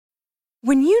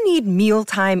When you need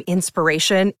mealtime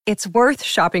inspiration, it's worth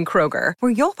shopping Kroger,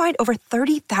 where you'll find over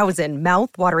 30,000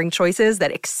 mouth-watering choices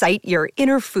that excite your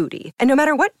inner foodie. And no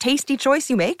matter what tasty choice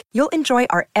you make, you'll enjoy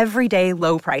our everyday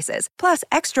low prices, plus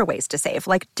extra ways to save,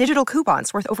 like digital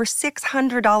coupons worth over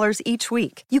 $600 each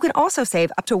week. You can also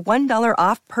save up to $1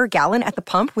 off per gallon at the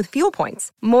pump with fuel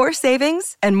points. More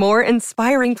savings and more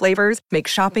inspiring flavors make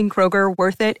shopping Kroger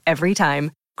worth it every time.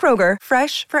 Kroger,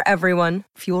 fresh for everyone.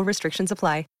 Fuel restrictions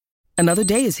apply. Another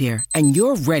day is here, and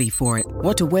you're ready for it.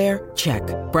 What to wear? Check.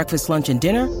 Breakfast, lunch, and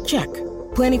dinner? Check.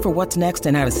 Planning for what's next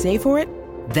and how to save for it?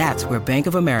 That's where Bank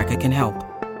of America can help.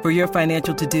 For your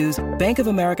financial to-dos, Bank of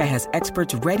America has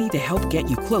experts ready to help get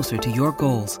you closer to your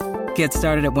goals. Get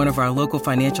started at one of our local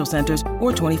financial centers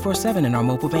or 24/7 in our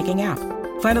mobile banking app.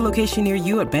 Find a location near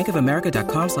you at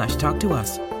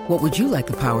bankofamerica.com/talktous. What would you like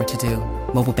the power to do?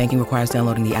 Mobile banking requires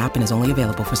downloading the app and is only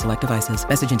available for select devices.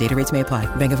 Message and data rates may apply.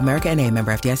 Bank of America N.A.,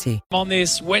 member FDIC. On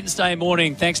this Wednesday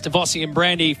morning, thanks to Vossi and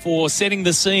Brandy for setting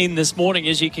the scene this morning.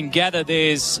 As you can gather,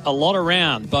 there's a lot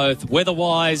around, both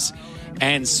weather-wise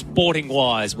and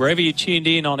sporting-wise. Wherever you tuned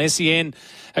in on SEN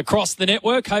across the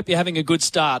network, hope you're having a good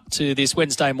start to this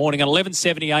Wednesday morning at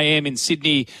 11:70am in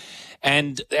Sydney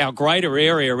and our greater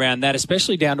area around that,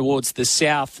 especially down towards the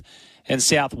south and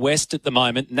southwest at the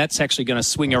moment, and that's actually going to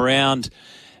swing around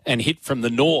and hit from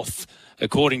the north,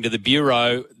 according to the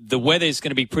Bureau. The weather's going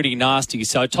to be pretty nasty,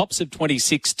 so tops of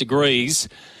 26 degrees,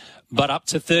 but up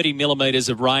to 30 millimetres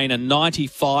of rain, a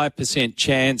 95%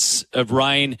 chance of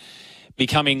rain,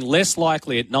 becoming less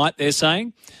likely at night, they're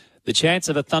saying. The chance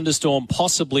of a thunderstorm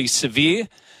possibly severe,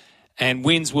 and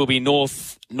winds will be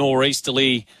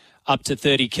northeasterly up to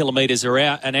 30 kilometres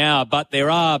an hour. But there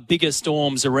are bigger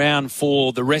storms around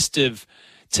for the rest of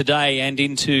today and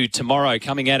into tomorrow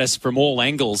coming at us from all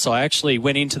angles. I actually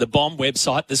went into the BOM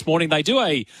website this morning. They do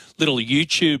a little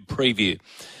YouTube preview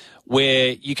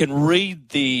where you can read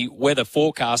the weather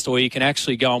forecast, or you can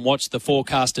actually go and watch the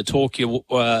forecaster talk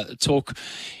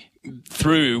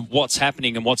through what's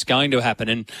happening and what's going to happen.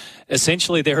 And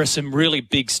essentially there are some really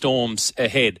big storms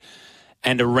ahead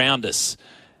and around us.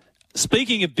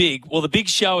 Speaking of big, well, the big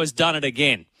show has done it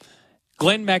again.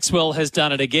 Glenn Maxwell has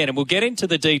done it again, and we'll get into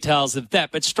the details of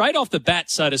that. But straight off the bat,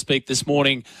 so to speak, this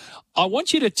morning, I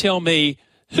want you to tell me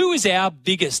who is our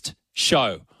biggest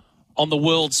show on the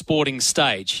world sporting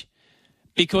stage.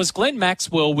 Because Glenn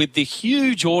Maxwell, with the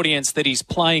huge audience that he's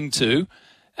playing to,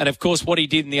 and of course what he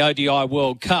did in the ODI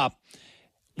World Cup,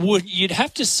 you'd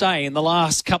have to say in the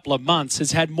last couple of months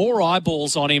has had more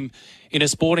eyeballs on him in a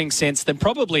sporting sense than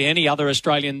probably any other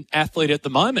Australian athlete at the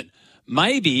moment.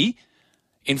 Maybe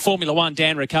in Formula One,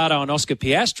 Dan Ricciardo and Oscar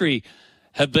Piastri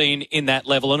have been in that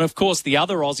level. And, of course, the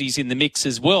other Aussies in the mix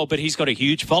as well. But he's got a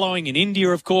huge following in India,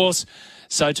 of course.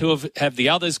 So too have the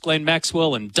others, Glenn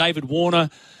Maxwell and David Warner.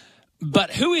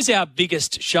 But who is our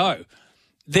biggest show?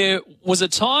 There was a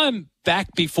time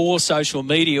back before social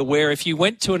media where if you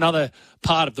went to another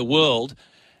part of the world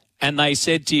and they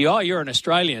said to you, oh, you're an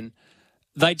Australian,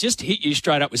 they just hit you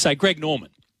straight up with, say, Greg Norman,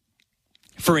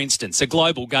 for instance, a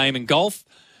global game in golf.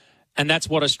 And that's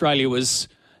what Australia was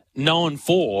known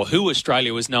for, who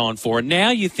Australia was known for. And now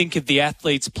you think of the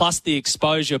athletes plus the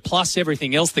exposure plus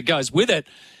everything else that goes with it.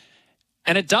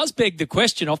 And it does beg the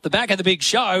question off the back of the big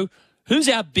show, who's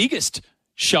our biggest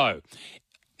show?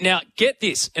 Now, get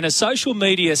this, in a social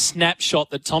media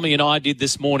snapshot that Tommy and I did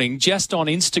this morning, just on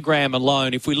Instagram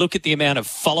alone, if we look at the amount of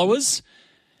followers,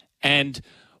 and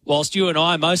whilst you and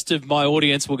I, most of my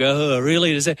audience will go, oh,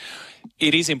 really?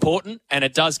 It is important, and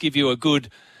it does give you a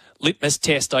good litmus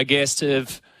test, I guess,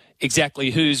 of exactly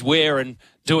who's where and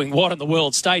doing what on the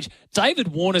world stage. David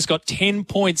Warner's got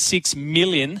 10.6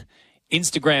 million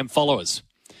Instagram followers.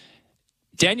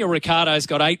 Daniel Ricciardo's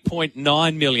got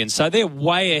 8.9 million, so they're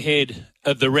way ahead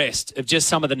of the rest of just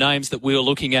some of the names that we were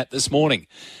looking at this morning.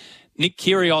 Nick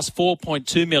Kyrgios,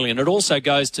 4.2 million. It also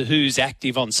goes to who's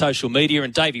active on social media,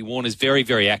 and Davey Warner's very,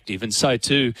 very active, and so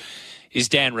too is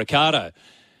Dan Ricciardo.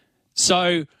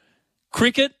 So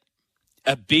cricket,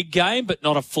 a big game, but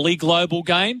not a fully global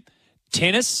game.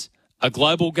 Tennis, a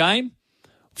global game.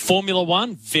 Formula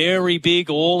One, very big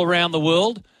all around the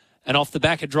world, and off the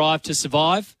back of Drive to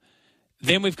Survive.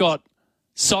 Then we've got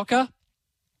soccer.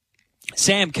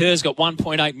 Sam Kerr's got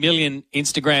 1.8 million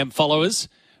Instagram followers,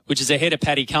 which is ahead of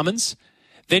Paddy Cummins.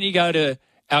 Then you go to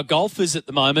our golfers at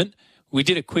the moment. We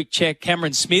did a quick check.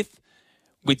 Cameron Smith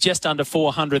with just under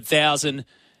 400,000.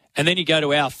 And then you go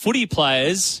to our footy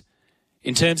players.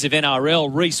 In terms of NRL,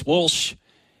 Reece Walsh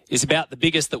is about the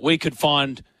biggest that we could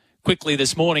find quickly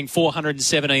this morning,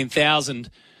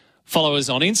 417,000 followers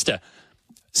on Insta.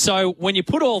 So when you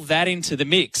put all that into the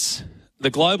mix, the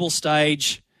global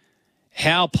stage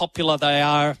how popular they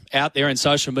are out there in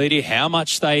social media, how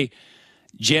much they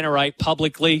generate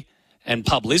publicly and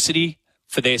publicity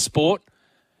for their sport.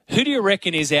 Who do you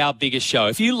reckon is our biggest show?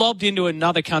 If you lobbed into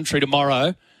another country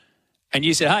tomorrow and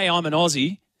you said, hey, I'm an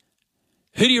Aussie,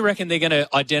 who do you reckon they're going to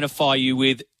identify you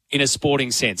with in a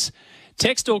sporting sense?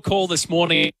 Text or call this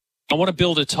morning. I want to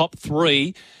build a top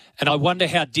 3, and I wonder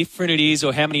how different it is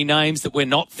or how many names that we're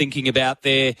not thinking about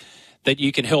there that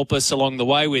you can help us along the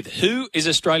way with. Who is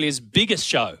Australia's biggest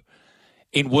show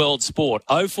in world sport?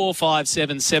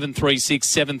 0457 736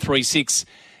 736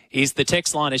 is the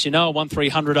text line. As you know,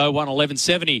 1300 01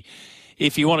 1170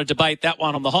 if you want to debate that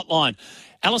one on the hotline.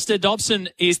 Alistair Dobson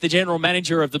is the General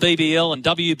Manager of the BBL and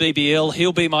WBBL.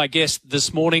 He'll be my guest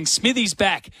this morning. Smithy's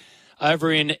back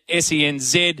over in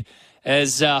SENZ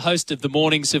as host of the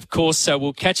mornings, of course, so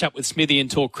we'll catch up with Smithy and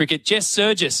talk cricket. Jess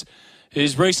Surgis,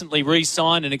 who's recently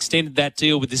re-signed and extended that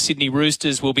deal with the Sydney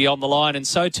Roosters, will be on the line, and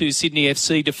so too Sydney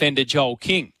FC defender Joel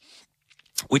King,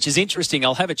 which is interesting.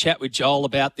 I'll have a chat with Joel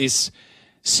about this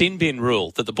sin bin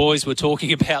rule that the boys were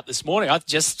talking about this morning. It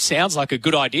just sounds like a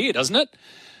good idea, doesn't it?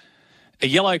 A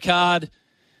yellow card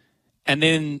and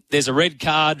then there's a red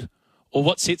card, or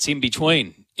what sits in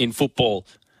between in football?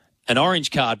 An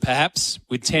orange card, perhaps,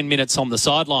 with 10 minutes on the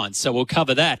sidelines. So we'll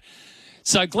cover that.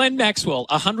 So Glenn Maxwell,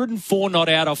 104 not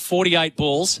out of 48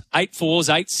 balls, 8 fours,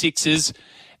 8 sixes,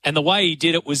 and the way he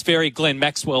did it was very Glenn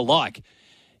Maxwell-like.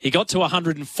 He got to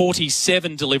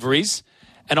 147 deliveries,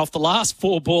 and off the last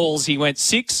 4 balls, he went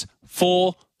 6,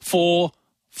 4, 4,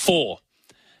 4.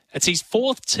 It's his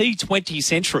 4th T20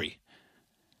 century.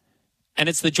 And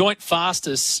it's the joint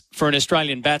fastest for an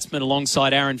Australian batsman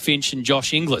alongside Aaron Finch and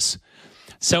Josh Inglis.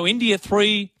 So India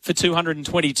 3 for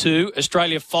 222,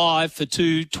 Australia 5 for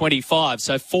 225.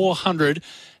 So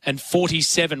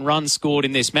 447 runs scored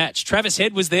in this match. Travis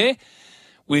Head was there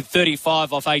with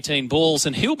 35 off 18 balls,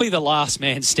 and he'll be the last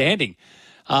man standing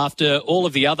after all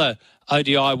of the other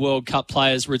ODI World Cup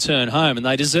players return home, and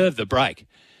they deserve the break.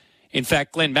 In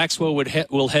fact, Glenn Maxwell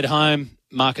will head home.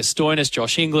 Marcus Stoinis,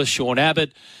 Josh Inglis, Sean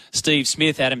Abbott, Steve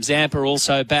Smith, Adam Zampa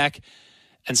also back.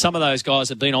 And some of those guys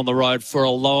have been on the road for a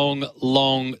long,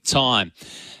 long time.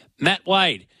 Matt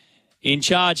Wade, in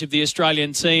charge of the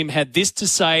Australian team, had this to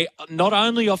say, not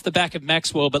only off the back of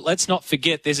Maxwell, but let's not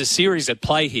forget there's a series at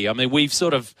play here. I mean, we've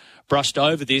sort of brushed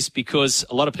over this because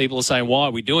a lot of people are saying, why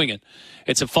are we doing it?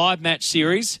 It's a 5-match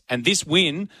series, and this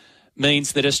win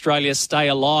means that Australia stay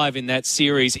alive in that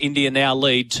series. India now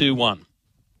lead 2-1.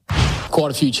 Quite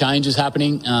a few changes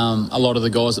happening. A lot of the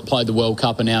guys that played the World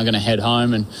Cup are now going to head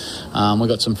home, and we've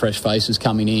got some fresh faces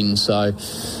coming in. So,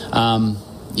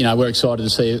 we're excited to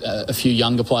see a few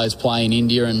younger players play in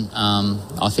India, and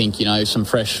I think, some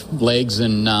fresh legs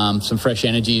and some fresh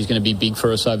energy is going to be big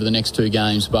for us over the next 2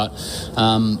 games. But,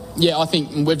 I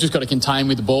think we've just got to contain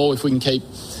with the ball. If we can keep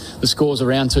the score's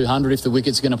around 200, if the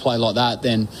wicket's going to play like that,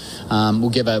 then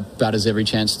we'll give our batters every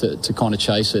chance to kind of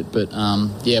chase it. But,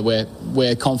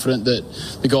 we're confident that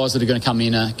the guys that are going to come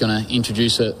in are going to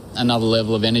introduce another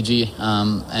level of energy.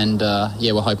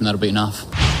 We're hoping that'll be enough.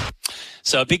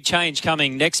 So a big change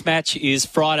coming. Next match is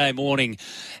Friday morning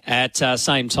at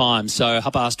same time. So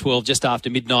 12:30, just after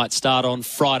midnight start on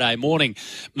Friday morning.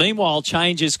 Meanwhile,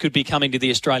 changes could be coming to the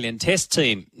Australian Test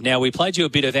team. Now, we played you a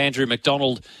bit of Andrew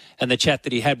McDonald and the chat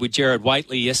that he had with Jared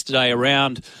Waitley yesterday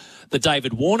around the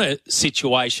David Warner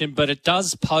situation, but it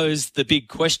does pose the big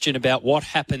question about what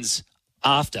happens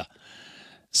after.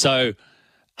 So,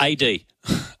 AD,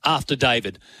 after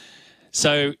David.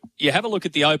 So you have a look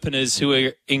at the openers who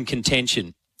are in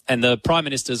contention, and the Prime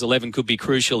Minister's 11 could be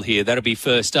crucial here. That'll be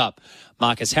first up.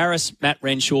 Marcus Harris, Matt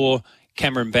Renshaw,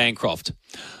 Cameron Bancroft.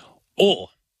 Or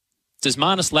does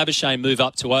Marnus Labuschagne move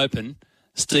up to open?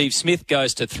 Steve Smith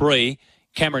goes to 3.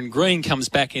 Cameron Green comes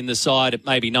back in the side at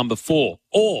maybe number 4.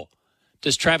 Or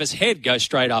does Travis Head go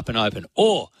straight up and open?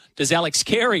 Or does Alex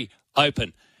Carey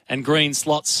open and Green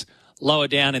slots lower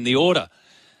down in the order?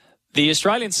 The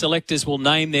Australian selectors will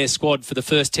name their squad for the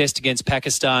first test against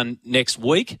Pakistan next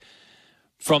week.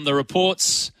 From the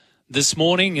reports this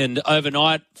morning and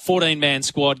overnight, 14-man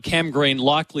squad, Cam Green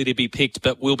likely to be picked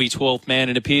but will be 12th man.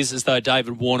 It appears as though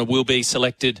David Warner will be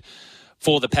selected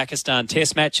for the Pakistan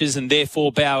test matches and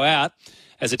therefore bow out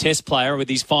as a test player with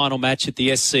his final match at the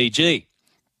SCG.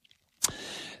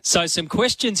 So some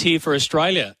questions here for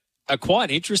Australia are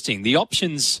quite interesting. The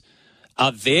options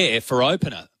are there for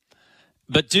opener.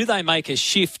 But do they make a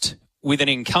shift with an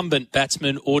incumbent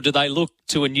batsman, or do they look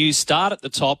to a new start at the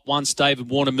top once David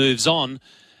Warner moves on?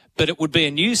 But it would be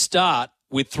a new start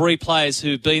with 3 players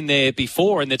who've been there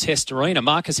before in the test arena.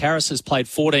 Marcus Harris has played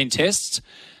 14 tests.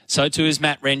 So too is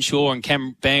Matt Renshaw, and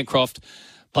Cam Bancroft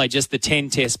played just the 10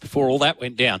 tests before all that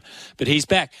went down. But he's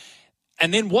back.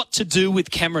 And then what to do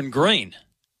with Cameron Green?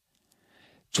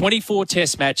 24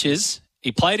 test matches.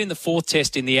 He played in the 4th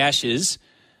test in the Ashes,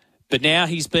 but now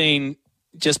he's been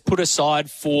just put aside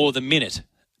for the minute.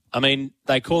 I mean,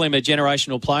 they call him a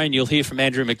generational player, and you'll hear from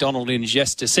Andrew McDonald in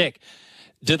just a sec.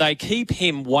 Do they keep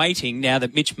him waiting now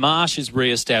that Mitch Marsh is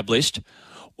re-established,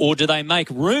 or do they make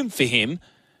room for him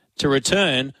to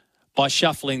return by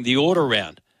shuffling the order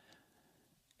around?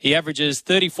 He averages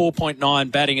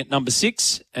 34.9 batting at number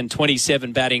 6 and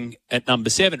 27 batting at number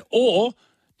 7. Or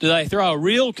do they throw a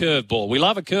real curveball? We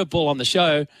love a curveball on the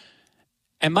show,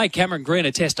 and make Cameron Green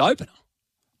a test opener.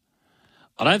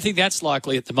 I don't think that's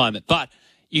likely at the moment, but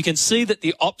you can see that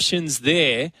the options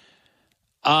there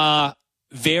are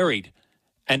varied.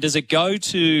 And does it go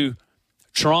to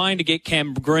trying to get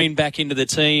Cam Green back into the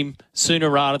team sooner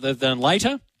rather than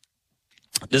later?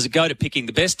 Does it go to picking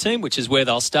the best team, which is where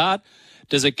they'll start?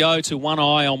 Does it go to one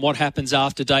eye on what happens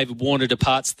after David Warner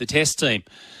departs the test team?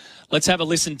 Let's have a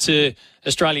listen to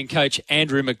Australian coach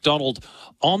Andrew McDonald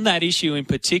on that issue in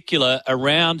particular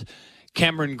around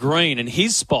Cameron Green and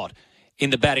his spot in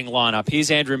the batting lineup.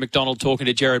 Here's Andrew McDonald talking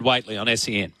to Gerard Whateley on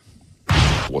SEN.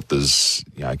 What does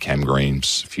Cam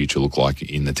Green's future look like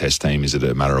in the test team? Is it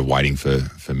a matter of waiting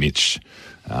for Mitch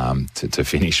to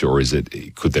finish, or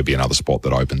could there be another spot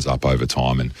that opens up over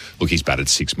time? And look, he's batted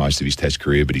 6 most of his test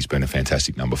career, but he's been a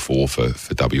fantastic number 4 for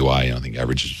WA, and I think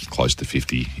averages close to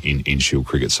 50 in Shield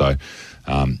cricket. So,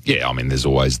 there's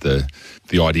always the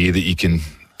idea that you can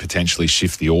potentially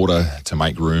shift the order to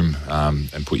make room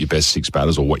and put your best 6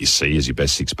 batters, or what you see as your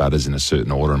best 6 batters, in a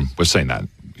certain order. And we've seen that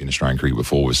in Australian cricket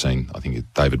before. We've seen, I think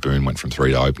David Boone went from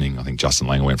 3 to opening. I think Justin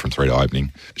Langer went from 3 to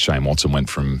opening. Shane Watson went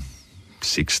from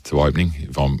 6 to opening,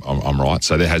 if I'm right.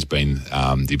 So there has been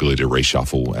the ability to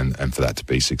reshuffle and for that to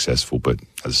be successful. But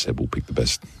as I said, we'll pick the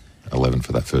best 11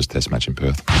 for that first test match in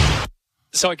Perth.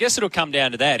 So I guess it'll come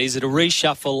down to that. Is it a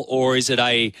reshuffle, or is it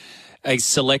a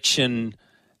selection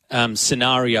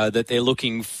scenario that they're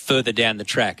looking further down the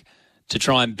track to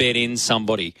try and bed in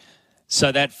somebody?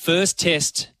 So that first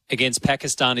test against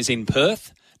Pakistan is in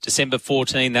Perth, December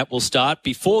 14, that will start.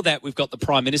 Before that, we've got the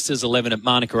Prime Minister's 11 at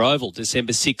Manuka Oval,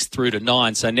 December 6 through to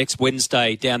 9. So next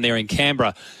Wednesday down there in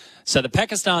Canberra. So the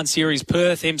Pakistan series,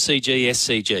 Perth, MCG,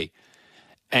 SCG.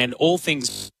 And all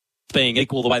things being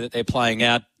equal, the way that they're playing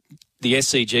out, the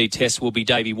SCG test will be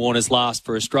Davey Warner's last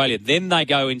for Australia. Then they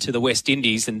go into the West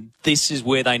Indies, and this is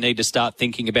where they need to start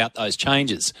thinking about those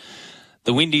changes.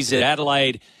 The Windies at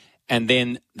Adelaide, and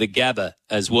then the Gabba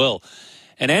as well.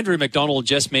 And Andrew McDonald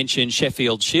just mentioned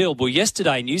Sheffield Shield. Well,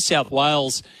 yesterday, New South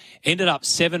Wales ended up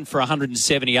 7 for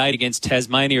 178 against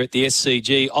Tasmania at the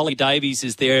SCG. Ollie Davies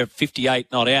is there,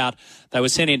 58 not out. They were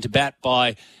sent in to bat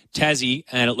by Tassie,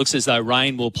 and it looks as though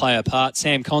rain will play a part.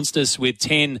 Sam Constas with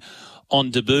 10 on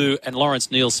debut, and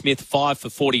Lawrence Neil-Smith 5 for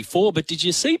 44. But did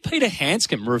you see Peter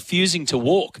Handscomb refusing to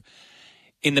walk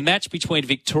in the match between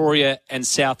Victoria and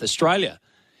South Australia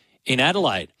in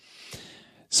Adelaide?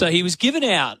 So he was given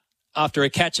out after a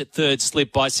catch at third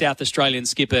slip by South Australian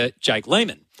skipper Jake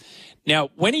Lehmann. Now,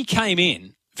 when he came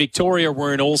in, Victoria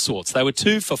were in all sorts. They were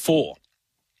 2 for 4.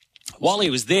 While he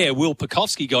was there, Will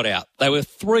Pucovski got out. They were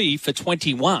 3 for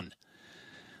 21.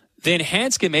 Then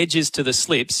Handscomb edges to the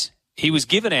slips. He was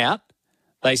given out.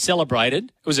 They celebrated.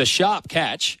 It was a sharp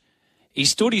catch. He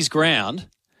stood his ground.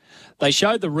 They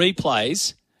showed the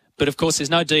replays, but of course there's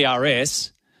no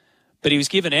DRS. But he was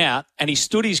given out, and he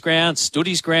stood his ground,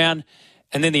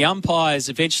 and then the umpires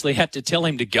eventually had to tell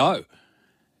him to go.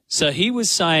 So he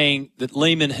was saying that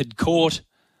Lehmann had caught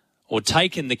or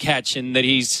taken the catch, and that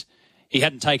he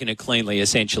hadn't taken it cleanly,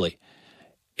 essentially.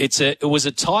 It was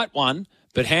a tight one,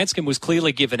 but Handscomb was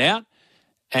clearly given out,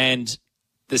 and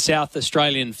the South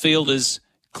Australian fielders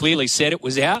clearly said it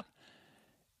was out,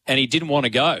 and he didn't want to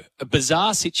go. A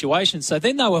bizarre situation. So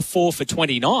then they were 4 for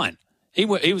 29. He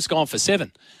was gone for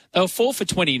 7. They were 4 for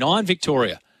 29,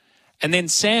 Victoria. And then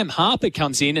Sam Harper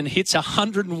comes in and hits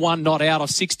 101 not out of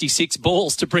 66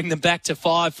 balls to bring them back to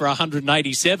 5 for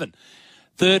 187.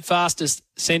 Third fastest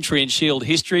century in Shield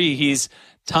history. His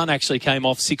ton actually came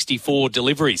off 64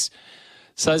 deliveries.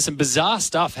 So some bizarre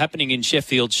stuff happening in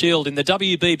Sheffield Shield. In the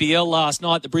WBBL last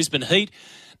night, the Brisbane Heat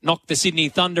knocked the Sydney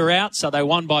Thunder out, so they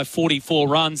won by 44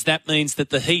 runs. That means that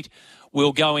the Heat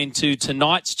will go into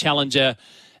tonight's challenger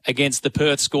against the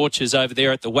Perth Scorchers over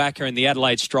there at the Wacker, and the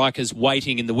Adelaide Strikers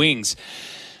waiting in the wings.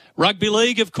 Rugby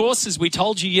League, of course, as we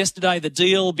told you yesterday, the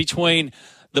deal between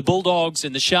the Bulldogs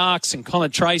and the Sharks and Connor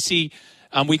Tracy.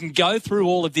 We can go through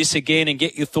all of this again and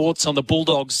get your thoughts on the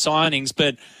Bulldogs signings,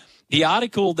 but the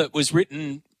article that was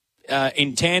written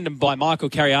in tandem by Michael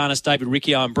Karianis, David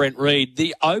Riccio and Brent Reid.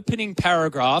 The opening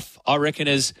paragraph, I reckon,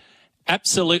 has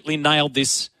absolutely nailed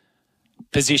this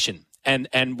position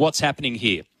and what's happening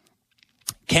here.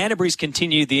 Canterbury's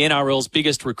continued the NRL's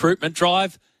biggest recruitment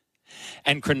drive,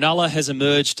 and Cronulla has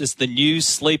emerged as the new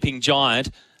sleeping giant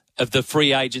of the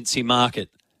free agency market.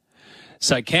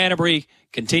 So Canterbury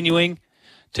continuing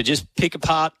to just pick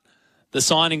apart the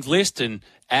signings list and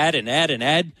add and add and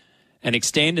add and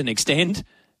extend and extend.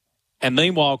 And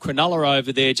meanwhile, Cronulla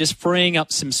over there just freeing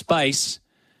up some space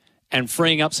and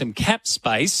freeing up some cap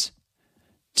space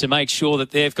to make sure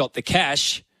that they've got the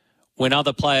cash when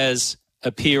other players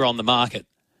appear on the market.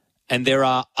 And there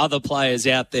are other players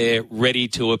out there ready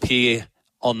to appear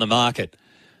on the market.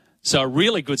 So a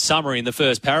really good summary in the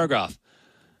first paragraph.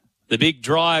 The big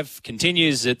drive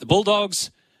continues at the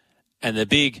Bulldogs, and the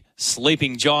big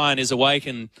sleeping giant is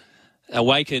awakened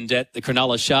at the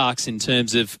Cronulla Sharks in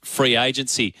terms of free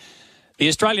agency. The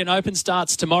Australian Open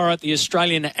starts tomorrow at the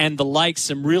Australian and the Lakes.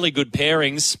 Some really good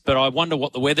pairings, but I wonder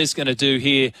what the weather's going to do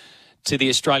here to the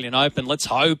Australian Open. Let's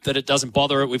hope that it doesn't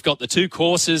bother it. We've got the two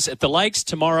courses at the Lakes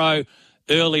tomorrow.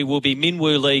 Early will be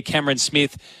Minwoo Lee, Cameron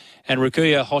Smith and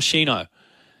Rukuya Hoshino.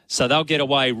 So they'll get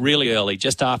away really early,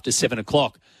 just after 7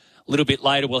 o'clock. A little bit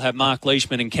later, we'll have Mark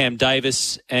Leishman and Cam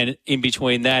Davis, and in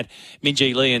between that,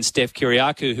 Minjee Lee and Steph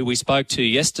Kyriakou, who we spoke to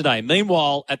yesterday.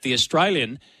 Meanwhile, at the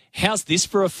Australian, how's this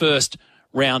for a first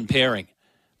round pairing?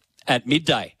 At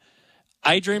midday,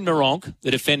 Adrian Naronk, the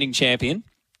defending champion,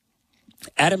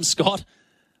 Adam Scott,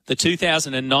 the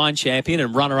 2009 champion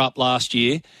and runner-up last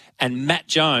year, and Matt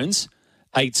Jones,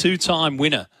 a two-time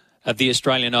winner of the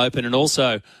Australian Open and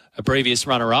also a previous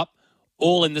runner-up,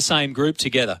 all in the same group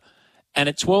together. And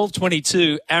at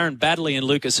 12:22, Aaron Baddeley and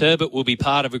Lucas Herbert will be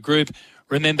part of a group.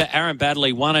 Remember, Aaron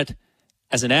Baddeley won it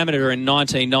as an amateur in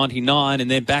 1999 and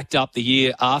then backed up the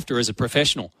year after as a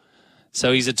professional.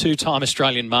 So he's a two-time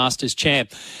Australian Masters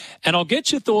champ. And I'll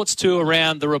get your thoughts, too,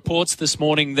 around the reports this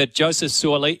morning that Joseph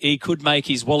Suaalii could make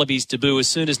his Wallabies debut as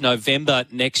soon as November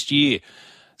next year.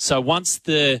 So once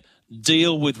the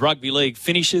deal with Rugby League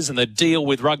finishes and the deal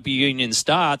with Rugby Union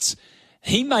starts,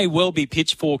 he may well be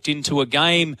pitchforked into a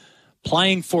game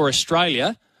playing for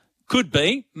Australia. Could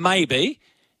be, maybe,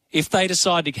 if they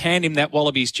decide to hand him that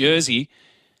Wallabies jersey.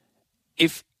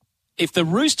 If the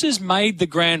Roosters made the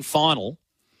grand final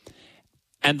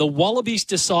and the Wallabies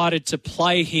decided to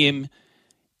play him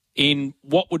in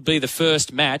what would be the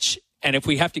first match, and if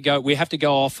we have to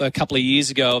go off a couple of years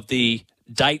ago of the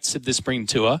dates of the spring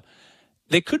tour,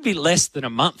 there could be less than a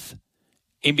month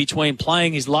in between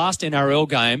playing his last NRL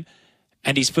game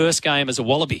and his first game as a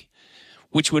Wallaby,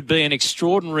 which would be an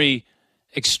extraordinary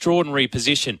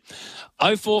position.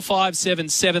 0457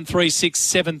 736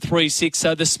 736.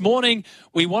 So this morning,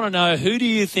 we want to know, who do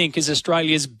you think is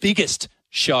Australia's biggest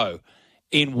show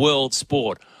in world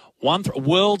sport?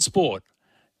 World sport.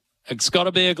 It's got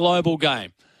to be a global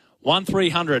game.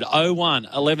 1300 01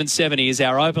 1170 is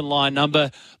our open line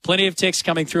number. Plenty of text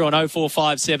coming through on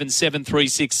 0457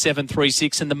 736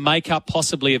 736, and the makeup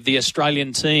possibly of the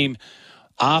Australian team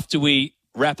after we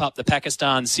wrap up the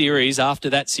Pakistan series. After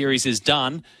that series is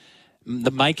done,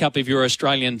 the makeup of your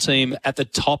Australian team at the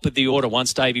top of the order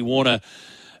once Davey Warner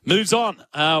moves on.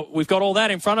 We've got all that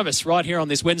in front of us right here on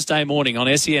this Wednesday morning on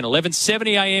SEN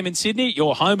 1170 AM in Sydney,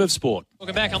 your home of sport.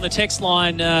 Welcome back on the text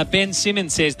line. Ben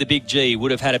Simmons says the Big G would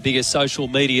have had a bigger social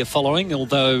media following,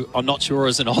 although I'm not sure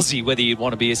as an Aussie whether you'd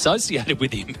want to be associated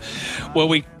with him. Well,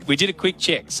 we did a quick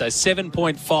check. So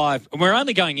 7.5, and we're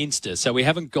only going Insta, so we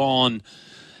haven't gone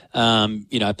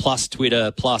plus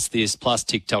Twitter, plus this, plus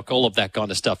TikTok, all of that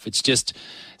kind of stuff. It's just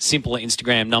simple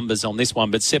Instagram numbers on this one,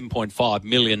 but 7.5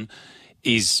 million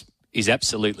is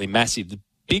absolutely massive. The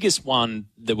biggest one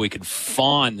that we could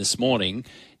find this morning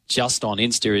just on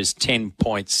Insta is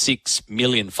 10.6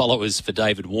 million followers for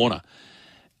David Warner.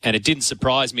 And it didn't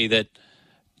surprise me that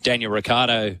Daniel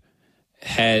Ricciardo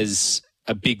has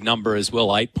a big number as well,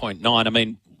 8.9. I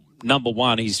mean, number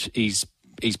one, he's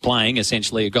playing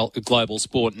essentially a global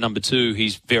sport. Number two,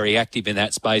 he's very active in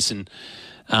that space and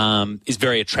is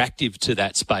very attractive to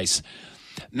that space.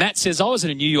 Matt says, I was at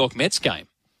a New York Mets game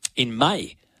in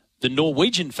May. The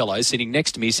Norwegian fellow sitting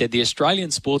next to me said the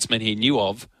Australian sportsman he knew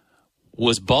of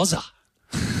was Bozza,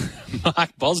 Mark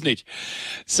Bosnich.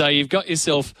 So you've got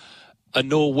yourself a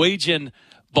Norwegian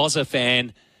Bozza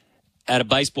fan at a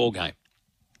baseball game.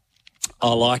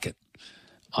 I like it.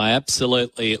 I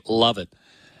absolutely love it.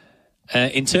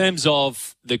 In terms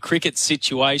of the cricket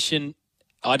situation,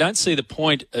 I don't see the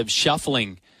point of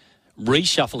reshuffling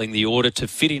the order to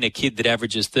fit in a kid that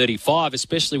averages 35,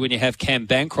 especially when you have Cam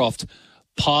Bancroft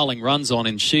piling runs on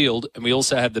in Shield, and we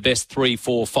also have the best 3,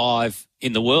 4, 5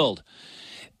 in the world.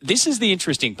 This is the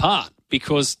interesting part,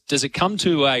 because does it come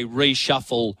to a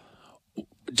reshuffle?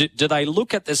 Do they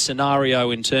look at the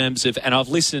scenario in terms of, and I've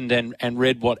listened and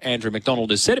read what Andrew McDonald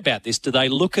has said about this, do they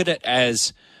look at it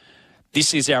as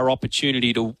this is our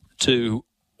opportunity to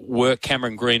work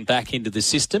Cameron Green back into the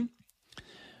system?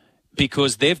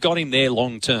 Because they've got him there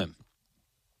long term.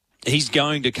 He's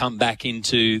going to come back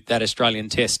into that Australian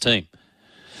Test team.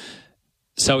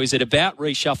 So is it about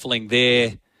reshuffling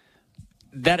there?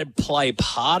 That'd play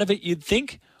part of it, you'd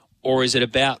think? Or is it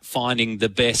about finding the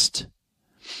best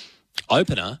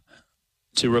opener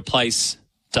to replace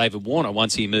David Warner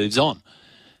once he moves on?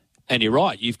 And you're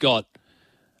right, you've got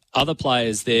other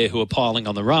players there who are piling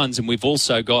on the runs, and we've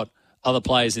also got other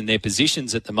players in their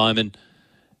positions at the moment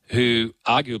who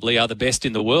arguably are the best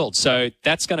in the world. So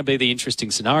that's going to be the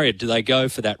interesting scenario. Do they go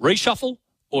for that reshuffle,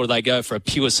 or do they go for a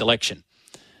pure selection?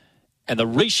 And the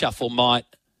reshuffle might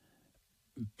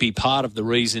be part of the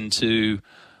reason to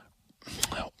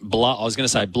blood. I was going to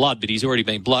say blood, but he's already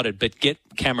been blooded. But get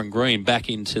Cameron Green back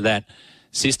into that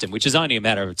system, which is only a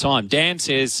matter of time. Dan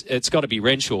says it's got to be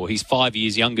Renshaw. He's 5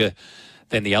 years younger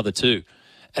than the other two.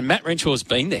 And Matt Renshaw's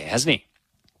been there, hasn't he?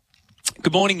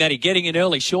 Good morning, Matty. Getting in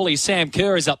early. Surely Sam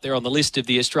Kerr is up there on the list of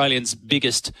the Australians'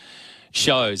 biggest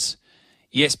shows.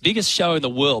 Yes, biggest show in the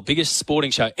world, biggest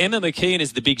sporting show. Emma McKeon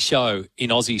is the big show in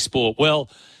Aussie sport. Well,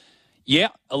 yeah,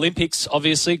 Olympics,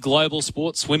 obviously, global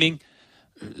sport, swimming,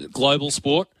 global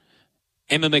sport.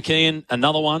 Emma McKeon,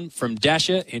 another one from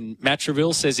Dasher in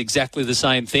Matraville, says exactly the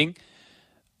same thing.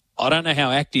 I don't know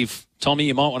how active, Tommy,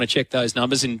 you might want to check those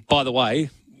numbers. And by the way,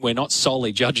 we're not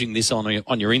solely judging this on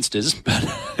your Instas,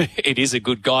 but it is a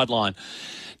good guideline.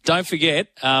 Don't forget,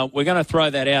 we're going to throw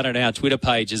that out on our Twitter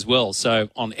page as well. So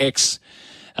on X,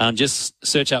 just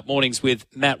search up Mornings with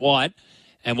Matt White,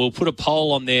 and we'll put a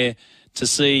poll on there to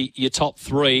see your top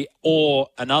three or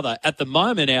another. At the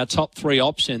moment, our top three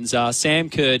options are Sam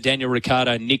Kerr, Daniel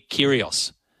Ricciardo, Nick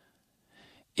Kyrgios.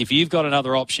 If you've got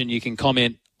another option, you can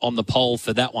comment on the poll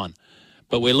for that one.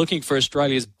 But we're looking for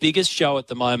Australia's biggest show at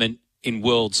the moment in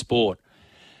world sport.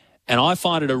 And I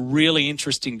find it a really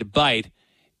interesting debate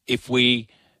if we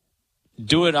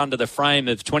do it under the frame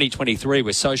of 2023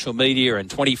 with social media and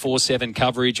 24/7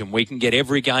 coverage, and we can get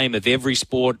every game of every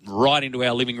sport right into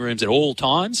our living rooms at all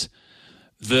times,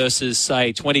 versus,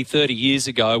 say, 20, 30 years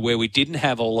ago where we didn't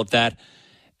have all of that,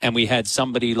 and we had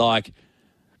somebody like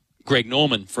Greg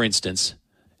Norman, for instance,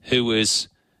 who was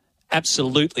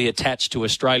absolutely attached to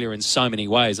Australia in so many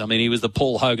ways. I mean, he was the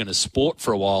Paul Hogan of sport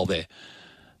for a while there.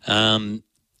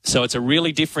 So it's a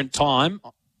really different time.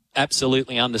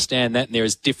 Absolutely understand that, and there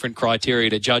is different criteria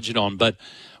to judge it on, but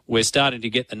we're starting to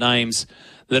get the names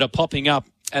that are popping up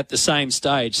at the same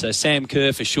stage. So Sam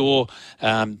Kerr for sure,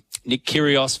 Nick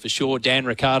Kyrgios for sure, Dan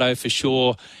Ricciardo for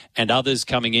sure, and others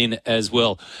coming in as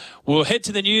well. We'll head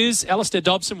to the news. Alistair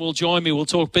Dobson will join me. We'll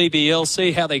talk BBL,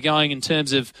 see how they're going in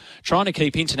terms of trying to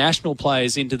keep international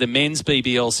players into the men's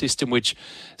BBL system, which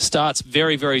starts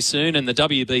very, very soon, and the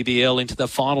WBBL into the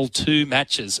final two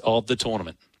matches of the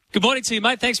tournament. Good morning to you,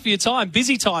 mate. Thanks for your time.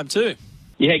 Busy time too.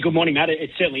 Yeah, good morning, Matt. It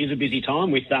certainly is a busy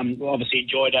time. We've obviously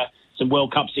enjoyed some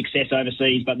World Cup success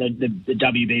overseas, but the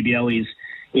WBBL is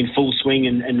in full swing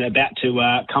and about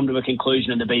to come to a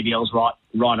conclusion, and the BBL's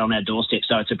right on our doorstep.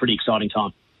 So it's a pretty exciting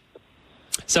time.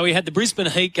 So we had the Brisbane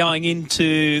Heat going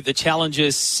into the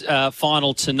Challengers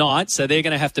final tonight, so they're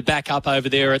going to have to back up over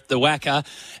there at the WACA.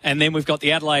 And then we've got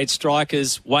the Adelaide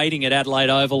Strikers waiting at Adelaide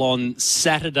Oval on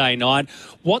Saturday night.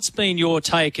 What's been your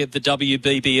take of the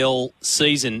WBBL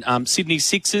season? Sydney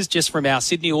Sixers, just from our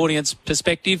Sydney audience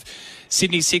perspective,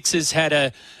 Sydney Sixers had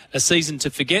a season to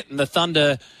forget, and the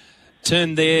Thunder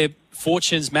turned their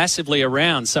fortunes massively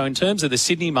around. So in terms of the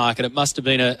Sydney market, it must have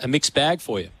been a mixed bag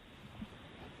for you.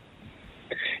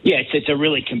 Yeah, it's a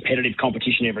really competitive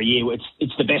competition every year.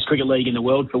 It's the best cricket league in the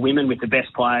world for women, with the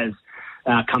best players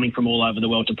coming from all over the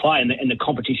world to play, and the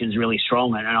competition is really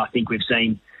strong. And I think we've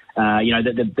seen,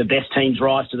 the best teams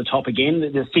rise to the top again.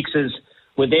 The Sixers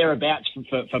were thereabouts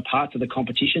for parts of the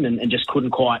competition and just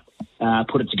couldn't quite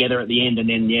put it together at the end.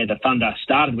 And then, the Thunder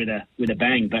started with a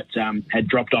bang, but had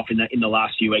dropped off in the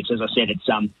last few weeks. As I said,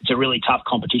 it's a really tough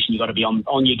competition. You've got to be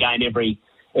on your game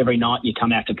every night you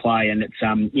come out to play, and it's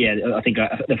I think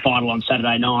the final on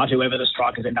Saturday night, whoever the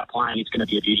Strikers end up playing, it's going to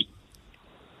be a beauty.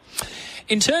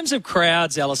 In terms of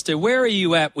crowds, Alistair, where are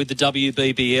you at with the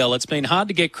WBBL? It's been hard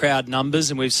to get crowd numbers,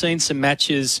 and we've seen some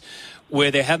matches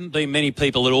where there haven't been many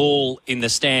people at all in the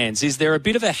stands. Is there a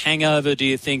bit of a hangover, do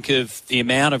you think, of the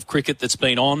amount of cricket that's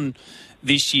been on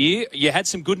this year. You had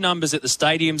some good numbers at the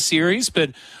Stadium Series,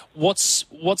 but what's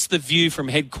the view from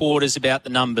headquarters about the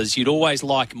numbers? You'd always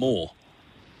like more.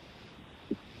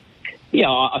 Yeah,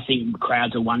 I think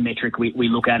crowds are one metric we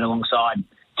look at alongside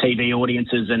TV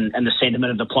audiences and the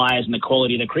sentiment of the players and the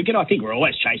quality of the cricket. I think we're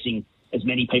always chasing as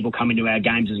many people come into our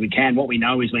games as we can. What we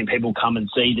know is when people come and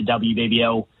see the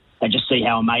WBBL, they just see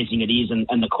how amazing it is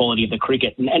and the quality of the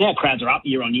cricket. And our crowds are up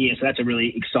year on year, so that's a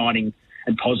really exciting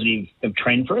and positive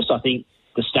trend for us. I think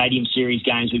the Stadium Series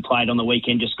games we played on the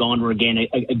weekend just gone were, again,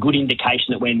 a good indication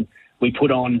that when we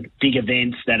put on big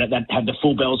events that have the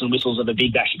full bells and whistles of a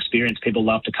Big Bash experience, people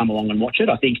love to come along and watch it.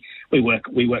 I think we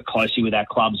work closely with our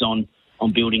clubs on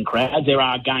building crowds. There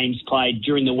are games played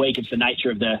during the week. It's the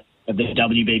nature of the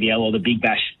WBBL or the Big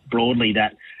Bash broadly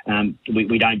that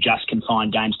we don't just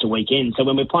confine games to weekends. So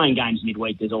when we're playing games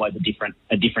midweek, there's always a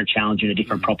different challenge and a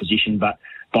different proposition. But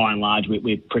by and large,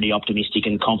 we're pretty optimistic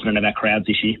and confident of our crowds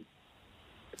this year.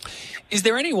 Is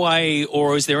there any way,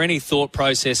 or is there any thought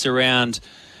process around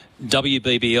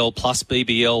WBBL plus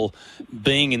BBL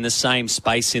being in the same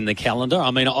space in the calendar?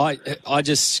 I mean, I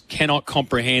just cannot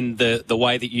comprehend the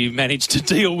way that you managed to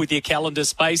deal with your calendar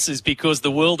spaces, because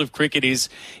the world of cricket is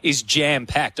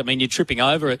jam-packed. I mean, you're tripping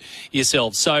over it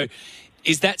yourself. So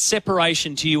is that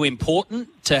separation to you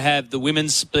important, to have the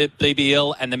women's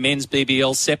BBL and the men's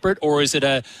BBL separate, or is it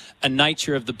a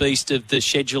nature of the beast of the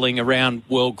scheduling around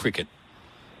world cricket?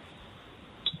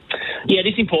 Yeah, it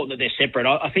is important that they're separate.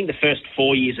 I think the first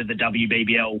 4 years of the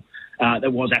WBBL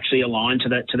that was actually aligned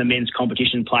to the men's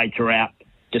competition played throughout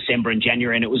December and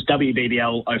January, and it was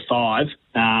WBBL 05,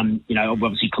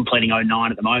 obviously completing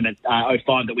 09 at the moment,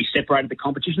 05 that we separated the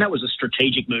competition. That was a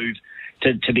strategic move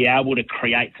to be able to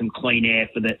create some clean air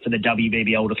for the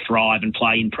WBBL to thrive and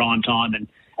play in prime time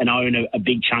and own a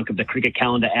big chunk of the cricket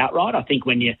calendar outright. I think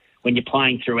when you're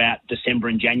playing throughout December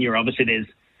and January, obviously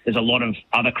there's a lot of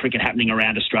other cricket happening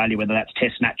around Australia, whether that's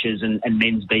test matches and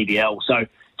men's BBL. So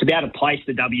to be able to place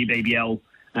the WBBL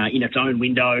in its own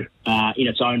window, in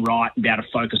its own right, and be able to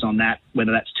focus on that,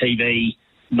 whether that's TV,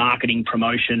 marketing,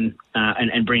 promotion,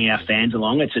 and bringing our fans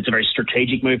along, it's a very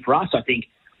strategic move for us. I think,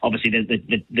 obviously,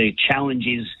 the challenge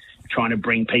is trying to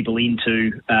bring people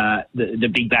into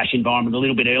the Big Bash environment a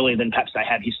little bit earlier than perhaps they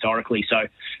have historically. So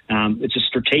it's a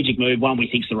strategic move, one we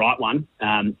think is the right one,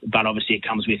 but obviously it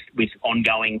comes with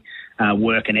ongoing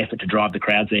work and effort to drive the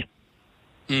crowds there.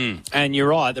 And you're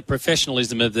right, the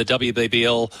professionalism of the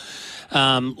WBBL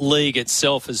league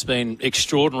itself has been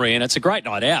extraordinary, and it's a great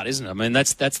night out, isn't it? I mean,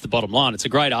 that's the bottom line. It's a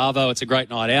great arvo, it's a great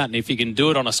night out, and if you can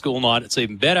do it on a school night, it's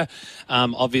even better.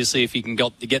 Obviously, if you can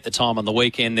get the time on the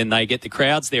weekend, then they get the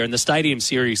crowds there, and the Stadium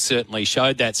Series certainly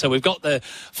showed that. So we've got the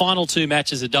final two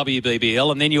matches of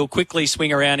WBBL, and then you'll quickly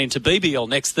swing around into BBL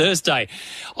next Thursday.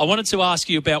 I wanted to ask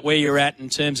you about where you're at in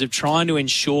terms of trying to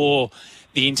ensure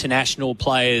the international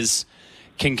players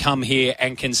can come here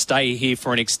and can stay here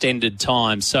for an extended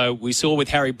time. So we saw with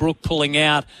Harry Brook pulling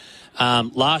out.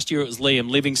 Last year it was Liam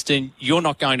Livingstone. You're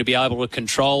not going to be able to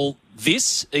control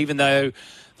this, even though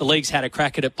the league's had a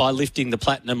crack at it by lifting the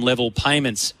platinum level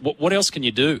payments. What else can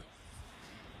you do?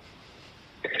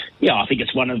 Yeah, I think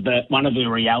it's one of the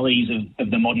realities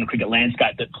of the modern cricket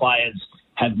landscape that players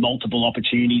have multiple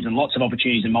opportunities and lots of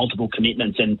opportunities and multiple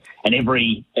commitments, and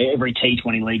every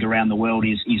T20 league around the world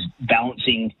is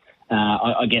balancing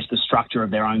I guess the structure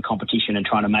of their own competition and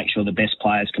trying to make sure the best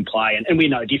players can play. And we're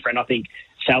no different. I think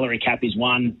salary cap is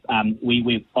one.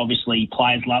 We obviously,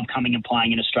 players love coming and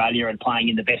playing in Australia and playing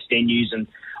in the best venues and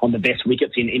on the best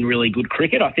wickets in really good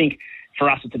cricket. I think for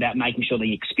us it's about making sure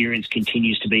the experience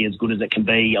continues to be as good as it can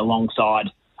be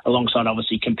alongside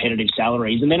obviously competitive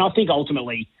salaries. And then I think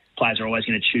ultimately players are always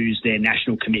going to choose their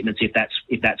national commitments if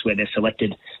that's where they're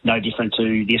selected. No different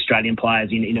to the Australian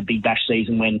players in a Big Bash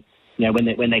season when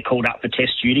they're called up for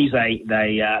test duties,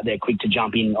 they're quick to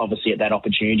jump in, obviously, at that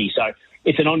opportunity. So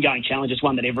it's an ongoing challenge. It's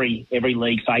one that every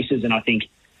league faces, and I think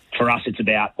for us it's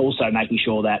about also making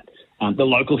sure that the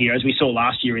local heroes we saw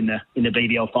last year in the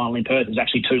BBL final in Perth, there's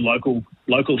actually two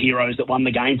local heroes that won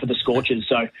the game for the Scorchers.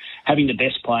 So having the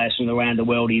best players from around the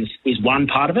world is one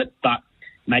part of it, but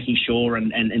making sure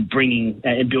and bringing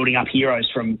and building up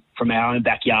heroes from our own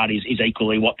backyard is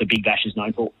equally what the Big Bash is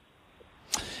known for.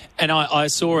 And I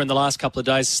saw in the last couple of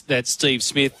days that Steve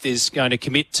Smith is going to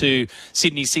commit to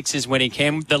Sydney Sixers when he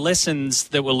can. The lessons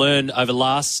that were learned over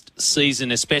last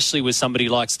season, especially with somebody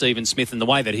like Stephen Smith and the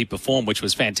way that he performed, which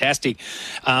was fantastic.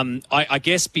 I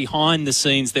guess behind the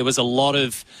scenes there was a lot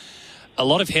of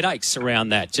headaches around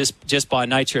that, just by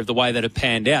nature of the way that it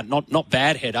panned out. Not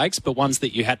bad headaches, but ones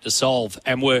that you had to solve,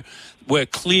 and were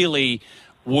clearly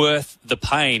worth the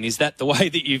pain? Is that the way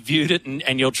that you viewed it,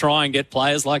 and you'll try and get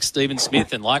players like Stephen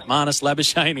Smith and like Marnus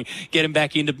Labuschagne and get them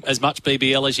back into as much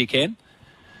BBL as you can?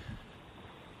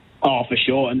 Oh, for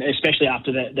sure, and especially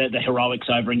after the heroics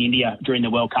over in India during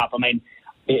the World Cup. I mean,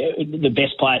 the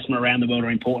best players from around the world are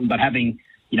important, but having,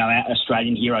 our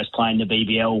Australian heroes playing the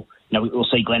BBL, we'll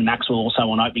see Glenn Maxwell also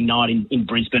on opening night in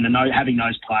Brisbane, and having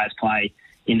those players play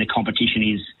in the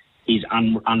competition is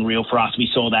unreal for us. We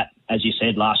saw that, as you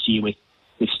said, last year with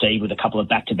Steve with a couple of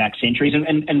back-to-back centuries,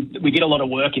 and we did a lot of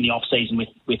work in the off-season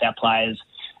with our players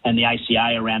and the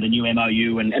ACA around a new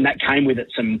MOU, and that came with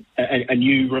it a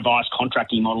new revised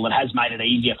contracting model that has made it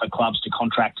easier for clubs to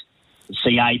contract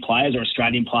CA players or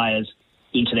Australian players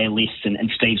into their lists, and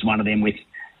Steve's one of them with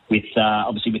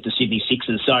obviously with the Sydney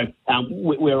Sixers. So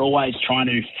we're always trying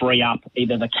to free up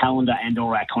either the calendar and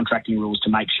or our contracting rules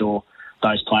to make sure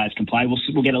those players can play.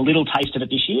 We'll get a little taste of it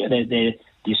this year. The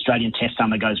Australian Test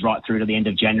summer goes right through to the end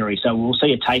of January, so we'll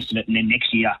see a taste of it, and then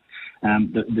next year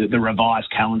the revised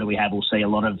calendar we have will see a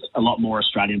lot more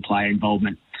Australian player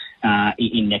involvement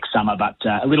in next summer. But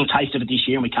a little taste of it this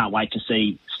year, and we can't wait to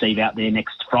see Steve out there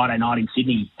next Friday night in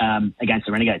Sydney against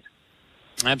the Renegades.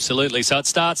 Absolutely. So it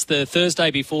starts the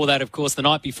Thursday before that, of course, the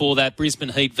night before that, Brisbane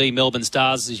Heat v Melbourne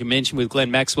Stars, as you mentioned, with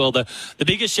Glenn Maxwell, the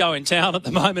biggest show in town at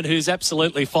the moment, who's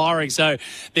absolutely firing. So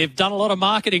they've done a lot of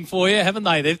marketing for you, haven't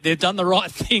they? They've done the right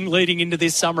thing leading into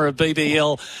this summer of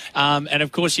BBL. And,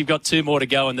 of course, you've got 2 more to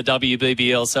go in the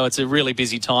WBBL, so it's a really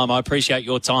busy time. I appreciate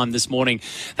your time this morning.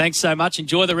 Thanks so much.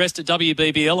 Enjoy the rest of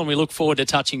WBBL, and we look forward to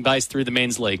touching base through the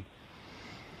Men's League.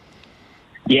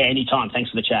 Yeah, anytime.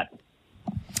 Thanks for the chat.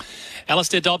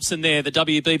 Alistair Dobson there, the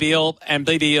WBBL and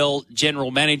BBL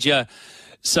General Manager.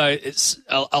 So it's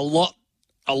a lot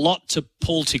to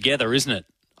pull together, isn't it?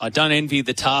 I don't envy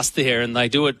the task there, and they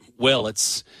do it well.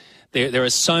 There are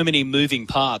so many moving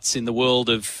parts in the world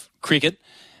of cricket,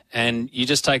 and you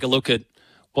just take a look at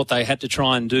what they had to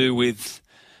try and do with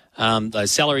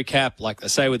those salary cap, like they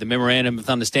say, with the Memorandum of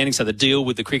Understanding, so the deal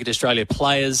with the Cricket Australia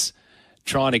players,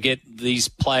 trying to get these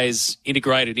players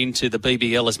integrated into the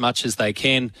BBL as much as they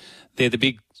can. They're the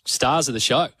big stars of the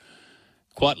show,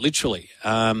 quite literally,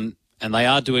 and they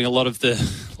are doing a lot of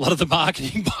the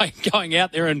marketing by going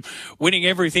out there and winning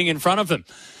everything in front of them.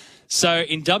 So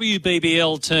in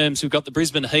WBBL terms, we've got the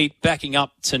Brisbane Heat backing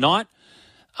up tonight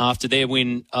after their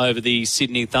win over the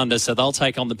Sydney Thunder, so they'll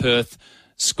take on the Perth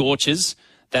Scorchers.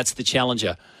 That's the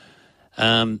challenger.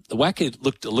 The WACA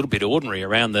looked a little bit ordinary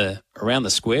around the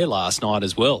square last night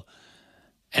as well.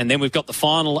 And then we've got the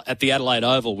final at the Adelaide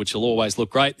Oval, which will always look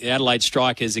great. The Adelaide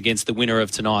Strikers against the winner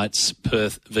of tonight's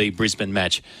Perth v Brisbane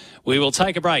match. We will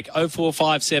take a break.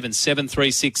 0457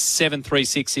 736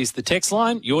 736 is the text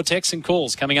line. Your texts and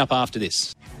calls coming up after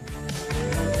this.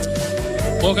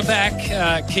 Welcome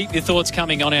back. Keep your thoughts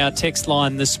coming on our text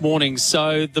line this morning.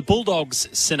 So the Bulldogs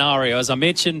scenario, as I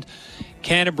mentioned,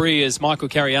 Canterbury, as Michael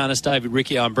Carianis, David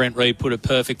Riccio and Brent Reid put it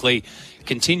perfectly,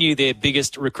 continue their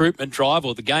biggest recruitment drive,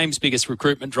 or the game's biggest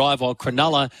recruitment drive, while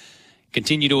Cronulla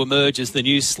continue to emerge as the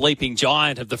new sleeping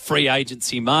giant of the free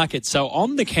agency market. So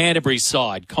on the Canterbury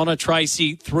side, Connor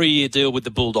Tracy, 3-year deal with the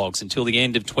Bulldogs until the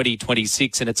end of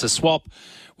 2026, and it's a swap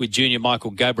with junior Michael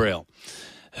Gabriel,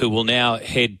 who will now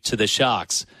head to the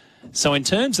Sharks. So in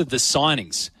terms of the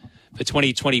signings for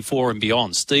 2024 and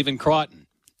beyond, Stephen Crichton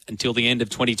until the end of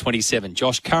 2027,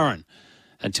 Josh Curran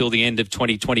until the end of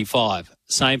 2025.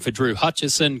 Same for Drew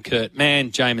Hutchison, Kurt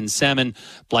Mann, Jamin Salmon,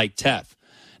 Blake Taaffe.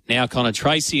 Now Connor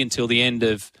Tracy until the end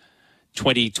of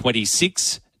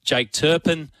 2026. Jake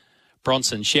Turpin,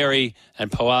 Bronson Sherry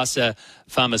and Poasa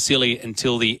Famasili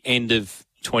until the end of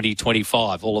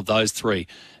 2025. All of those 3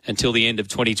 until the end of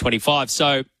 2025.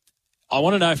 So I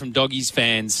want to know from Doggies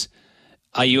fans,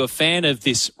 are you a fan of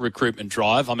this recruitment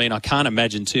drive? I mean, I can't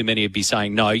imagine too many would be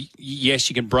saying no. Yes,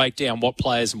 you can break down what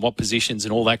players and what positions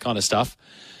and all that kind of stuff.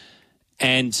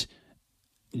 And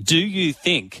do you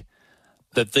think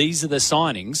that these are the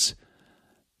signings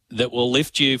that will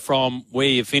lift you from where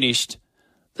you finished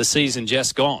the season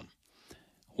just gone,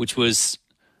 which was,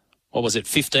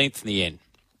 15th in the end?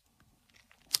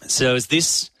 So is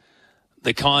this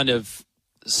the kind of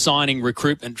signing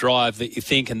recruitment drive that you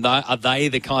think, and are they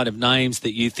the kind of names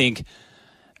that you think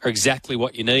are exactly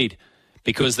what you need?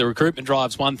 Because the recruitment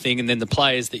drive's one thing, and then the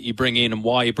players that you bring in and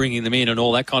why you're bringing them in and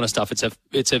all that kind of stuff.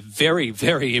 It's a very,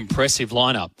 very impressive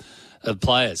lineup of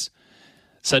players.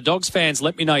 So Dogs fans,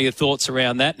 let me know your thoughts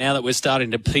around that now that we're starting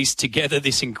to piece together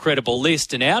this incredible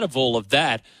list. And out of all of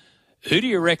that, who do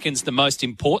you reckon's the most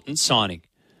important signing?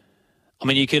 I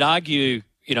mean, you could argue,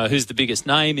 who's the biggest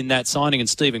name in that signing, and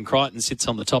Stephen Crichton sits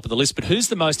on the top of the list, but who's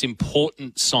the most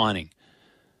important signing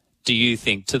do you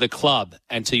think, to the club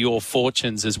and to your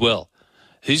fortunes as well?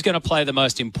 Who's going to play the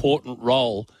most important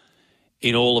role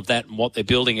in all of that and what they're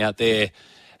building out there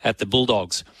at the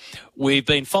Bulldogs? We've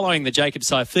been following the Jacob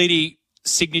Saifiti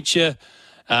signature,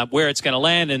 where it's going to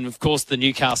land, and of course the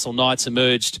Newcastle Knights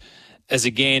emerged as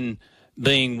again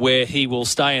being where he will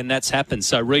stay, and that's happened.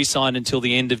 So re-signed until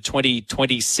the end of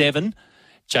 2027.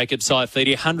 Jacob Saifiti,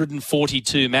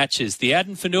 142 matches. The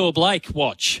Addin Fonua-Blake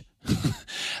watch,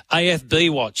 AFB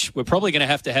watch. We're probably going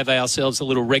to have ourselves a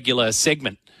little regular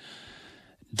segment,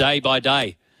 day by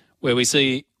day, where we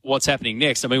see what's happening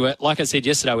next. I mean, like I said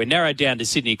yesterday, we're narrowed down to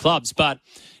Sydney clubs, but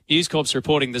News Corp's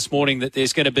reporting this morning that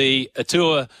there's going to be a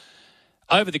tour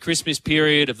over the Christmas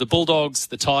period of the Bulldogs,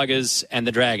 the Tigers and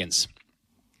the Dragons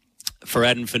for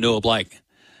Addin Fonua-Blake.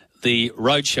 The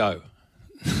roadshow.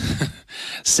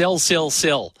 Sell, sell,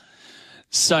 sell.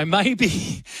 So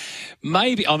maybe,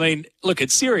 I mean, look,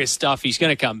 it's serious stuff. He's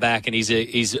going to come back and he's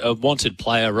a wanted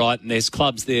player, right? And there's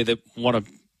clubs there that want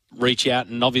to reach out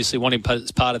and obviously want him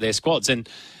as part of their squads. And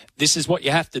this is what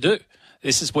you have to do.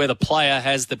 This is where the player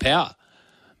has the power.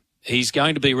 He's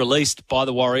going to be released by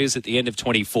the Warriors at the end of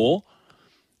 24.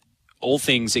 All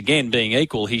things, again, being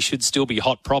equal, he should still be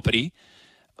hot property,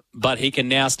 but he can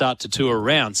now start to tour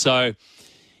around. So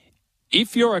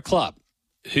if you're a club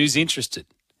who's interested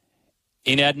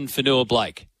in Addin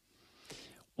Fonua-Blake,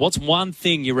 what's one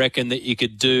thing you reckon that you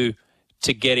could do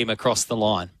to get him across the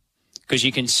line? Because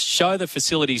you can show the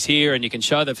facilities here and you can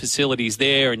show the facilities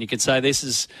there and you can say this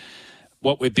is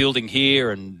what we're building here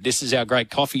and this is our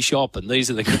great coffee shop and these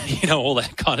are the, all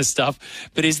that kind of stuff.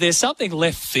 But is there something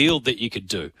left field that you could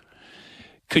do?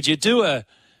 Could you do a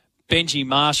Benji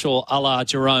Marshall a la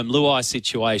Jerome Luai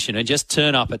situation and just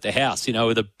turn up at the house,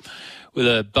 with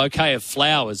a bouquet of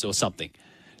flowers or something?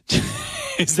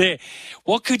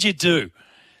 What could you do?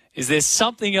 Is there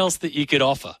something else that you could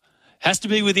offer? Has to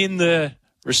be within the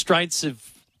restraints of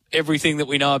everything that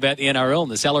we know about the NRL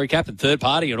and the salary cap and third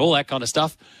party and all that kind of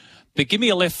stuff. But give me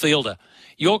a left fielder.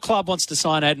 Your club wants to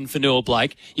sign Addin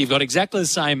Fonua-Blake. You've got exactly the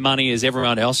same money as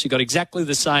everyone else. You've got exactly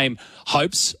the same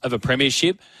hopes of a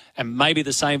premiership and maybe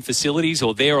the same facilities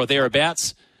or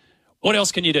thereabouts. What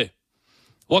else can you do?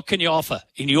 What can you offer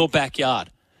in your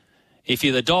backyard? If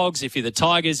you're the Dogs, if you're the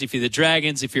Tigers, if you're the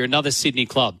Dragons, if you're another Sydney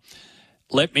club,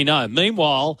 let me know.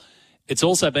 Meanwhile, it's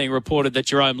also being reported that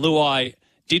Jerome Luai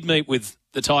did meet with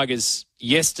the Tigers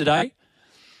yesterday.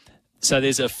 So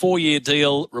there's a 4-year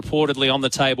deal reportedly on the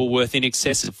table worth in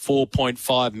excess of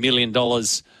 $4.5 million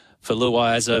for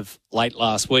Luai as of late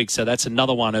last week. So that's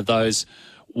another one of those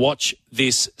watch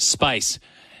this space.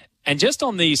 And just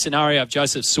on the scenario of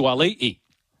Joseph Suaalii,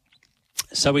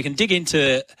 so we can dig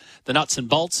into the nuts and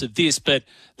bolts of this, but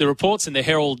the reports in the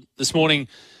Herald this morning,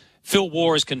 Phil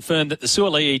Waugh has confirmed that the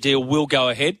Suaalii deal will go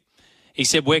ahead. He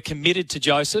said, we're committed to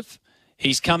Joseph.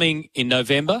 He's coming in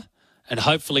November and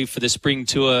hopefully for the spring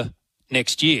tour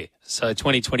next year, so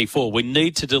 2024. We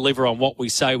need to deliver on what we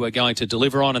say we're going to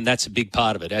deliver on, and that's a big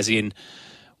part of it, as in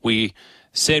we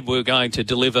said we're going to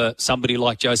deliver somebody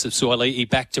like Joseph Suaalii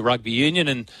back to rugby union,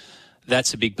 and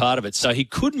that's a big part of it. So he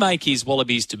could make his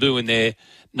Wallabies debut in their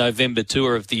November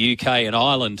tour of the UK and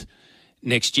Ireland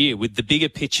next year, with the bigger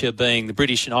picture being the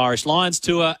British and Irish Lions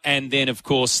tour and then, of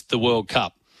course, the World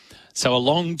Cup. So a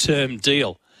long-term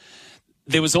deal.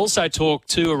 There was also talk,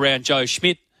 too, around Joe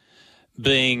Schmidt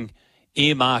being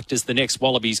earmarked as the next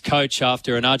Wallabies coach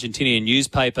after an Argentinian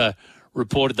newspaper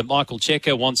reported that Michael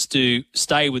Cheika wants to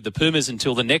stay with the Pumas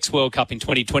until the next World Cup in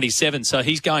 2027. So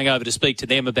he's going over to speak to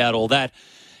them about all that.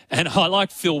 And I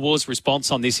like Phil Waugh's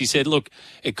response on this. He said, look,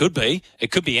 it could be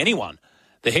anyone.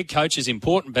 The head coach is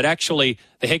important, but actually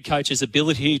the head coach's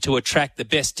ability to attract the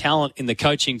best talent in the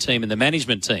coaching team and the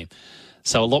management team.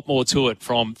 So a lot more to it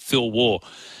from Phil Waugh.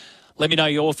 Let me know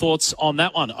your thoughts on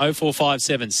that one.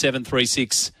 0457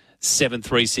 736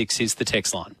 736 is the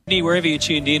text line. Wherever you're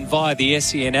tuned in via the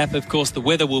SEN app, of course, the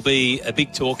weather will be a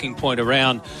big talking point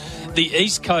around the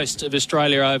east coast of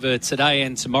Australia over today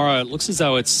and tomorrow. It looks as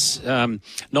though it's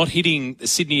not hitting the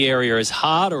Sydney area as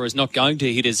hard, or is not going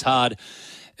to hit as hard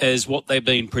as what they've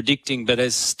been predicting, but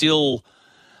there's still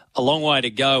a long way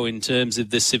to go in terms of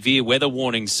the severe weather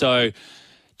warnings. So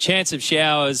chance of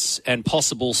showers and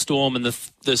possible storm, and the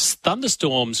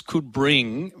thunderstorms could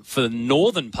bring, for the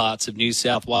northern parts of New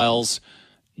South Wales,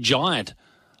 giant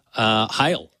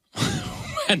hail.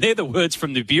 And they're the words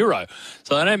from the Bureau.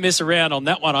 So I don't mess around on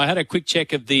that one. I had a quick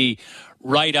check of the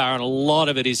radar, and a lot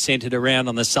of it is centred around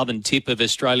on the southern tip of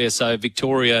Australia, so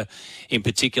Victoria in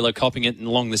particular, copping it, and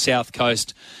along the south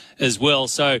coast as well.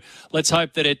 So let's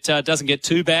hope that it doesn't get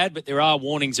too bad, but there are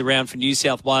warnings around for New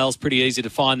South Wales. Pretty easy to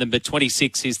find them, but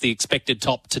 26 is the expected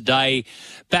top today.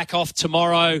 Back off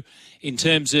tomorrow in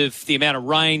terms of the amount of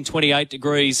rain, 28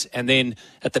 degrees, and then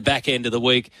at the back end of the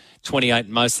week, 28 and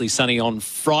mostly sunny on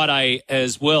Friday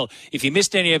as well. If you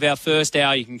missed any of our first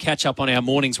hour, you can catch up on our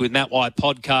Mornings with Matt White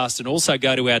podcast and also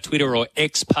go to our Twitter or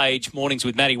X page, Mornings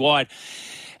with Matty White,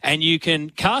 and you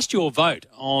can cast your vote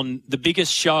on the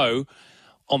biggest show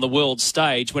on the world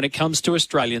stage when it comes to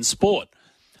Australian sport.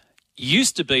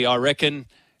 Used to be, I reckon,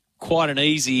 quite an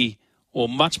easy or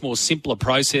much more simpler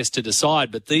process to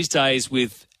decide, but these days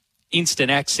with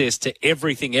instant access to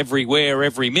everything, everywhere,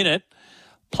 every minute,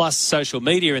 plus social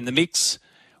media in the mix,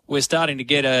 we're starting to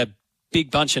get a big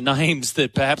bunch of names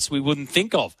that perhaps we wouldn't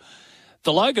think of.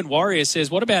 The Logan Warrior says,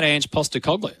 what about Ange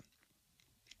Postecoglou?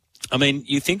 I mean,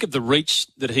 you think of the reach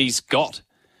that he's got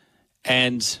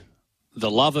and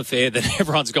the love affair that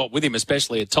everyone's got with him,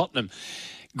 especially at Tottenham.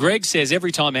 Greg says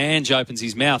every time Ange opens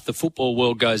his mouth, the football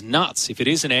world goes nuts. If it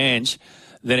isn't Ange,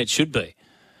 then it should be.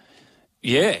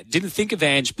 Yeah, didn't think of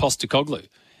Ange Postecoglou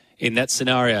in that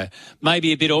scenario.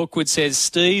 Maybe a bit awkward, says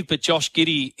Steve, but Josh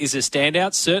Giddey is a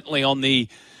standout, certainly on the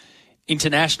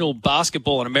international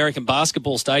basketball and American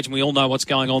basketball stage, and we all know what's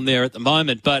going on there at the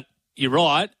moment. But you're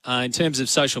right, in terms of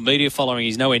social media following,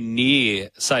 he's nowhere near,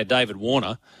 say, David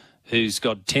Warner, who's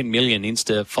got 10 million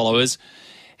Insta followers.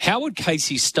 How would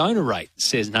Casey Stoner rate,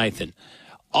 says Nathan?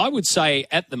 I would say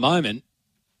at the moment,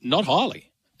 not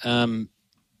highly.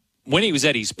 When he was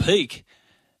at his peak,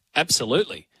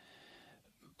 absolutely.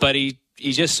 But he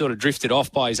just sort of drifted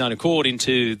off by his own accord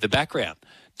into the background.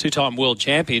 Two-time world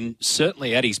champion,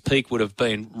 certainly at his peak would have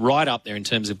been right up there in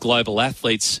terms of global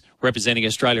athletes representing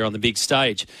Australia on the big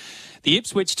stage. The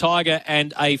Ipswich Tiger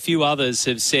and a few others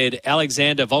have said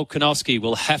Alexander Volkanovski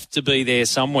will have to be there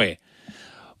somewhere.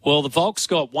 Well, the Volk's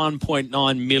got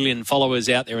 1.9 million followers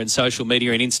out there in social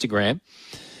media and Instagram.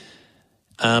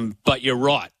 But you're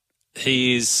right.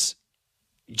 He is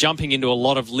jumping into a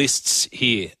lot of lists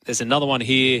here. There's another one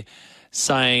here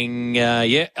saying,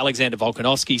 Alexander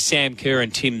Volkanovski, Sam Kerr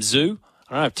and Tim Zhu.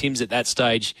 I don't know if Tim's at that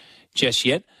stage just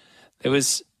yet. There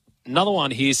was another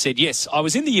one here said, yes, I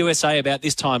was in the USA about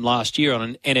this time last year on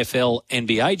an NFL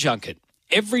NBA junket.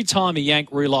 Every time a Yank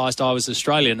realised I was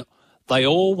Australian, they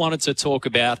all wanted to talk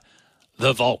about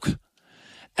the Volk.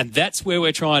 And that's where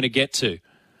we're trying to get to.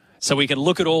 So we can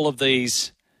look at all of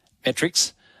these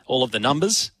metrics, all of the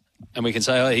numbers, and we can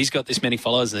say, oh, he's got this many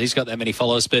followers and he's got that many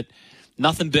followers, but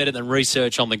nothing better than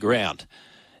research on the ground.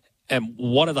 And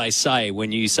what do they say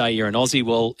when you say you're an Aussie?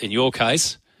 Well, in your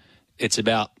case, it's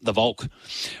about the Volk.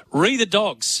 Re the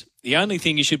Dogs. The only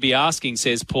thing you should be asking,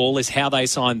 says Paul, is how they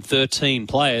signed 13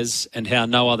 players and how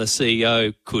no other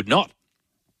CEO could not.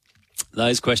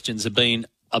 Those questions have been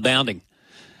abounding.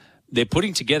 They're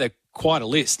putting together quite a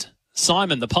list.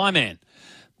 Simon, the Pie Man.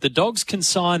 The Dogs can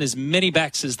sign as many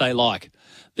backs as they like.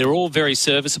 They're all very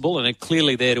serviceable and are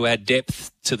clearly there to add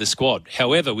depth to the squad.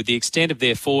 However, with the extent of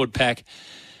their forward pack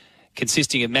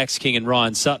consisting of Max King and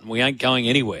Ryan Sutton, we ain't going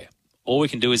anywhere. All we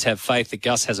can do is have faith that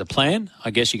Gus has a plan.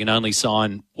 I guess you can only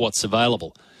sign what's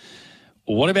available.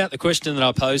 Well, what about the question that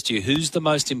I posed to you? Who's the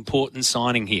most important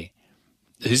signing here?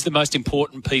 Who's the most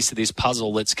important piece of this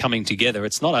puzzle that's coming together?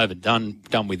 It's not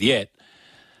done with yet.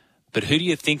 But who do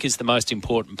you think is the most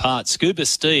important part? Scuba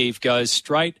Steve goes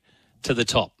straight to the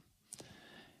top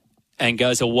and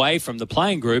goes away from the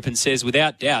playing group and says,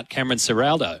 without doubt, Cameron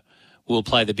Ciraldo will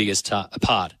play the biggest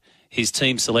part. His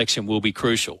team selection will be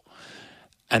crucial.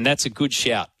 And that's a good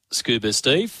shout, Scuba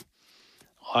Steve.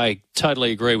 I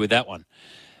totally agree with that one.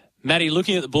 Matty,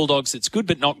 looking at the Bulldogs, it's good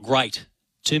but not great.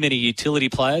 Too many utility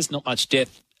players, not much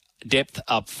depth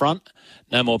up front.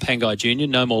 No more Pangai Jr.,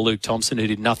 no more Luke Thompson, who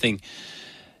did nothing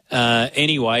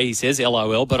anyway, he says,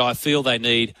 LOL, but I feel they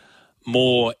need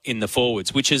more in the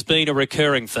forwards, which has been a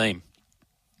recurring theme.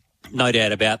 No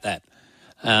doubt about that.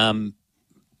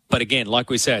 But again, like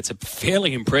we say, it's a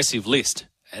fairly impressive list,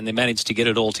 and they managed to get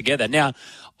it all together. Now,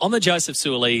 on the Joseph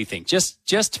Suaalii thing,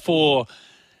 just for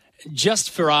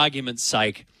argument's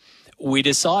sake, we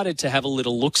decided to have a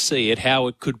little look-see at how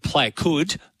it could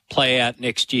play out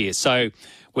next year. So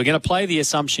we're going to play the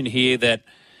assumption here that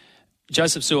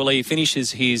Joseph Suaalii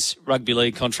finishes his rugby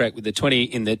league contract with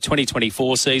in the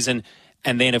 2024 season,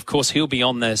 and then, of course, he'll be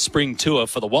on the spring tour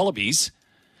for the Wallabies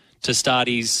to start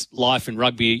his life in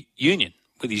rugby union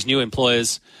with his new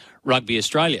employers, Rugby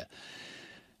Australia.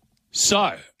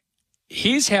 So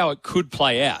here's how it could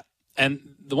play out.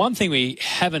 And the one thing we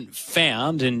haven't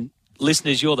found, and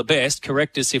listeners, you're the best,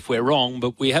 correct us if we're wrong,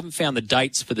 but we haven't found the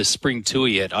dates for the spring tour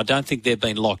yet. I don't think they've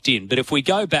been locked in. But if we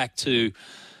go back to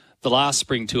the last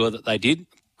spring tour that they did,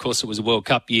 course, it was a World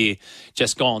Cup year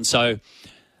just gone. So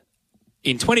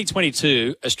in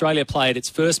 2022, Australia played its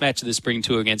first match of the Spring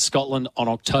Tour against Scotland on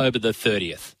October the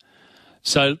 30th.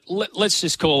 So let's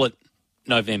just call it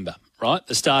November, right?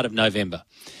 The start of November.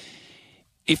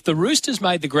 If the Roosters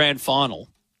made the grand final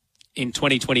in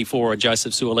 2024 and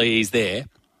Joseph Suaalii is there,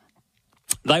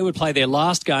 they would play their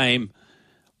last game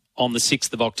on the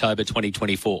 6th of October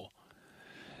 2024.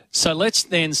 So let's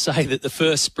then say that the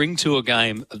first Spring Tour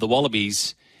game of the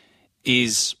Wallabies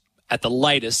is at the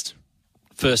latest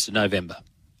 1st of November,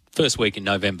 first week in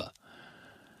November.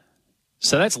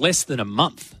 So that's less than a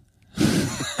month.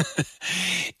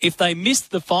 If they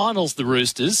missed the finals, the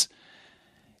Roosters,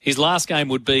 his last game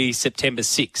would be September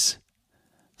 6th,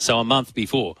 so a month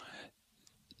before.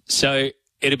 So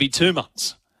it'd be 2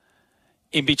 months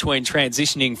in between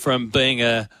transitioning from being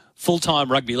a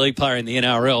full-time rugby league player in the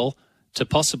NRL to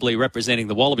possibly representing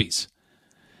the Wallabies.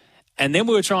 And then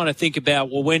we were trying to think about,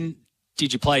 well, when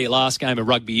did you play your last game of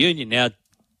rugby union? Now,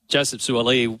 Joseph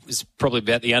Suaalii is probably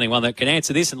about the only one that can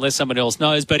answer this unless someone else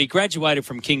knows, but he graduated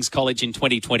from King's College in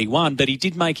 2021, but he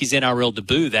did make his NRL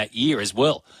debut that year as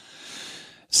well.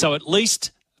 So at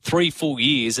least 3 full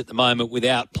years at the moment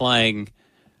without playing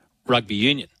rugby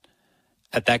union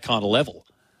at that kind of level.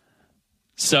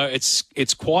 So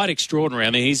it's quite extraordinary.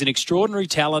 I mean, he's an extraordinary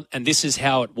talent, and this is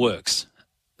how it works.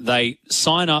 They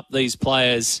sign up these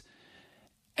players,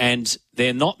 and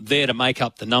they're not there to make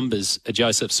up the numbers of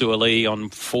Joseph Suaalii on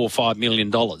 $4 or $5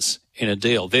 million in a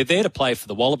deal. They're there to play for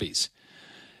the Wallabies.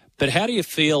 But how do you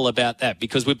feel about that?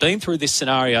 Because we've been through this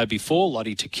scenario before.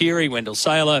 Lottie Takiri, Wendell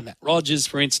Saylor, Matt Rogers,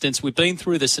 for instance. We've been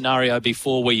through the scenario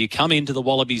before where you come into the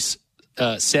Wallabies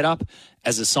setup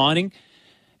as a signing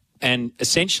and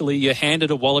essentially you're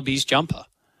handed a Wallabies jumper.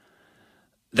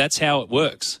 That's how it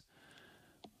works,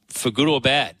 for good or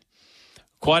bad.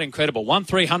 Quite incredible.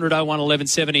 1300 01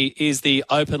 1170 is the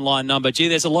open line number. Gee,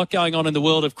 there's a lot going on in the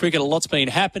world of cricket. A lot's been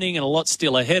happening and a lot's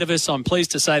still ahead of us. I'm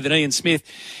pleased to say that Ian Smith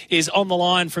is on the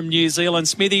line from New Zealand.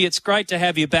 Smithy, it's great to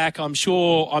have you back. I'm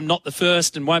sure I'm not the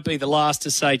first and won't be the last to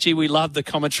say, gee, we love the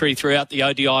commentary throughout the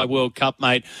ODI World Cup,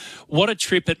 mate. What a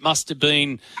trip it must have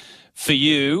been for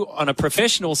you on a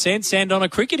professional sense and on a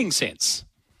cricketing sense.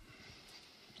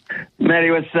 Matty,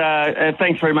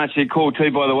 thanks very much for your call too,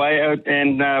 by the way,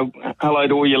 and hello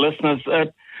to all your listeners.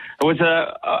 It's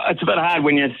a bit hard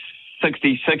when you're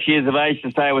 66 years of age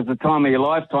to say it was the time of your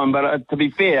lifetime, but to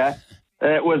be fair,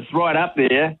 it was right up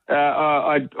there.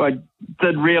 I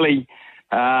did really,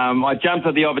 I jumped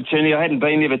at the opportunity. I hadn't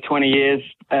been there for 20 years,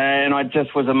 and I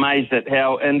just was amazed at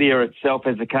how India itself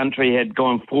as a country had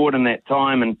gone forward in that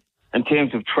time, and in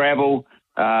terms of travel,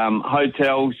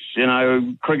 hotels,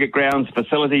 cricket grounds,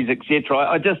 facilities, etc.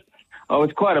 I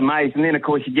was quite amazed. And then, of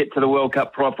course, you get to the World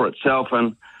Cup proper itself,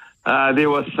 and there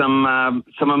was some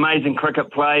amazing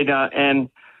cricket played. And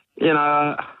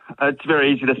it's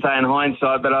very easy to say in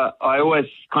hindsight, but I always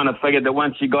kind of figured that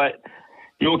once you got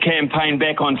your campaign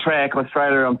back on track,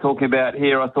 Australia I'm talking about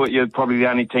here, I thought you were probably the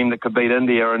only team that could beat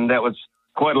India, and that was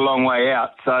quite a long way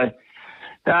out. So.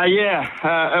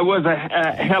 It was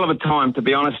a hell of a time, to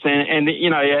be honest. And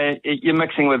you're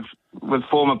mixing with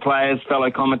former players, fellow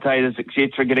commentators,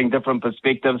 etc., getting different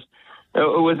perspectives.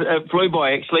 It flew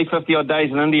by, actually. 50-odd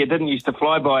days in India didn't used to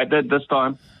fly by. It did this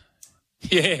time.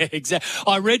 Yeah, exactly.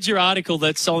 I read your article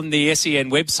that's on the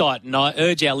SEN website, and I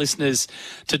urge our listeners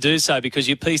to do so because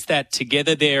you pieced that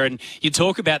together there, and you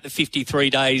talk about the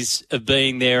 53 days of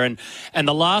being there, and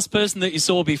the last person that you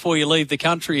saw before you leave the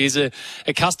country is a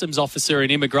customs officer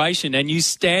in immigration, and you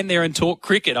stand there and talk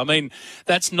cricket. I mean,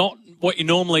 that's not what you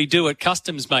normally do at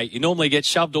customs, mate. You normally get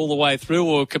shoved all the way through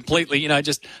or completely,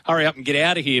 just hurry up and get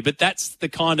out of here. But that's the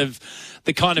kind of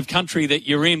country that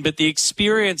you're in. But the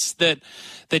experience that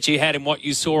you had and what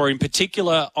you saw in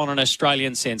particular on an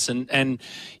Australian sense. And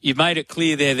you've made it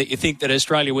clear there that you think that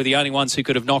Australia were the only ones who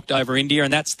could have knocked over India,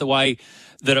 and that's the way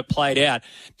that it played out.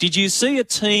 Did you see a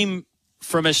team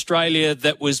from Australia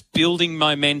that was building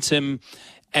momentum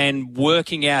and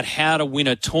working out how to win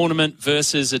a tournament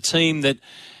versus a team that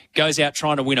goes out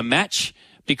trying to win a match?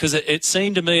 Because it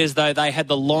seemed to me as though they had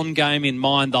the long game in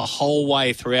mind the whole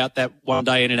way throughout that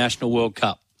one-day International World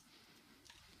Cup.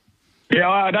 Yeah,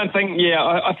 I think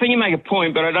you make a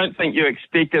point, but I don't think you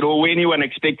expected or anyone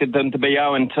expected them to be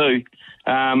 0-2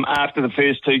 after the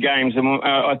first two games. And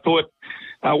I thought,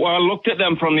 I looked at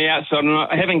them from the outside,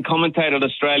 and having commentated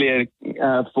Australia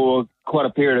for quite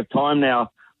a period of time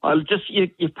now,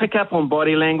 you pick up on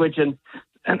body language, and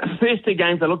the first two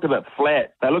games they looked a bit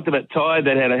flat. They looked a bit tired.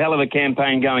 They'd had a hell of a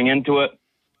campaign going into it,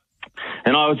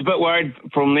 and I was a bit worried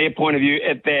from their point of view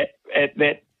at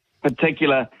that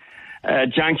particular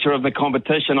juncture of the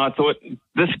competition, I thought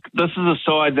this is a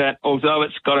side that, although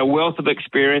it's got a wealth of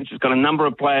experience, it's got a number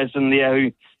of players in there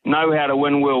who know how to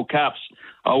win World Cups.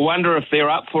 I wonder if they're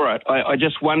up for it. I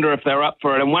just wonder if they're up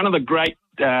for it. And one of the great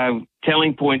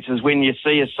telling points is when you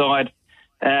see a side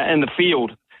in the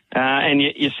field and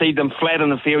you see them flat in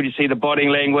the field, you see the body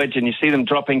language and you see them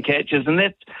dropping catches, and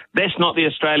that's not the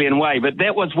Australian way, but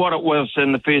that was what it was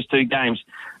in the first two games.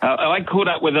 I caught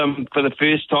up with them for the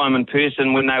first time in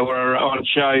person when they were on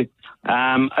show.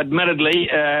 Admittedly,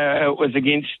 it was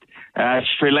against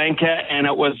Sri Lanka, and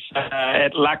it was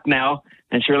at Lucknow,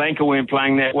 and Sri Lanka weren't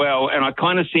playing that well, and I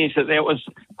kind of sensed that was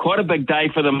quite a big day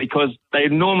for them because they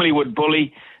normally would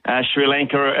bully Sri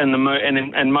Lanka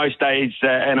in most days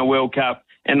in a World Cup,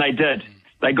 and they did.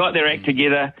 They got their act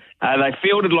together. They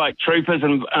fielded like troopers,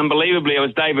 and unbelievably, it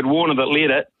was David Warner that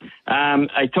led it.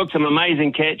 They took some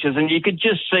amazing catches, and you could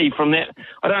just see from that,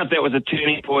 I don't know if that was a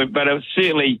turning point, but it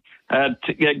certainly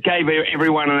it gave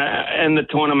everyone in the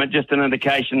tournament just an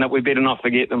indication that we better not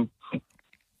forget them.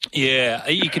 Yeah,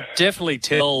 you could definitely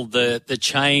tell the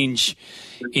change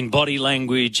in body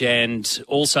language and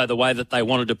also the way that they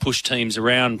wanted to push teams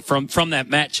around from that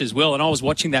match as well. And I was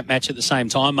watching that match at the same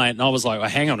time, mate, and I was like, well,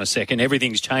 hang on a second,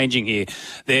 everything's changing here.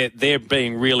 They're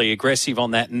being really aggressive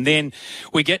on that. And then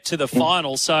we get to the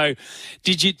final. So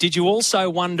did you also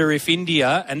wonder if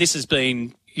India, and this has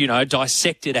been, you know,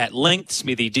 dissected at length,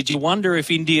 Smithy, did you wonder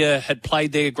if India had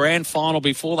played their grand final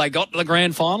before they got to the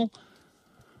grand final?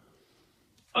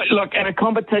 Look, in a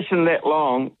competition that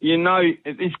long, you know,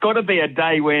 there's got to be a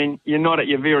day when you're not at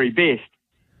your very best.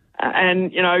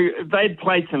 And, you know, they'd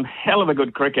played some hell of a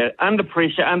good cricket under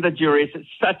pressure, under duress. It's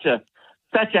such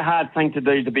a hard thing to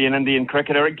do to be an Indian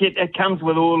cricketer. It comes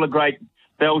with all the great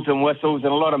bells and whistles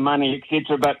and a lot of money,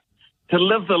 etc. But to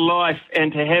live the life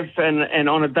and to have, and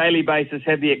on a daily basis,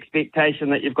 have the expectation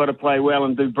that you've got to play well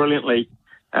and do brilliantly,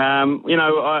 you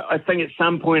know, I think at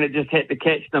some point it just had to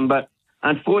catch them. But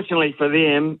unfortunately for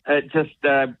them, it just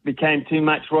became too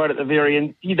much right at the very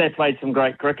end. They played some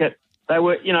great cricket. They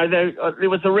were, you know, there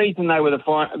was a reason they were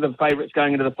the favourites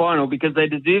going into the final, because they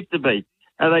deserved to be.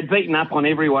 They'd beaten up on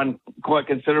everyone quite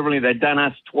considerably. They'd done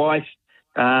us twice.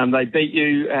 They beat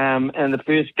you in the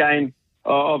first game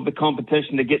of the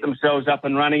competition to get themselves up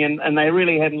and running, and they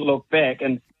really hadn't looked back.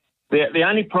 And the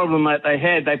only problem that they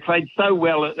had, they played so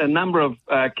well at a number of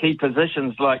key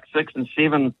positions like 6 and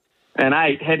 7 and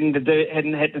 8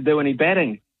 hadn't had to do any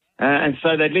batting. And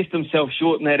so they'd left themselves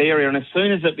short in that area. And as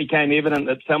soon as it became evident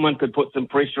that someone could put some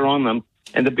pressure on them,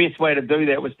 and the best way to do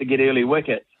that was to get early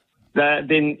wickets,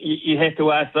 then you have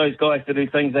to ask those guys to do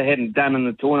things they hadn't done in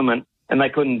the tournament, and they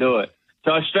couldn't do it.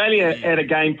 So Australia had a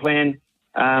game plan,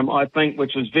 I think,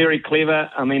 which was very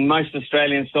clever. I mean, most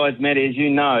Australian sides, Matty, as you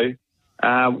know,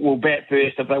 will bat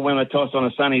first if they win a toss on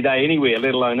a sunny day anywhere,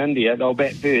 let alone India. They'll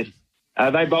bat first.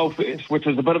 They bowled first, which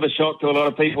was a bit of a shock to a lot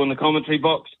of people in the commentary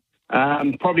box.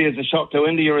 Probably as a shock to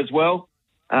India as well.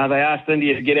 They asked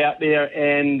India to get out there,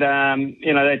 and,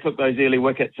 you know, they took those early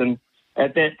wickets. And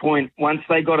at that point, once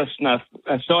they got a snuff,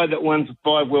 a side that wins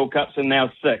 5 World Cups and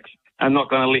now 6, I'm not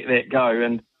going to let that go.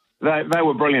 And they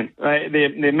were brilliant.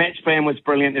 Their match plan was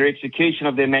brilliant. Their execution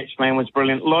of their match plan was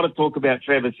brilliant. A lot of talk about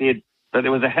Travis Head, but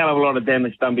there was a hell of a lot of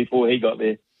damage done before he got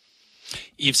there.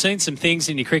 You've seen some things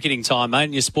in your cricketing time, mate,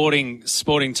 and your sporting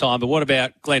time, but what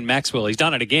about Glenn Maxwell? He's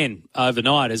done it again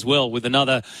overnight as well with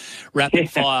another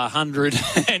rapid-fire 100,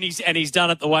 and he's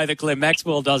done it the way that Glenn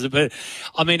Maxwell does it. But,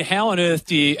 I mean, how on earth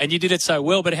do you, and you did it so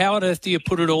well, but how on earth do you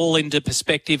put it all into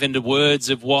perspective, into words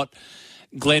of what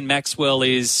Glenn Maxwell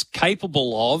is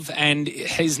capable of and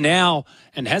has now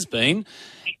and has been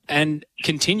and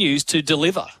continues to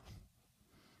deliver?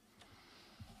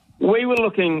 We were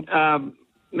looking...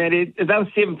 Matty, they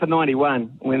were 7 for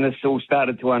 91 when this all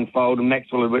started to unfold, and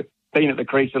Maxwell had been at the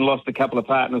crease and lost a couple of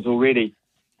partners already.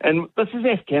 And this is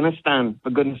Afghanistan, for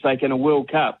goodness sake, in a World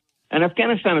Cup. And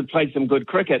Afghanistan had played some good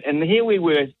cricket. And here we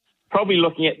were probably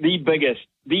looking at the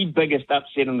biggest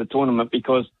upset in the tournament,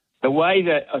 because the way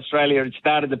that Australia had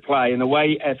started to play and the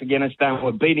way Afghanistan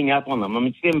were beating up on them, I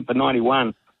mean, 7 for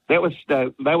 91, that was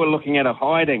they were looking at a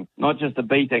hiding, not just a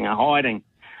beating, a hiding.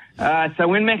 So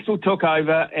when Maxwell took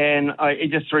over and he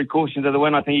just threw caution to the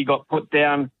wind, I think he got put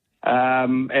down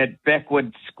at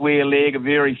backward square leg, a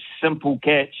very simple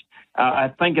catch. I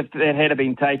think if that had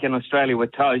been taken, Australia were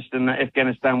toast and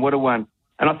Afghanistan would have won.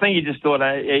 And I think he just thought,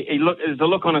 there's a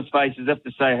look on his face as if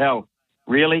to say, hell,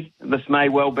 really? This may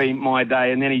well be my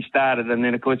day. And then he started, and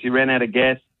then, of course, he ran out of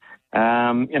gas.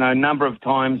 You know, a number of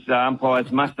times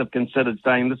umpires must have considered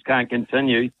saying this can't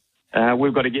continue.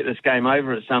 We've got to get this game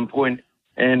over at some point.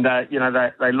 And,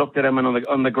 they looked at him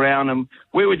on the ground, and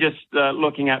we were just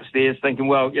looking upstairs thinking,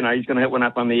 well, he's going to hit one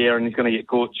up on the air and he's going to get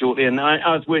caught shortly. And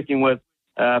I was working with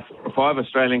 5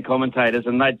 Australian commentators,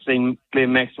 and they'd seen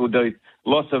Glenn Maxwell do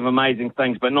lots of amazing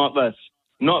things, but not this.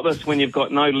 Not this when you've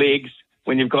got no legs,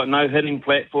 when you've got no hitting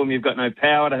platform, you've got no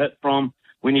power to hit from,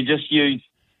 when you just use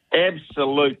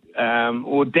absolute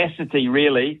audacity,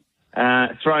 really,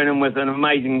 thrown in with an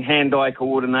amazing hand-eye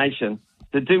coordination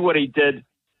to do what he did.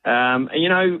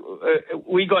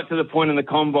 We got to the point in the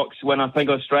ComBox when I think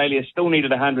Australia still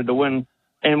needed 100 to win,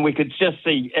 and we could just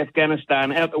see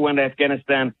Afghanistan, out the window.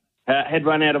 Afghanistan had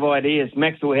run out of ideas.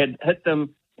 Maxwell had hit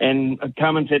them, and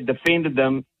Cummins had defended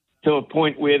them to a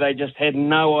point where they just had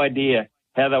no idea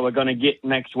how they were going to get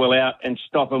Maxwell out and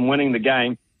stop him winning the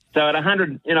game. So at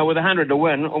 100, with 100 to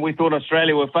win, we thought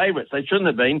Australia were favourites. They shouldn't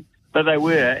have been, but they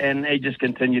were, and he just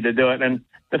continued to do it. And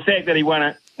the fact that he won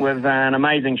it with an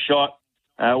amazing shot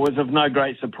was of no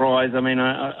great surprise. I mean,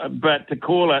 but to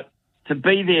call it, to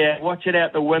be there, watch it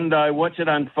out the window, watch it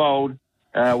unfold,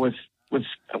 was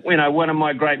one of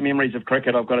my great memories of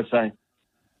cricket, I've got to say.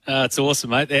 It's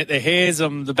awesome, mate. The hairs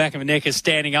on the back of my neck are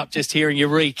standing up just hearing you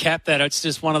recap that. It's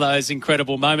just one of those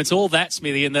incredible moments. All that,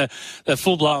 Smithy, and the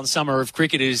full-blown summer of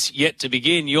cricket is yet to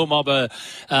begin. Your mob are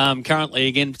currently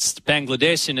against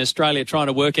Bangladesh, and Australia trying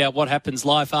to work out what happens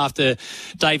life after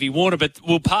Davey Warner. But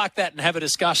we'll park that and have a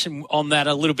discussion on that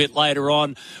a little bit later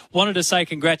on. Wanted to say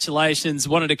congratulations.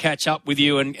 Wanted to catch up with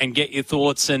you and get your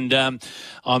thoughts. And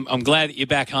I'm glad that you're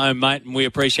back home, mate, and we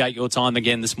appreciate your time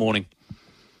again this morning.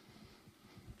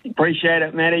 Appreciate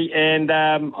it, Matty, and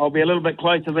I'll be a little bit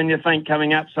closer than you think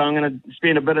coming up, so I'm going to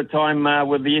spend a bit of time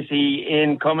with the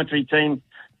SEN commentary team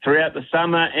throughout the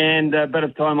summer and a bit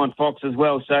of time on Fox as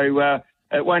well, so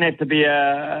it won't have to be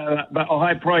a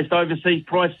high-priced,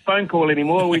 overseas-priced phone call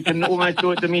anymore. We can almost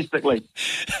do it domestically.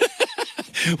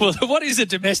 Well, what is a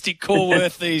domestic call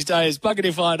worth these days? Bugger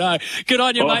if I know. Good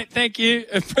on you, mate. Thank you.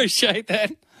 Appreciate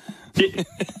that.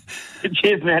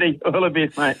 Cheers, Matty. All the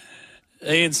best, mate.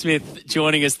 Ian Smith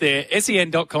joining us there.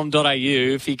 sen.com.au.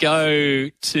 If you go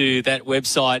to that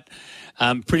website,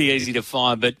 pretty easy to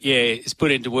find, but yeah, it's put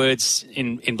into words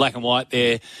in black and white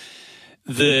there.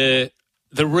 The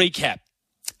recap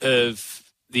of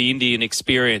the Indian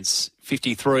experience,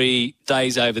 53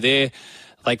 days over there.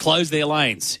 They closed their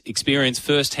lanes, experienced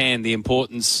firsthand the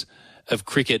importance of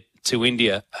cricket to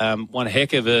India. One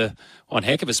heck of a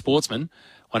sportsman.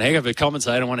 One heck of a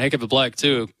commentator, one heck of a bloke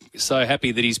too. So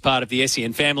happy that he's part of the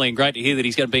SEN family, and great to hear that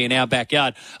he's going to be in our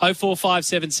backyard.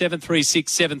 0457 736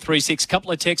 736.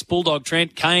 Couple of texts, Bulldog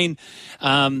Trent, Kane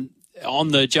on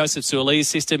the Joseph Suaalii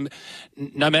system.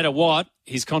 No matter what,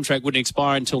 his contract wouldn't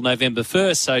expire until November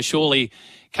 1st, so surely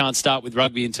can't start with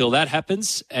rugby until that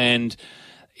happens. And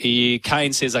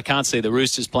Kane says, I can't see the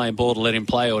Roosters playing ball to let him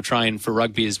play or train for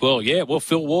rugby as well. Yeah, well,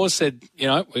 Phil Wars said,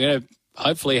 we're going to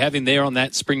hopefully have him there on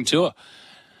that spring tour.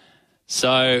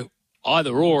 So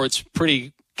either or, it's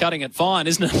pretty cutting it fine,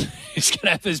 isn't it? He's going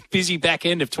to have his busy back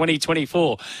end of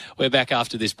 2024. We're back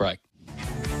after this break.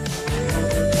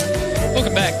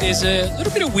 Welcome back. There's a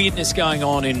little bit of weirdness going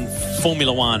on in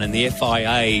Formula One and the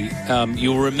FIA.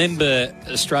 You'll remember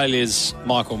Australia's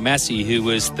Michael Massey, who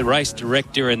was the race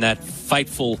director in that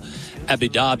fateful Abu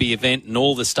Dhabi event and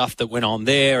all the stuff that went on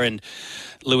there. And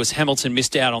Lewis Hamilton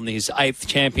missed out on his 8th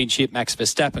championship. Max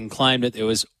Verstappen claimed that there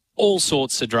was all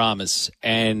sorts of dramas,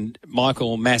 and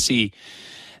Michael Massey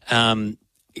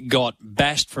got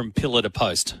bashed from pillar to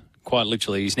post, quite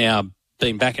literally. He's now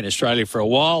been back in Australia for a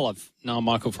while. I've known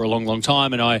Michael for a long, long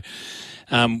time, and I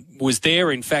was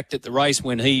there, in fact, at the race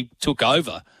when he took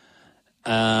over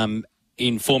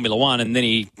in Formula One, and then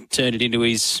he turned it into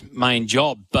his main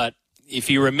job. But if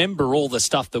you remember all the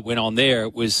stuff that went on there,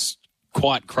 it was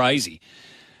quite crazy.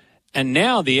 And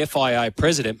now the FIA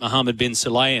president, Mohammed bin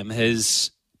Sulayem,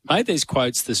 has made these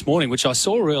quotes this morning, which I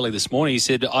saw early this morning. He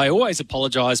said, I always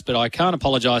apologise, but I can't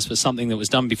apologise for something that was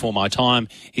done before my time.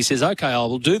 He says, OK, I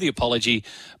will do the apology,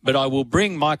 but I will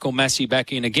bring Michael Massey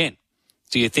back in again.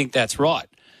 Do you think that's right?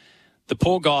 The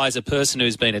poor guy is a person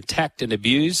who's been attacked and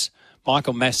abused.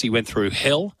 Michael Massey went through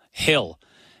hell.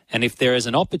 And if there is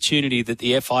an opportunity that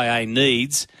the FIA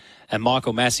needs and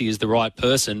Michael Massey is the right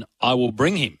person, I will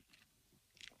bring him.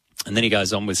 And then he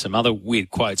goes on with some other weird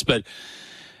quotes. But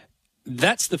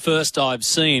that's the first I've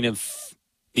seen of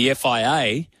the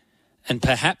FIA, and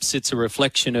perhaps it's a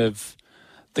reflection of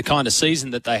the kind of season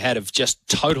that they had of just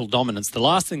total dominance. The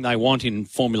last thing they want in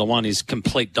Formula One is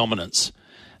complete dominance,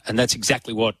 and that's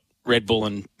exactly what Red Bull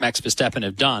and Max Verstappen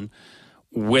have done.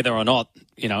 Whether or not,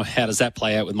 how does that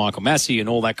play out with Michael Massey and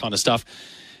all that kind of stuff?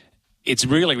 It's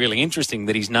really, really interesting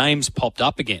that his name's popped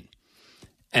up again.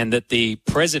 and that the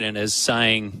president is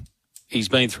saying he's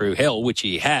been through hell, which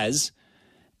he has,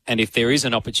 and if there is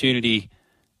an opportunity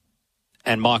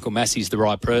and Michael Massey's the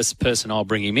right person, I'll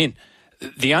bring him in.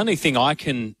 The only thing I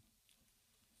can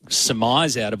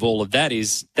surmise out of all of that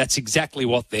is that's exactly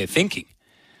what they're thinking.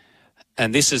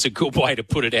 And this is a good way to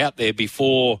put it out there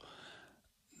before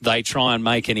they try and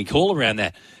make any call around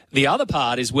that. The other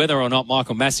part is whether or not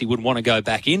Michael Massey would want to go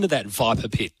back into that Viper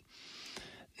pit.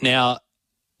 Now,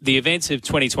 the events of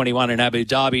 2021 in Abu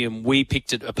Dhabi, and we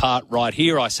picked it apart right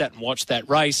here. I sat and watched that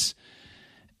race,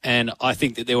 and I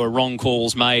think that there were wrong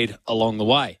calls made along the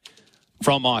way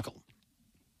from Michael.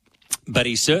 But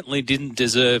he certainly didn't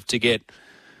deserve to get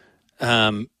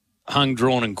hung,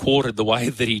 drawn and quartered the way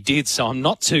that he did. So I'm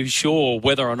not too sure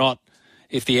whether or not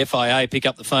if the FIA pick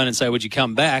up the phone and say, would you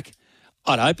come back?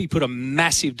 I'd hope he put a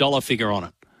massive dollar figure on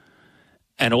it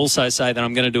and also say that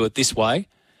I'm going to do it this way.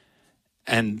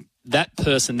 And that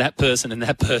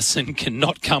person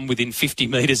cannot come within 50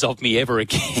 metres of me ever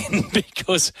again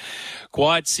because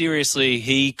quite seriously,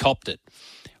 he copped it.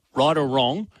 Right or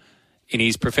wrong, in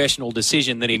his professional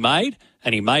decision that he made,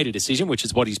 and he made a decision, which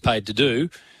is what he's paid to do,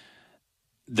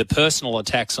 the personal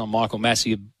attacks on Michael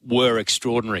Massey were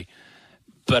extraordinary.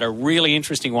 But a really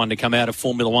interesting one to come out of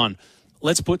Formula One.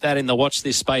 Let's put that in the watch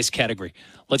this space category.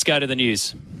 Let's go to the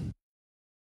news.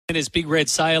 His Big Red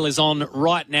Sale is on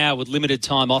right now with limited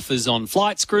time offers on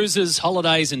flights, cruises,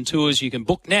 holidays and tours. You can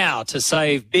book now to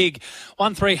save big.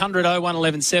 1300 01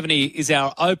 1170 is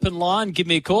our open line. Give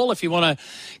me a call if you want to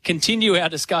continue our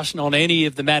discussion on any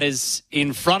of the matters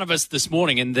in front of us this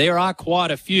morning. And there are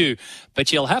quite a few,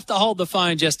 but you'll have to hold the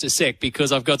phone just a sec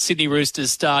because I've got Sydney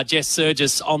Roosters star Jess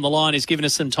Surgis on the line who's given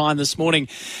us some time this morning.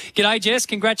 G'day, Jess.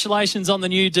 Congratulations on the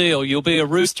new deal. You'll be a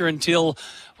Rooster until...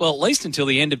 well, at least until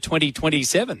the end of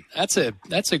 2027. That's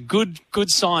a good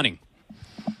signing.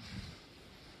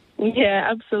 Yeah,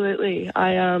 absolutely.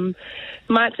 I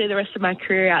might see the rest of my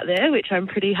career out there, which I'm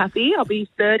pretty happy. I'll be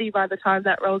 30 by the time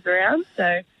that rolls around,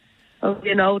 so I'll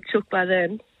be an old chook by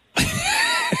then.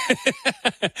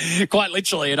 Quite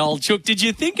literally an old chook. Did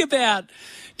you think about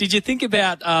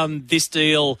this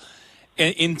deal?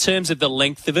 In terms of the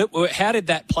length of it, how did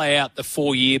that play out, the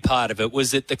 4-year part of it?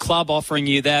 Was it the club offering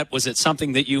you that? Was it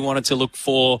something that you wanted to look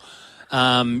for,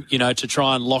 to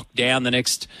try and lock down the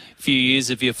next few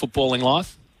years of your footballing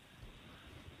life?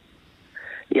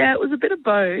 Yeah, it was a bit of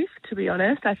both, to be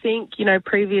honest. I think,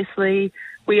 previously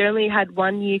we only had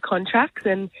 1-year contracts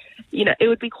and, it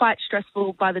would be quite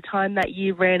stressful by the time that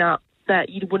year ran up that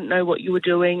you wouldn't know what you were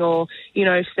doing or,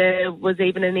 if there was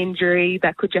even an injury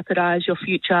that could jeopardise your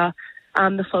future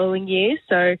the following year.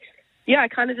 So, yeah, I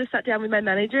kind of just sat down with my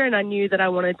manager and I knew that I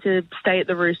wanted to stay at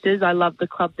the Roosters. I love the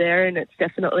club there and it's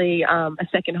definitely a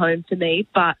second home to me.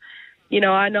 But,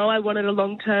 I know I wanted a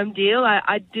long-term deal.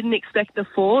 I didn't expect the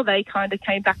 4. They kind of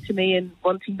came back to me and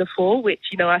wanting the 4, which,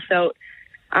 I felt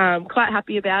quite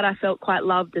happy about. I felt quite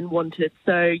loved and wanted.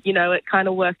 So, it kind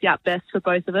of worked out best for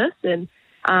both of us. And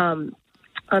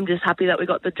I'm just happy that we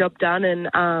got the job done and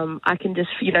I can just,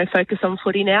 focus on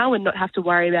footy now and not have to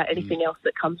worry about anything else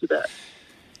that comes with it.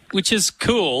 Which is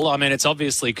cool. I mean, it's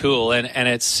obviously cool and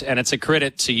it's a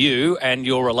credit to you and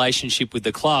your relationship with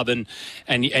the club and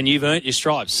you've earned your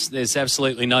stripes. There's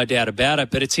absolutely no doubt about it.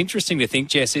 But it's interesting to think,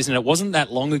 Jess, isn't it? It wasn't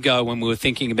that long ago when we were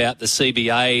thinking about the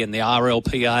CBA and the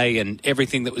RLPA and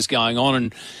everything that was going on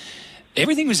and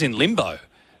everything was in limbo.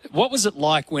 What was it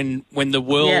like when the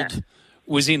world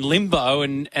was in limbo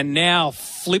and now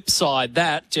flip side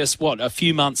that just a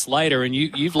few months later and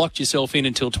you've locked yourself in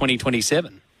until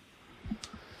 2027?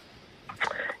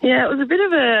 Yeah, it was a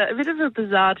bit of a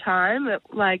bizarre time.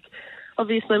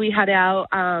 Obviously we had our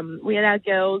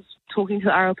girls talking to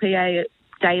the RLPA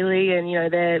daily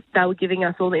and they were giving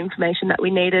us all the information that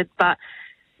we needed. But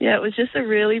yeah, it was just a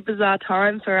really bizarre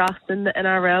time for us in the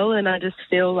NRL and I just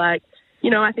feel like,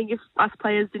 I think if us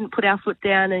players didn't put our foot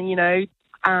down and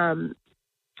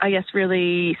I guess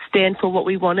really stand for what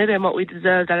we wanted and what we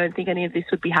deserved, I don't think any of this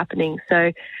would be happening.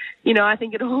 So, I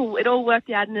think it all worked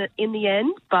out in the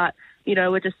end, but,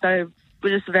 we're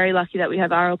just very lucky that we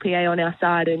have RLPA on our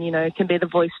side and, can be the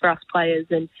voice for us players.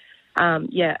 And,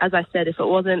 as I said, if it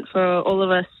wasn't for all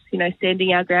of us,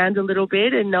 standing our ground a little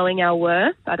bit and knowing our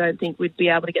worth, I don't think we'd be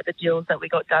able to get the deals that we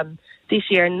got done this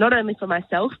year. And not only for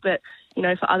myself, but,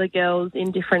 for other girls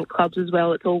in different clubs as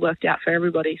well. It's all worked out for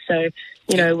everybody. So,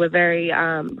 we're very,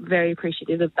 very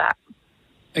appreciative of that.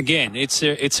 Again, it's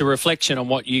a reflection on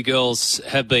what you girls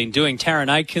have been doing. Taryn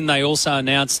Aitken, they also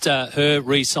announced her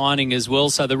re-signing as well.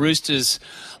 So the Roosters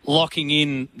locking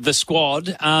in the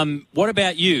squad. What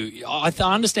about you? I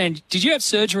understand, did you have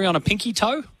surgery on a pinky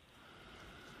toe?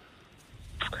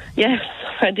 Yes,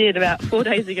 I did about 4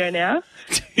 days ago now.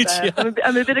 So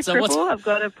I'm a bit of cripple. I've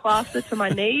got a plaster to my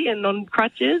knee and on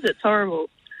crutches. It's horrible.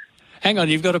 Hang on,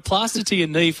 you've got a plaster to your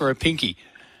knee for a pinky?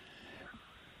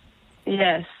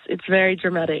 Yes, it's very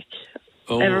dramatic.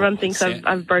 Oh, Everyone thinks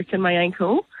I've broken my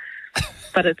ankle,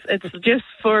 but it's just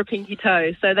for a pinky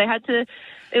toe. So they had to.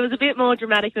 It was a bit more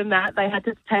dramatic than that. They had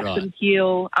to take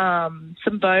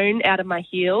some bone out of my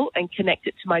heel and connect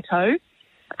it to my toe.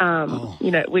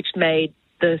 Which made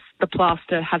the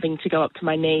plaster having to go up to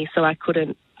my knee, so I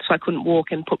couldn't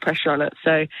walk and put pressure on it.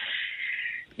 So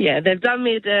yeah, they've done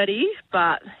me dirty,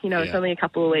 but it's only a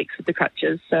couple of weeks with the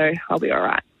crutches, so I'll be all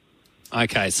right.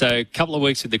 Okay, so a couple of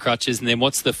weeks with the crutches, and then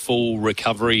what's the full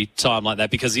recovery time like that?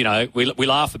 Because, we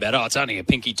laugh about, it's only a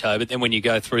pinky toe, but then when you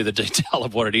go through the detail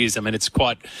of what it is, I mean, it's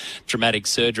quite dramatic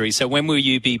surgery. So when will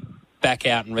you be back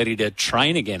out and ready to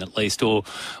train again at least, or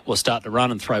start to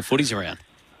run and throw footies around?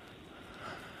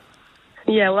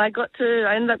 Yeah, well,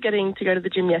 I ended up getting to go to the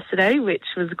gym yesterday, which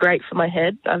was great for my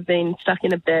head. I've been stuck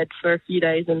in a bed for a few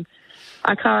days and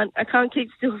I can't keep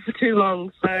still for too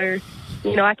long. So,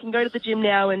 I can go to the gym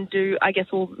now and do, I guess,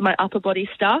 all my upper body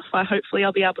stuff. Hopefully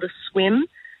I'll be able to swim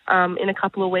in a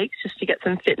couple of weeks just to get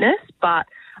some fitness, but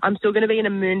I'm still going to be in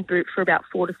a moon boot for about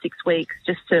 4 to 6 weeks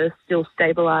just to still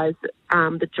stabilise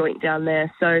the joint down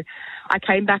there. So I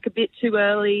came back a bit too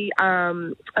early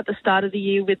at the start of the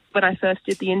year when I first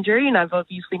did the injury, and I've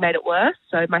obviously made it worse.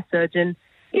 So my surgeon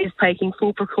is taking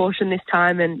full precaution this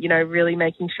time and, really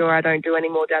making sure I don't do any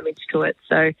more damage to it.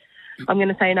 So I'm going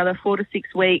to say another 4 to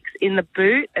 6 weeks in the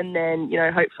boot and then,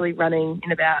 hopefully running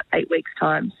in about 8 weeks'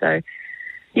 time. So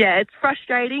yeah, it's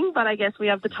frustrating, but I guess we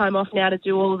have the time off now to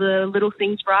do all the little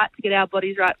things right to get our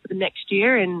bodies right for the next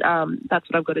year, and that's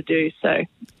what I've got to do. So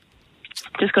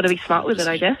just got to be smart with it,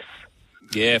 I guess.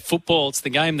 Yeah, football, it's the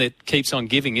game that keeps on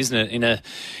giving, isn't it?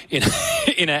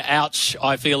 In a ouch,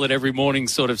 I feel it every morning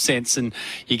sort of sense, and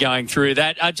you're going through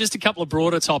that. Just a couple of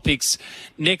broader topics.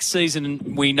 Next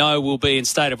season, we know will be in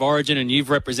State of Origin, and you've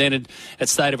represented at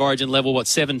State of Origin level,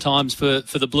 7 times for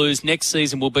the Blues. Next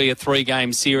season will be a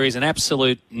 3-game series, an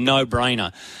absolute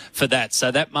no-brainer for that.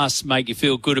 So that must make you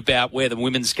feel good about where the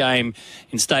women's game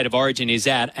in State of Origin is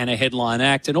at, and a headline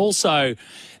act. And also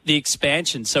the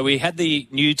expansion. So we had the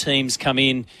new teams come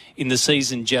in the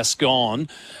season just gone.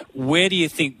 Where do you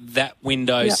think that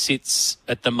window sits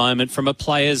at the moment from a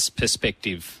player's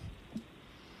perspective?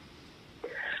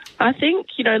 I think,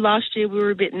 last year we were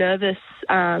a bit nervous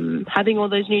having all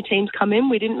those new teams come in.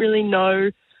 We didn't really know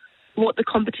what the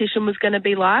competition was going to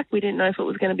be like. We didn't know if it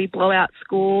was going to be blowout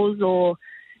scores or,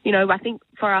 I think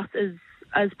for us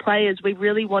as players, we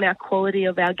really want our quality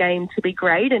of our game to be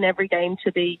great and every game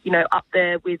to be, up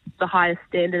there with the highest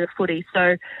standard of footy.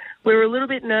 So we were a little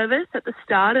bit nervous at the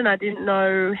start and I didn't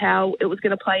know how it was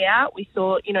going to play out. We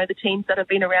thought, the teams that have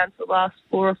been around for the last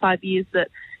 4 or 5 years that,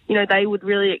 they would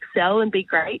really excel and be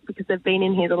great because they've been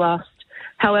in here the last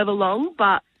however long.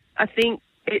 But I think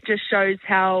it just shows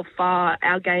how far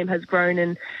our game has grown.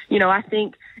 And, I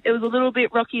think it was a little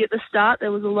bit rocky at the start.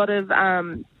 There was a lot of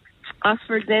us,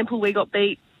 for example, we got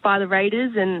beat by the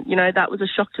Raiders and, that was a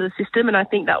shock to the system. And I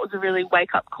think that was a really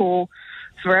wake-up call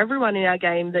for everyone in our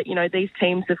game that, these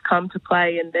teams have come to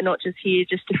play and they're not just here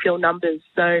just to fill numbers.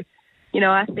 So,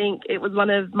 I think it was one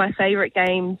of my favourite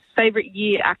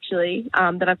year actually,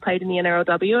 that I've played in the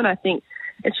NRLW. And I think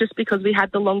it's just because we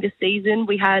had the longest season.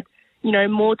 We had,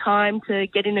 more time to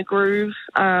get in a groove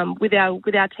with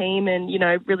our team and,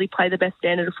 really play the best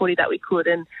standard of footy that we could.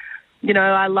 And,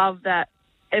 I love that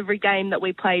every game that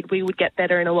we played, we would get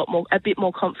better and a bit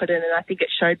more confident. And I think it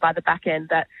showed by the back end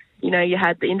that, you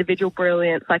had the individual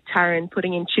brilliance like Taryn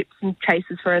putting in chips and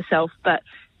chases for herself. But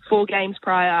 4 games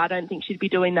prior, I don't think she'd be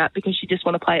doing that because she just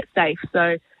want to play it safe.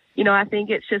 So, I think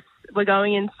it's just we're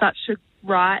going in such a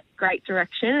great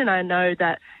direction. And I know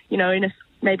that,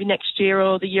 maybe next year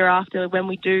or the year after when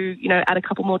we do, add a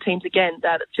couple more teams again,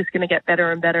 that it's just going to get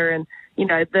better and better. And,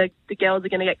 the girls are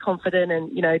going to get confident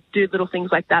and, do little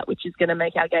things like that, which is going to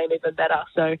make our game even better.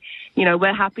 So,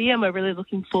 we're happy and we're really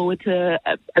looking forward to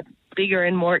a bigger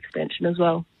and more expansion as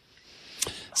well.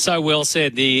 So well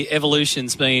said. The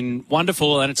evolution's been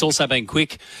wonderful and it's also been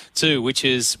quick too, which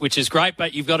is great,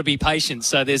 but you've got to be patient.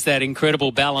 So there's that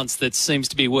incredible balance that seems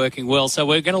to be working well. So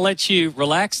we're going to let you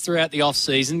relax throughout the off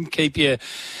season, keep your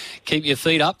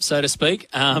feet up, so to speak,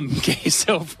 get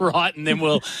yourself right, and then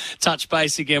we'll touch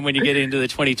base again when you get into the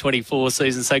 2024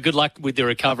 season. So good luck with the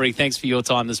recovery. Thanks for your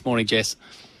time this morning, Jess.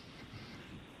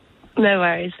 No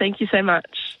worries. Thank you so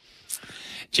much.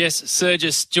 Jess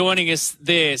Sergis joining us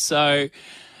there. So,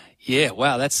 yeah,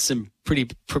 wow, that's some pretty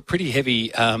heavy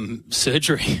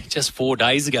surgery just 4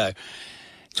 days ago.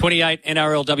 28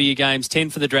 NRLW games, 10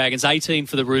 for the Dragons, 18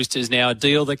 for the Roosters now, a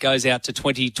deal that goes out to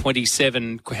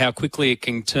 2027. How quickly it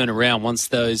can turn around once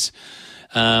those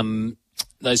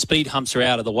speed humps are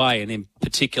out of the way, and in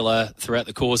particular throughout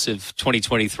the course of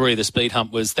 2023, the speed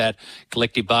hump was that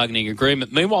collective bargaining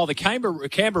agreement. Meanwhile, the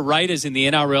Canberra Raiders in the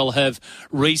NRL have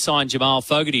re-signed Jamal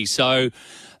Fogarty, so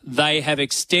they have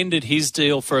extended his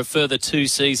deal for a further 2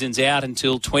 seasons out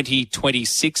until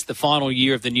 2026. The final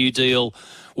year of the new deal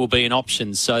will be an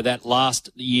option, so that last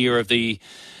year of the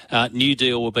new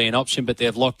deal will be an option, but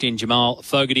they've locked in Jamal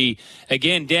Fogarty.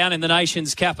 Again, down in the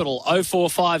nation's capital,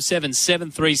 0457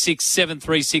 736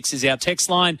 736 is our text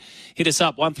line. Hit us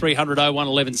up, 1300 01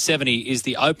 1170 is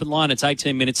the open line. It's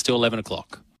 18 minutes to 11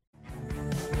 o'clock.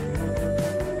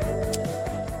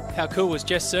 How cool was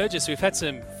Jess Surgis? We've had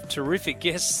some terrific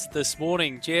guests this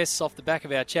morning. Jess, off the back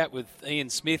of our chat with Ian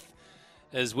Smith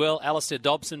as well. Alistair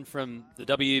Dobson from the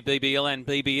WBBL and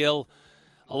BBL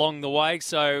along the way.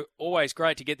 So always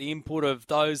great to get the input of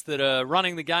those that are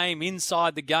running the game,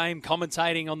 inside the game,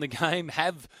 commentating on the game,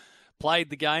 have played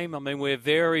the game. I mean, we're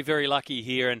very, very lucky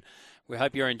here, and we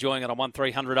hope you're enjoying it on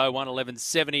 1300 01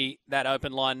 1170, that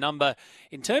open line number.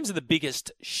 In terms of the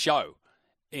biggest show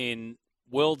in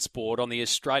world sport on the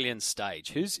Australian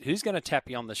stage, who's going to tap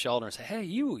you on the shoulder and say, hey,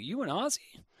 you and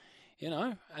Ozzy,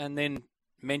 and then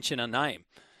mention a name?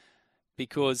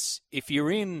 Because if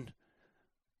you're in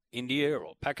India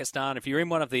or Pakistan, if you're in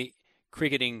one of the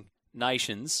cricketing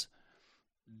nations,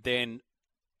 then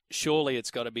surely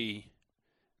it's got to be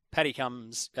Paddy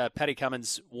Cummins,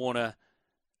 Warner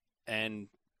and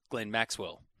Glenn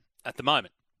Maxwell at the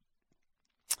moment.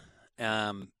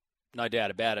 No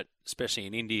doubt about it, especially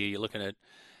in India, you're looking at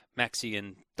Maxi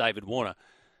and David Warner.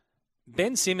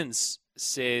 Ben Simmons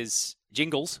says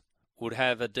Jingles would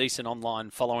have a decent online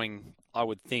following, I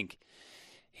would think.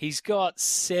 He's got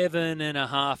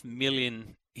 7.5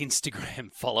 million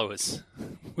Instagram followers,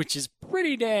 which is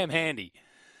pretty damn handy.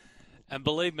 And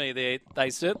believe me, they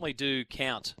certainly do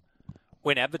count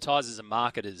when advertisers and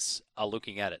marketers are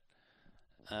looking at it.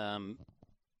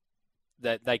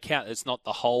 That they count. It's not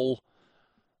the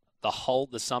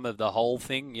sum of the whole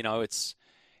thing.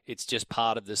 It's just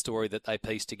part of the story that they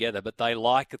piece together. But they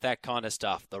like that kind of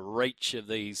stuff, the reach of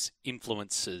these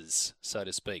influencers, so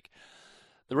to speak.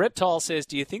 The Reptile says,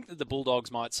 do you think that the Bulldogs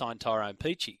might sign Tyrone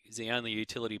Peachey? He's the only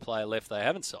utility player left they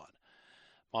haven't signed.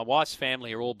 My wife's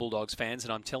family are all Bulldogs fans,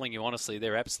 and I'm telling you honestly,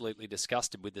 they're absolutely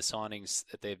disgusted with the signings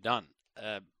that they've done.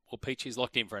 Peachey's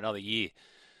locked in for another year.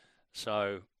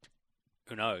 So,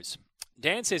 who knows?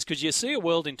 Dan says, could you see a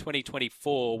world in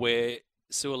 2024 where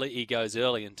Suoli'i goes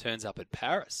early and turns up at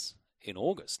Paris in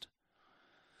August?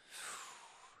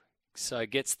 So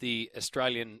gets the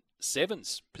Australian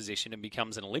Sevens position and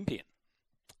becomes an Olympian.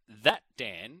 That,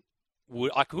 Dan,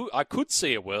 I could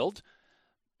see a world,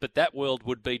 but that world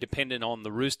would be dependent on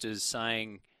the Roosters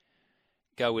saying,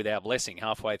 go with our blessing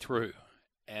halfway through.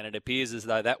 And it appears as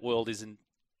though that world isn't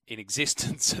in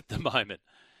existence at the moment.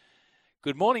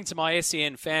 Good morning to my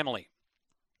SEN family.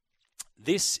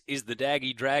 This is the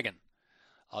Daggy Dragon.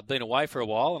 I've been away for a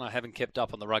while and I haven't kept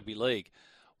up on the rugby league.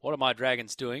 What are my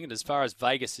Dragons doing? And as far as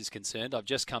Vegas is concerned, I've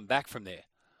just come back from there.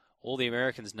 All the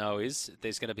Americans know is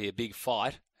there's going to be a big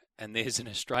fight and there's an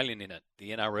Australian in it.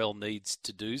 The NRL needs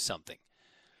to do something.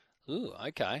 Ooh,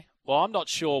 okay. Well, I'm not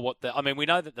sure we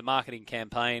know that the marketing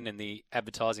campaign and the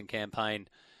advertising campaign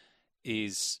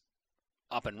is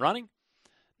up and running.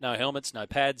 No helmets, no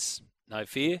pads, no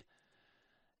fear.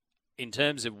 In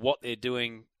terms of what they're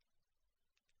doing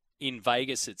in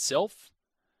Vegas itself,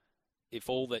 if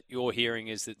all that you're hearing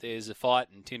is that there's a fight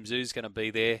and Tim Zoo's going to be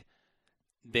there,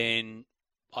 then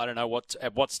I don't know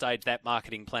at what stage that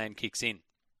marketing plan kicks in.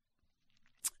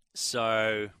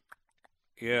 So,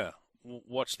 yeah,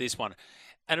 watch this one.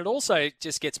 And it also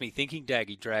just gets me thinking,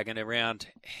 Daggy Dragon, around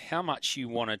how much you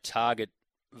want to target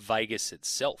Vegas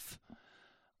itself.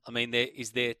 I mean,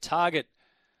 is there target...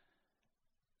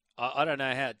 I don't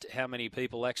know how many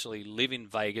people actually live in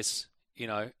Vegas.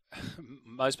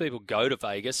 Most people go to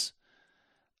Vegas.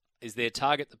 Is their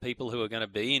target the people who are going to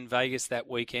be in Vegas that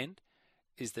weekend?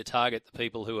 Is the target the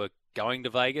people who are going to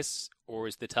Vegas? Or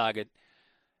is the target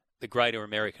the greater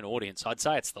American audience? I'd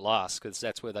say it's the last, because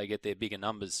that's where they get their bigger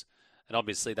numbers. And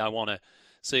obviously they want to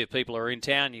see if people are in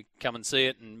town, you come and see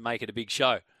it and make it a big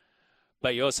show.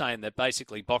 But you're saying that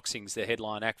basically boxing's the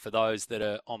headline act for those that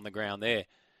are on the ground there.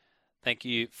 Thank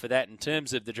you for that. In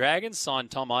terms of the Dragons,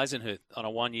 signed Tom Eisenhuth on a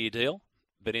 1-year deal,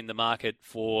 but in the market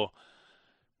for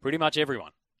pretty much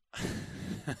everyone.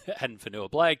 And Fanua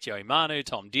Blake, Joey Manu,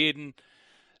 Tom Dearden.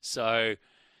 So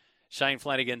Shane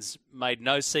Flanagan's made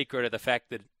no secret of the fact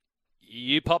that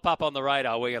you pop up on the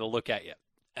radar, we're going to look at you.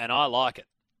 And I like it.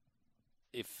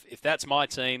 If that's my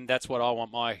team, that's what I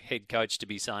want my head coach to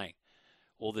be saying,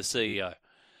 or the CEO.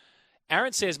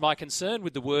 Aaron says, my concern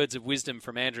with the words of wisdom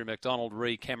from Andrew McDonald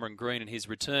re Cameron Green and his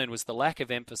return was the lack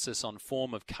of emphasis on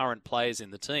form of current players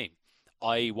in the team,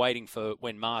 i.e. waiting for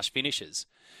when Marsh finishes.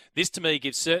 This to me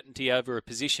gives certainty over a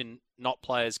position, not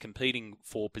players competing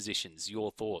for positions.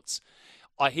 Your thoughts?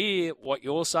 I hear what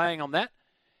you're saying on that,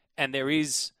 and there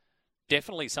is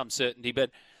definitely some certainty,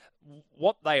 but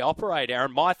what they operate,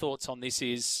 Aaron, my thoughts on this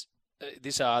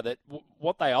are that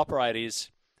what they operate is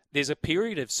there's a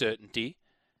period of certainty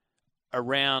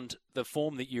around the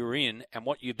form that you're in and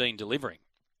what you've been delivering.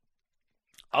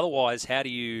 Otherwise, how do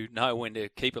you know when to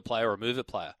keep a player or move a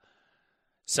player?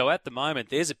 So at the moment,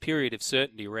 there's a period of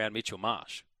certainty around Mitchell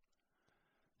Marsh.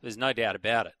 There's no doubt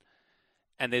about it.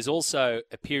 And there's also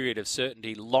a period of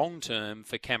certainty long-term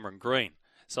for Cameron Green.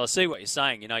 So I see what you're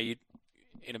saying. You know,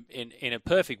 in a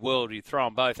perfect world, you'd throw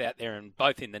them both out there and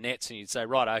both in the nets and you'd say,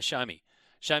 righto, show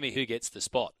me who gets the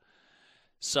spot.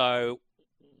 So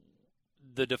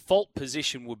the default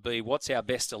position would be what's our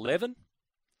best 11?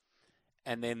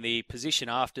 And then the position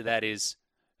after that is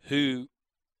who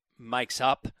makes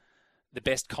up the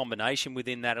best combination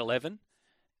within that 11,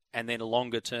 and then a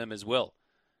longer term as well.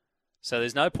 So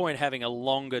there's no point having a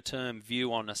longer term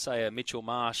view on, say, a Mitchell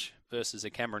Marsh versus a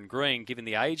Cameron Green, given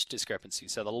the age discrepancy.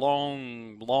 So the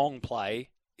long play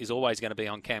is always going to be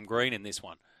on Cam Green in this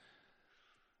one.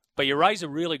 But you raise a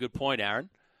really good point, Aaron,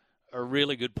 a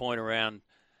really good point around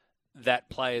that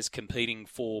players competing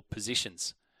for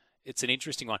positions. It's an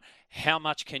interesting one. How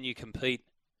much can you compete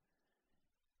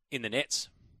in the nets,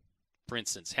 for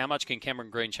instance? How much can Cameron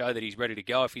Green show that he's ready to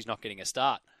go if he's not getting a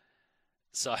start?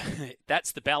 So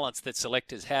that's the balance that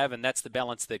selectors have, and that's the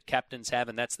balance that captains have,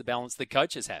 and that's the balance that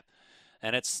coaches have.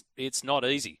 And it's not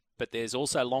easy, but there's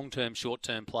also long-term,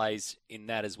 short-term plays in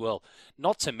that as well.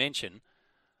 Not to mention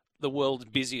the world's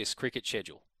busiest cricket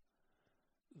schedule.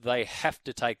 They have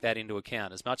to take that into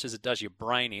account. As much as it does your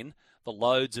brain in, the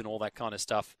loads and all that kind of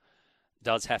stuff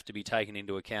does have to be taken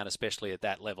into account, especially at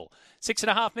that level.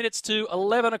 6.5 minutes to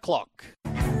 11 o'clock.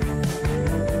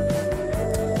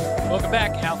 Welcome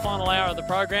back. Our final hour of the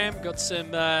program. Got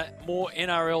some more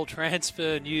NRL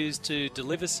transfer news to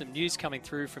deliver. Some news coming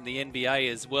through from the NBA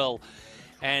as well.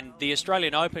 And the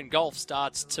Australian Open Golf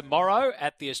starts tomorrow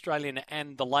at the Australian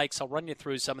and the Lakes. I'll run you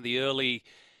through some of the early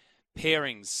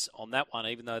pairings on that one,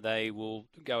 even though they will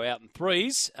go out in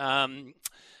threes.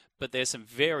 But there's some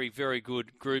very, very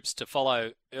good groups to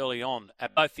follow early on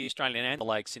at both the Australian and the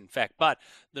Lakes, in fact. But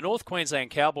the North Queensland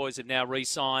Cowboys have now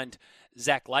re-signed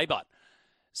Zach Laybutt.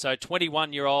 So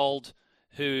 21-year-old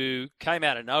who came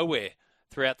out of nowhere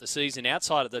throughout the season,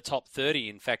 outside of the top 30,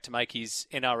 in fact, to make his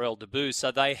NRL debut.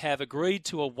 So they have agreed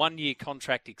to a one-year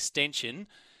contract extension.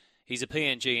 He's a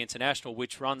PNG international,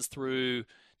 which runs through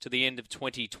to the end of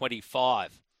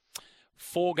 2025.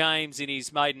 4 games in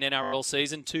his maiden NRL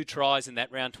season, 2 tries in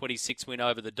that round 26 win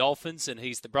over the Dolphins, and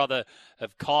he's the brother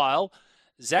of Kyle.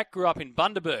 Zach grew up in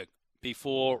Bundaberg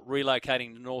before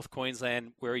relocating to North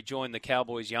Queensland, where he joined the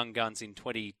Cowboys Young Guns in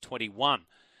 2021.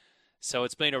 So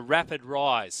it's been a rapid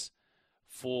rise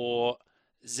for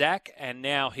Zach, and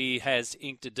now he has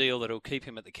inked a deal that will keep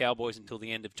him at the Cowboys until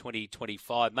the end of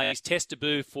 2025. Made his test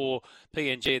debut for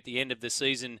PNG at the end of the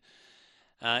season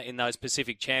in those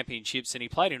Pacific Championships, and he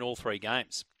played in all 3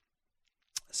 games.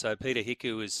 So Peter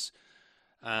Hiku is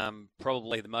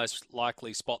probably the most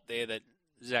likely spot there that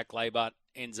Zach Laybutt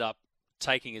ends up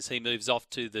taking as he moves off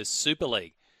to the Super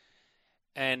League.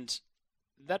 And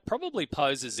that probably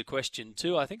poses a question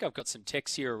too. I think I've got some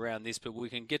texts here around this, but we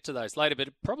can get to those later. But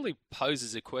it probably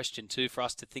poses a question too for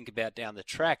us to think about down the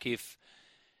track. If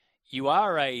you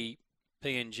are a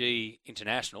PNG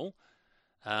international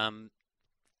and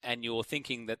you're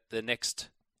thinking that the next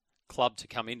club to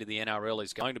come into the NRL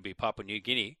is going to be Papua New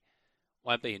Guinea,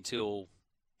 won't be until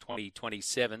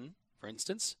 2027, for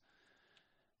instance,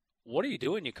 what do you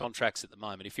do in your contracts at the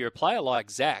moment? If you're a player like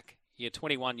Zach, you're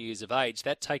 21 years of age,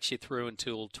 that takes you through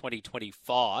until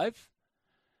 2025,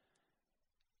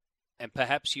 and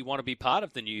perhaps you want to be part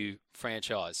of the new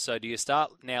franchise. So do you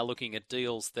start now looking at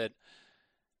deals that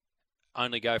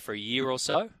only go for a year or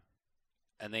so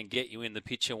and then get you in the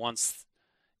picture once,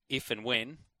 if and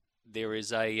when, there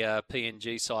is a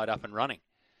PNG side up and running?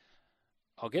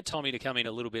 I'll get Tommy to come in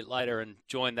a little bit later and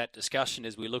join that discussion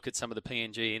as we look at some of the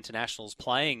PNG internationals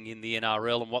playing in the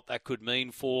NRL and what that could mean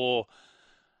for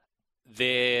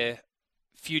their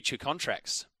future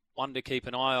contracts. One to keep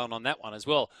an eye on that one as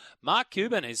well. Mark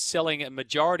Cuban is selling a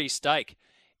majority stake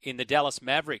in the Dallas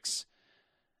Mavericks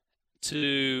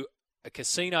to a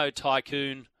casino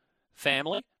tycoon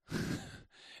family,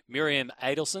 Miriam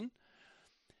Adelson.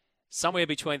 somewhere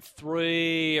between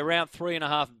around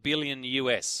 $3.5 billion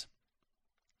US.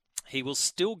 He will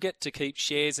still get to keep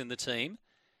shares in the team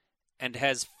and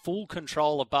has full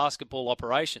control of basketball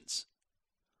operations.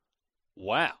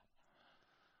 Wow.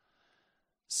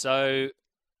 So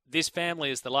this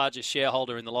family is the largest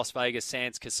shareholder in the Las Vegas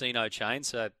Sands casino chain,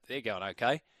 so they're going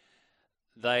okay.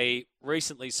 They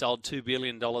recently sold $2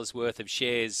 billion worth of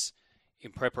shares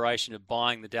in preparation of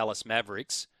buying the Dallas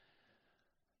Mavericks.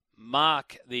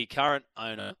 Mark, the current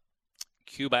owner,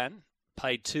 Cuban,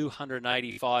 paid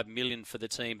 $285 million for the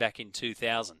team back in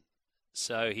 2000.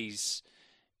 So he's,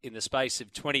 in the space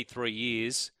of 23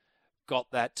 years,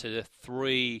 got that to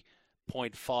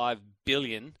 $3.5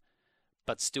 billion,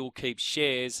 but still keeps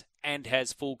shares and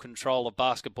has full control of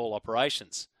basketball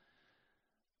operations.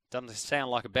 Doesn't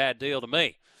sound like a bad deal to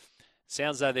me.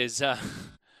 Sounds though there's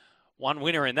one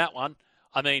winner in that one.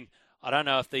 I mean, I don't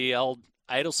know if the old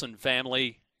Adelson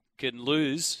family can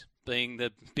lose, being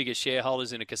the biggest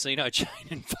shareholders in a casino chain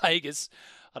in Vegas.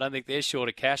 I don't think they're short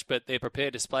of cash, but they're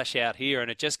prepared to splash out here. And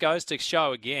it just goes to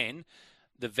show again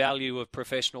the value of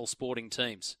professional sporting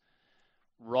teams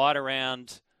right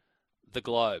around the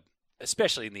globe,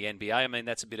 especially in the NBA. I mean,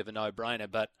 that's a bit of a no-brainer,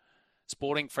 but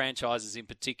sporting franchises in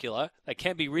particular, they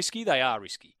can be risky. They are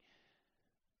risky.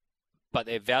 But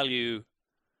their value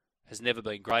has never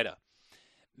been greater.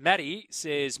 Matty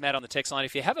says, Matt on the text line,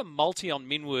 if you have a multi on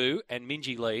Minwoo and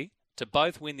Minjee Lee to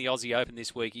both win the Aussie Open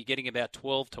this week, you're getting about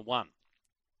 12-1.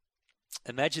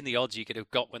 Imagine the odds you could have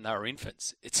got when they were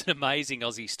infants. It's an amazing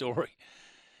Aussie story.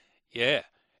 Yeah,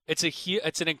 it's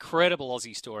an incredible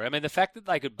Aussie story. I mean, the fact that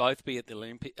they could both be at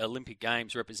the Olympic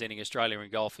Games representing Australia in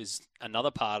golf is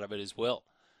another part of it as well.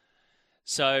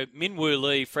 So Minwoo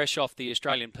Lee, fresh off the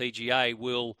Australian PGA,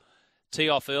 will tee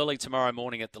off early tomorrow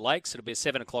morning at the Lakes. It'll be a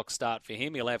 7 o'clock start for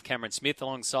him. He'll have Cameron Smith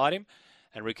alongside him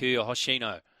and Rikuya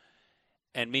Hoshino.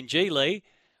 And Minjee Lee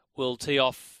will tee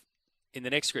off in the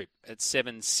next group at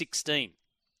 7:16.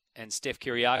 And Steph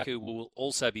Kyriakou will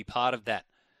also be part of that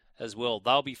as well.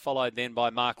 They'll be followed then by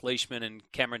Mark Leishman and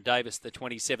Cameron Davis, the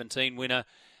 2017 winner.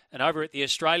 And over at the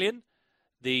Australian,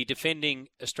 the defending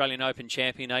Australian Open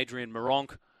champion Adrian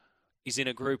Moronk is in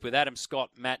a group with Adam Scott,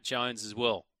 Matt Jones as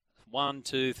well. 1,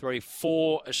 2, 3,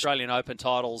 4 Australian Open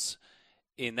titles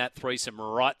in that threesome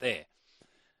right there.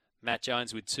 Matt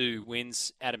Jones with 2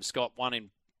 wins, Adam Scott 1 in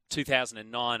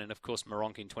 2009, and of course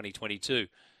Moronk in 2022.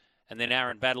 And then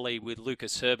Aaron Baddeley with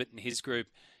Lucas Herbert in his group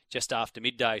just after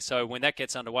midday. So when that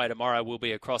gets underway tomorrow, we'll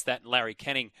be across that, and Larry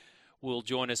Canning will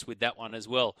join us with that one as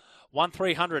well.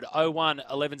 1300 01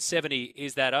 1170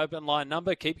 is that open line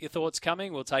number. Keep your thoughts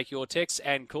coming. We'll take your texts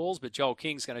and calls, but Joel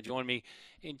King's going to join me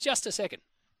in just a second.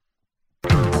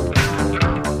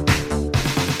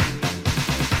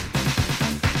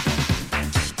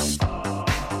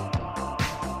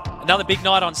 Another big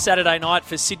night on Saturday night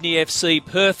for Sydney FC.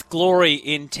 Perth Glory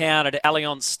in town at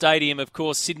Allianz Stadium. Of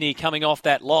course, Sydney coming off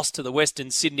that loss to the Western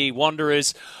Sydney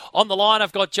Wanderers. On the line,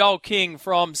 I've got Joel King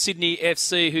from Sydney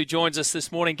FC who joins us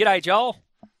this morning. G'day, Joel.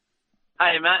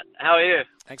 Hey, Matt. How are you?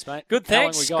 Thanks, mate. Good,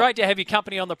 thanks. Great to have your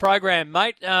company on the program,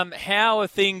 mate. How are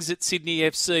things at Sydney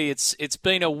FC? It's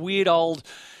been a weird old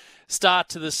start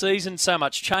to the season. So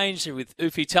much change with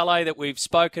Ufi Tale that we've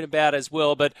spoken about as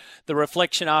well, but the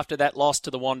reflection after that loss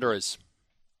to the Wanderers.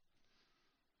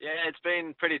 Yeah, it's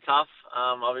been pretty tough.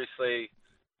 Obviously,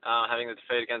 having the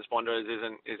defeat against Wanderers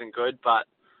isn't good, but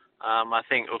I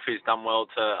think Ufi's done well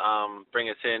to bring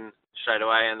us in straight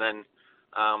away and then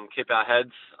keep our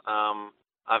heads.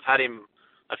 I've had him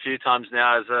a few times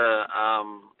now as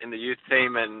in the youth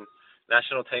team and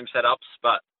national team setups,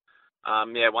 but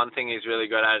one thing he's really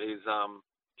good at is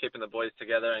keeping the boys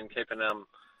together and keeping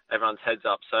everyone's heads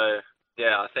up. So,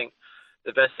 yeah, I think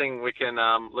the best thing we can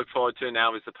look forward to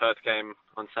now is the Perth game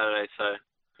on Saturday. So,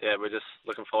 yeah, we're just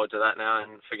looking forward to that now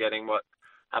and forgetting what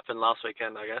happened last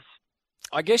weekend, I guess.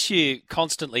 I guess you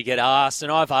constantly get asked,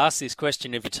 and I've asked this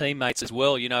question of your teammates as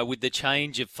well, you know, with the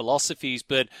change of philosophies,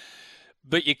 but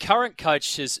your current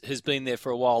coach has been there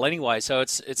for a while anyway, so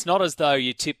it's not as though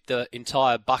you tip the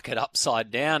entire bucket upside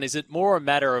down. Is it more a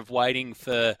matter of waiting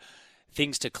for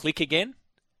things to click again?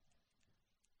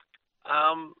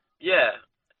 Yeah.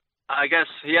 I guess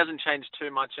he hasn't changed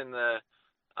too much in the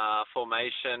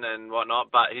formation and whatnot,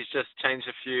 but he's just changed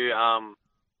a few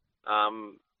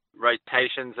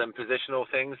rotations and positional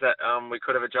things that we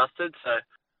could have adjusted. So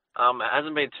it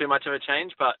hasn't been too much of a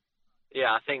change, but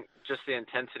yeah, I think just the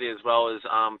intensity as well has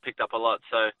picked up a lot.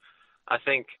 So I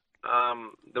think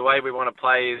the way we want to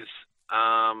play is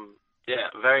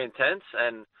very intense,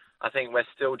 and I think we're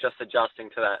still just adjusting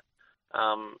to that.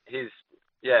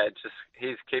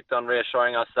 He's kept on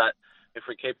reassuring us that if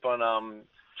we keep on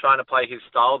trying to play his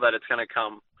style that it's going to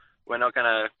come. We're not going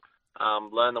to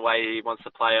learn the way he wants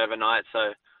to play overnight.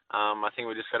 So I think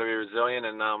we just got to be resilient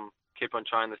and keep on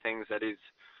trying the things that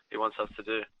he wants us to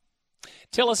do.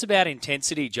 Tell us about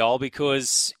intensity, Joel,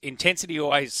 because intensity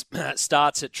always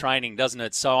starts at training, doesn't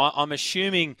it? So I'm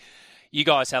assuming you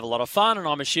guys have a lot of fun, and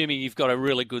I'm assuming you've got a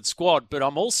really good squad, but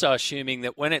I'm also assuming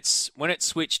that when it's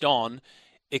switched on,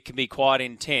 it can be quite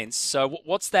intense. So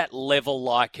what's that level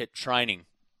like at training?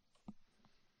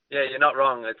 Yeah, you're not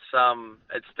wrong. It's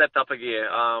stepped up a gear.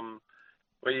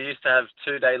 We used to have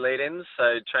 2-day lead-ins,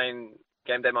 so train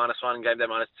game day -1 and game day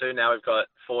 -2. Now we've got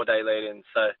 4-day lead-ins.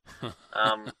 So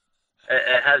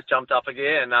it has jumped up a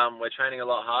gear, and we're training a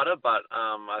lot harder, but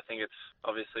I think it's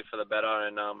obviously for the better.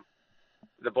 And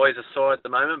the boys are sore at the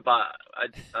moment, but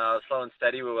slow and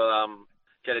steady we will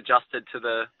get adjusted to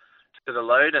the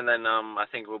load, and then I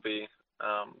think we'll be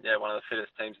one of the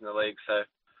fittest teams in the league. So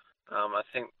I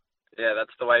think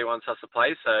that's the way he wants us to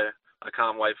play. So I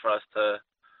can't wait for us to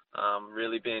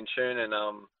really be in tune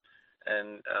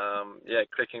and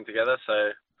clicking together.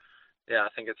 So I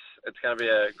think it's going to be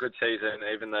a good season,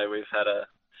 even though we've had a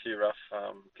few rough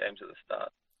games at the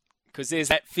start. Because there's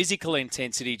that physical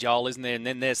intensity, Joel, isn't there? And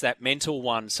then there's that mental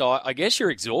one. So I guess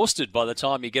you're exhausted by the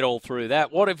time you get all through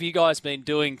that. What have you guys been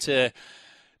doing to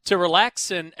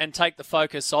relax and take the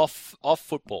focus off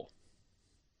football?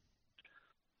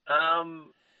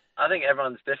 I think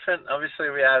everyone's different. Obviously,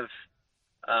 we have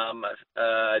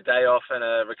a day off and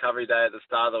a recovery day at the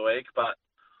start of the week. But,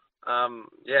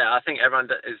 I think everyone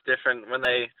is different. When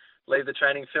they leave the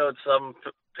training field, some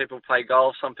people play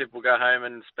golf, some people go home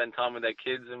and spend time with their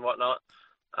kids and whatnot.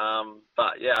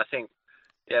 I think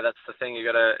that's the thing.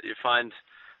 You find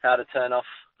how to turn off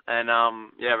and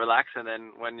relax, and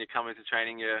then when you come into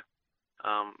training, you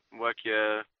work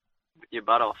your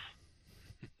butt off.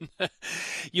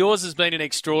 Yours has been an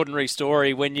extraordinary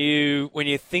story. When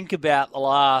you think about the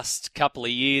last couple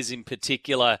of years in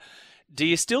particular, do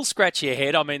you still scratch your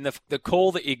head? I mean, the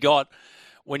call that you got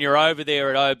when you're over there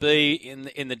at OB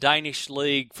in the Danish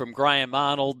league from Graham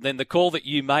Arnold, then the call that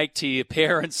you make to your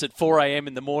parents at 4 a.m.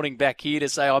 in the morning back here to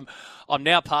say, I'm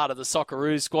now part of the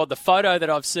Socceroos squad. The photo that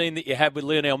I've seen that you had with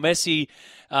Lionel Messi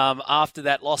after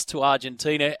that loss to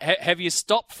Argentina. Have you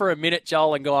stopped for a minute,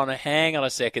 Joel, and gone, hang on a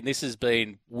second, this has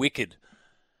been wicked?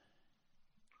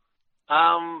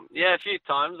 A few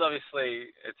times.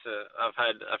 Obviously, I've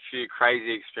had a few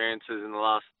crazy experiences in the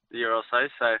last year or so.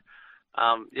 So,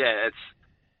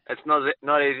 it's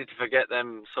not easy to forget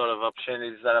them sort of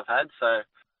opportunities that I've had. So,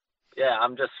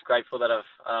 I'm just grateful that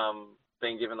I've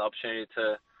been given the opportunity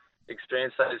to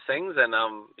experience those things, and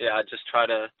I just try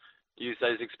to use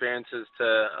those experiences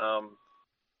to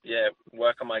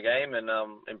work on my game and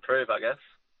improve, I guess.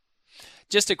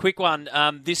 Just a quick one.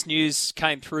 This news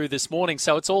came through this morning,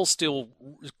 so it's all still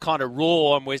kind of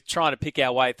raw, and we're trying to pick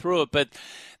our way through it. But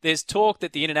there's talk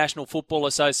that the International Football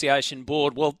Association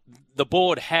board, the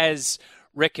board has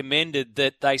recommended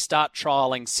that they start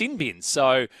trialling sin bins.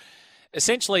 So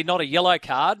essentially not a yellow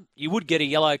card. You would get a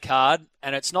yellow card,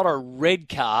 and it's not a red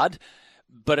card,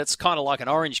 but it's kind of like an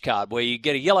orange card where you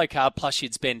get a yellow card plus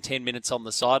you'd spend 10 minutes on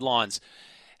the sidelines.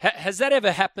 Has that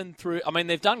ever happened through... I mean,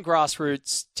 they've done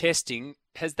grassroots testing.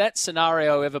 Has that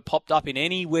scenario ever popped up in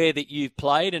anywhere that you've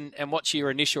played, and what's your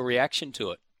initial reaction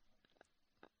to it?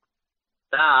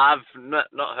 I've not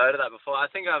heard of that before. I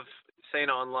think I've seen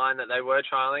it online that they were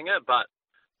trialling it, but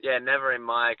never in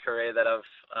my career that I've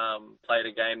played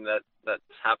a game that's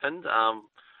happened.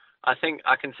 I think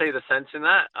I can see the sense in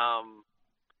that,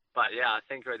 but I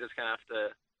think we're just going to have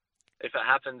to, if it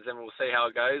happens, then we'll see how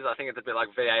it goes. I think it's a bit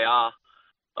like VAR.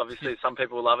 Obviously, some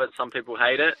people love it, some people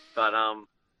hate it, but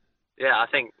I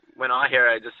think when I hear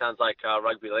it, it just sounds like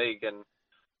rugby league, and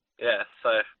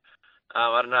so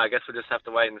I don't know. I guess we'll just have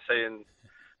to wait and see, and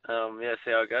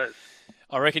see how it goes.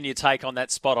 I reckon you take on that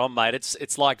spot on, mate.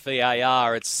 It's like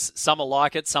VAR. It's some will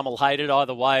like it, some will hate it.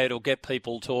 Either way, it'll get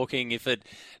people talking if it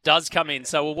does come in.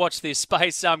 So we'll watch this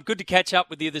space. Good to catch up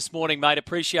with you this morning, mate.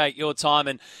 Appreciate your time,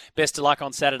 and best of luck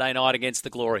on Saturday night against the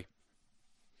Glory.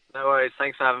 No worries.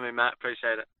 Thanks for having me, Matt.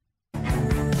 Appreciate it.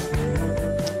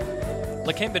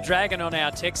 Lakemba Dragon on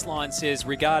our text line says,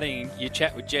 regarding your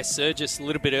chat with Jess Sergis a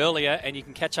little bit earlier, and you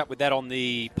can catch up with that on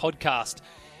the podcast,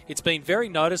 it's been very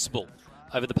noticeable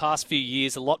over the past few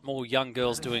years, a lot more young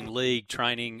girls doing league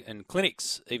training and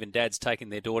clinics, even dads taking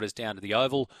their daughters down to the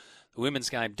Oval. The women's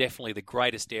game, definitely the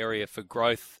greatest area for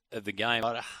growth of the game.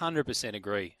 I'd 100%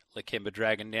 agree, Lakemba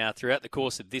Dragon. Now, throughout the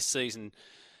course of this season,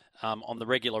 on the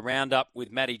regular roundup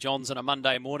with Matty Johns on a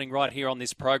Monday morning right here on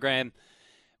this program,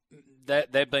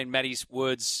 they've been Matty's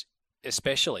words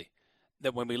especially,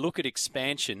 that when we look at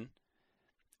expansion,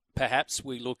 perhaps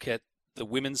we look at the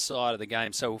women's side of the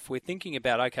game. So if we're thinking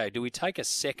about, okay, do we take a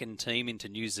second team into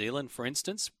New Zealand, for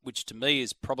instance, which to me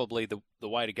is probably the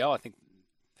way to go. I think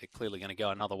they're clearly going to go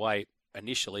another way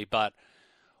initially, but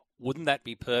wouldn't that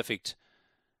be perfect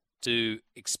to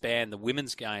expand the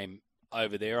women's game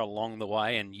over there along the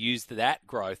way and use that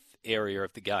growth area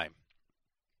of the game?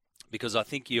 Because I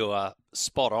think you are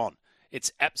spot on.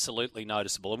 It's absolutely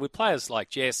noticeable. And with players like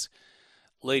Jess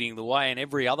leading the way and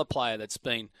every other player that's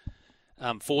been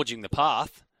forging the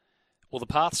path, well, the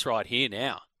path's right here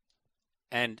now.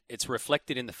 And it's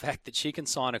reflected in the fact that she can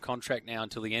sign a contract now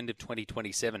until the end of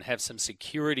 2027, have some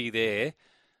security there,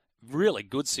 really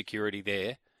good security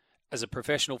there, as a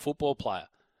professional football player.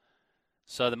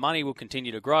 So the money will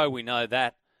continue to grow, we know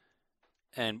that.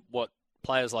 And what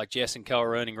players like Jess and Co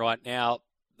are earning right now,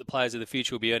 the players of the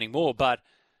future will be earning more. But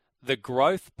the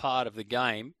growth part of the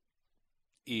game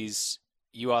is,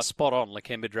 you are spot on,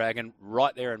 Lakemba Dragon,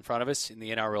 right there in front of us in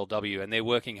the NRLW, and they're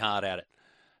working hard at it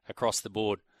across the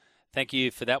board. Thank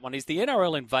you for that one. Is the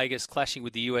NRL in Vegas clashing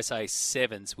with the USA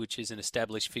Sevens, which is an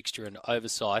established fixture and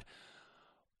oversight,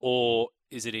 or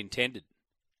is it intended?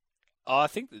 I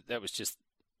think that was just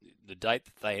the date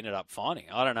that they ended up finding.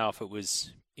 I don't know if it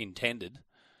was intended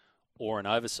or an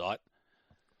oversight.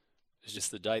 It was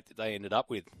just the date that they ended up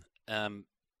with.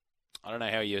 I don't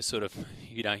know how you sort of,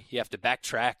 you have to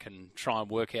backtrack and try and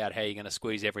work out how you're going to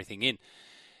squeeze everything in.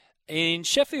 In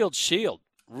Sheffield Shield,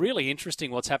 really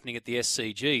interesting what's happening at the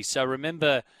SCG. So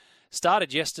remember,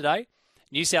 started yesterday,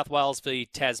 New South Wales v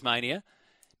Tasmania.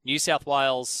 New South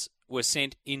Wales were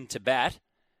sent into bat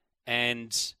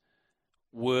and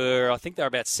I think they were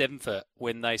about 7 for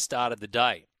when they started the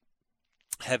day.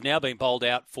 Have now been bowled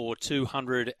out for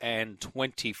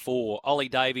 224. Ollie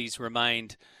Davies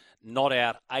remained not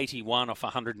out, 81 off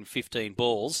 115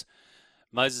 balls.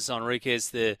 Moses Enriquez,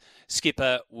 the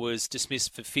skipper, was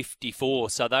dismissed for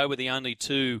 54. So they were the only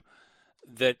two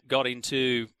that got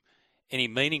into any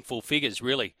meaningful figures,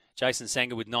 really. Jason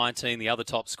Sangha with 19, the other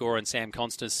top scorer, and Sam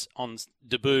Constance on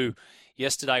debut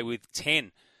yesterday with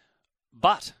 10.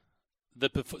 But the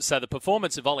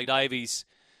performance of Ollie Davies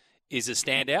is a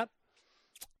standout.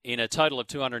 In a total of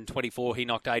 224, he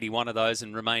knocked 81 of those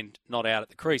and remained not out at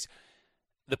the crease.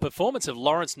 The performance of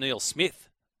Lawrence Neil-Smith,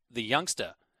 the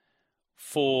youngster,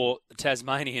 for the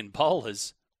Tasmanian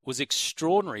bowlers was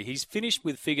extraordinary. He's finished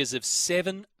with figures of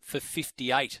 7 for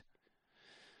 58.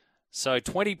 So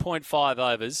 20.5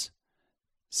 overs,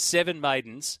 7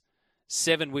 maidens,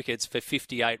 7 wickets for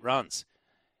 58 runs.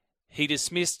 He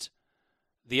dismissed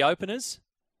the openers,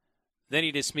 then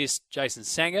he dismissed Jason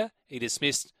Sangha, he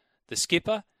dismissed the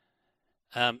skipper,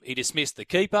 he dismissed the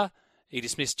keeper, he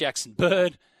dismissed Jackson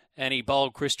Bird, and he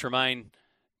bowled Chris Tremaine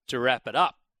to wrap it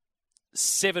up.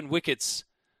 7 wickets,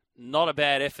 not a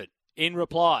bad effort. In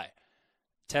reply,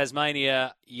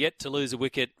 Tasmania yet to lose a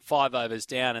wicket, 5 overs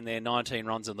down, and they're 19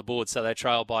 runs on the board, so they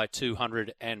trail by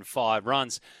 205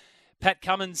 runs. Pat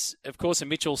Cummins, of course, and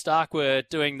Mitchell Starc were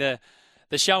doing the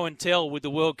show and tell with the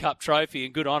World Cup trophy,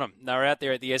 and good on them. They were out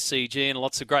there at the SCG and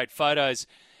lots of great photos.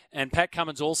 And Pat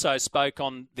Cummins also spoke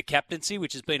on the captaincy,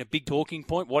 which has been a big talking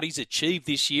point, what he's achieved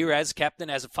this year as captain,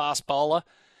 as a fast bowler,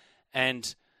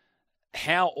 and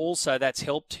how also that's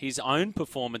helped his own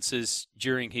performances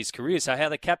during his career. So how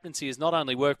the captaincy has not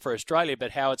only worked for Australia,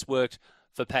 but how it's worked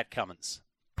for Pat Cummins.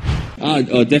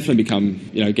 I'll definitely become,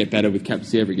 get better with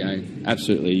captaincy every game.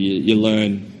 Absolutely. You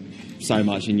learn so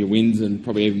much in your wins and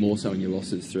probably even more so in your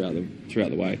losses throughout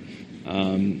the way.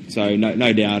 So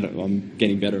no doubt I'm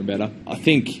getting better and better. I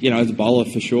think, as a bowler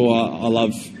for sure, I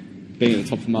love being at the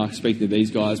top of the mark, speaking to these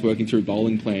guys, working through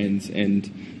bowling plans,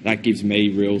 and that gives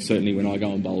me certainly when I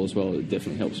go and bowl as well, it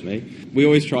definitely helps me. We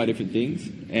always try different things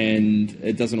and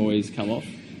it doesn't always come off.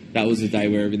 That was the day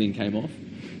where everything came off.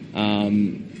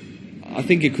 I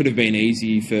think it could have been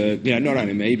easy for, not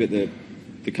only me, but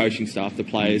the coaching staff, the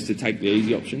players, to take the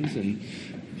easy options, and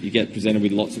you get presented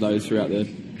with lots of those throughout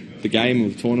the game or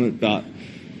the tournament, but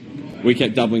we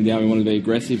kept doubling down. We wanted to be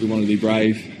aggressive, we wanted to be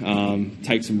brave,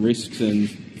 take some risks, and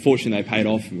fortunately they paid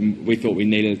off. We thought we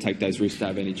needed to take those risks to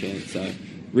have any chance. So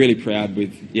really proud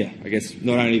with, I guess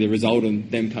not only the result and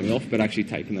them coming off, but actually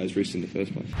taking those risks in the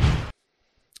first place.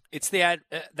 It's that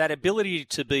ability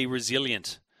to be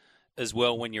resilient as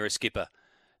well when you're a skipper,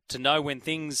 to know when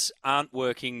things aren't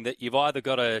working that you've either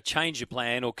got to change your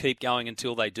plan or keep going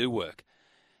until they do work.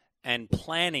 And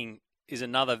planning is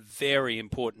another very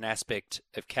important aspect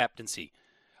of captaincy.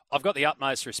 I've got the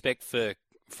utmost respect for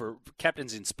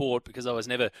captains in sport because I was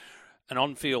never an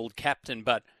on-field captain,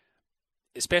 but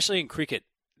especially in cricket,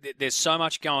 there's so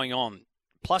much going on.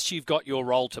 Plus, you've got your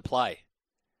role to play.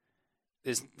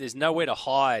 There's nowhere to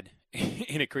hide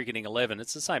in a cricketing 11.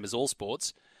 It's the same as all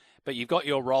sports, but you've got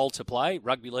your role to play.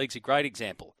 Rugby league's a great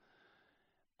example.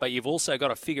 But you've also got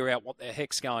to figure out what the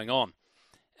heck's going on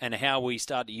and how we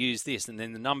start to use this, and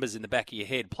then the numbers in the back of your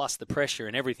head, plus the pressure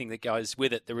and everything that goes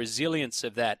with it. The resilience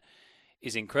of that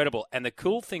is incredible. And the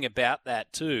cool thing about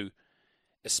that too,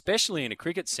 especially in a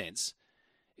cricket sense,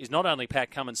 is not only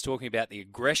Pat Cummins talking about the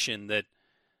aggression that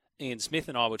Ian Smith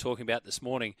and I were talking about this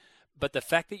morning, but the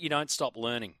fact that you don't stop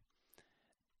learning,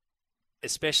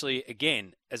 especially,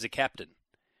 again, as a captain.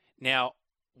 Now,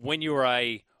 when you're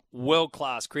a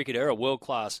world-class cricketer, a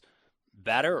world-class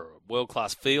batter, or a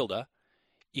world-class fielder,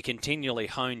 you continually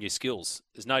hone your skills.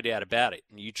 There's no doubt about it.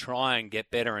 And you try and get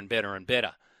better and better and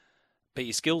better. But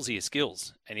your skills are your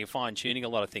skills, and you're fine-tuning a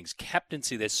lot of things.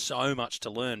 Captaincy, there's so much to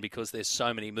learn because there's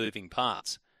so many moving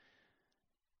parts.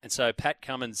 And so Pat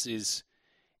Cummins is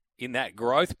in that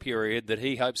growth period that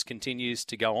he hopes continues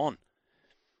to go on.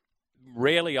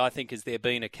 Rarely, I think, has there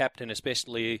been a captain,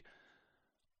 especially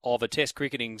of a Test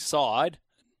cricketing side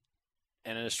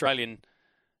and an Australian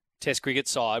Test cricket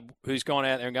side, who's gone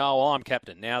out there and go, oh, I'm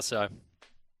captain now, so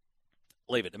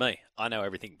leave it to me. I know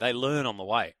everything. They learn on the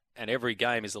way, and every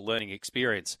game is a learning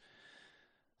experience.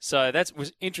 So that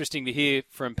was interesting to hear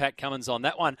from Pat Cummins on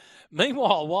that one.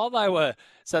 Meanwhile, while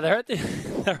they're at the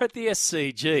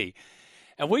SCG,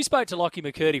 and we spoke to Lockie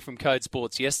McCurdy from Code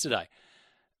Sports yesterday.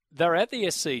 They're at the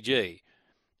SCG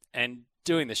and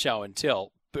doing the show and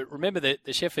tell. But remember that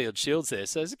the Sheffield Shield's there,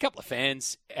 so there's a couple of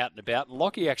fans out and about. And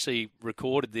Lockie actually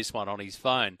recorded this one on his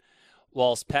phone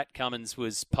whilst Pat Cummins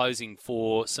was posing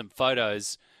for some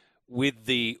photos with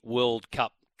the World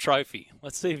Cup trophy.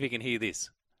 Let's see if we can hear this.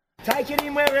 Take it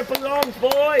in where it belongs,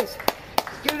 boys.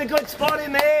 Give it a good spot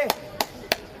in there.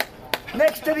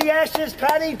 Next to the Ashes,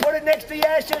 Paddy. Put it next to the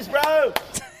Ashes, bro.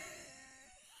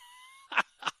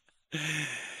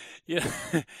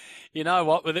 You know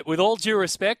what? With all due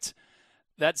respect,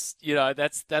 that's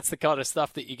the kind of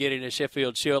stuff that you get in a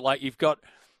Sheffield Shield. Like he's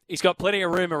got plenty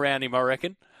of room around him, I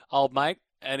reckon, old mate.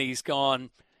 And he's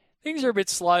gone, things are a bit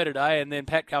slow today. And then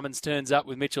Pat Cummins turns up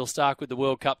with Mitchell Starc with the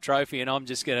World Cup trophy, and I'm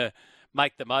just going to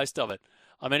make the most of it.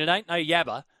 I mean, it ain't no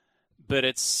yabba, but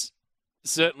it's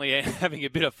certainly having a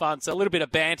bit of fun. So a little bit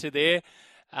of banter there.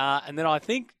 And then I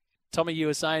think, Tommy, you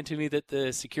were saying to me that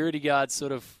the security guards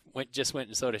sort of went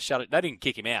and sort of shut it. They didn't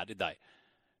kick him out, did they?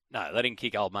 No, they didn't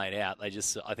kick old mate out.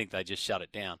 I think they just shut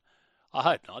it down. I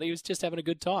hope not. He was just having a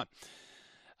good time.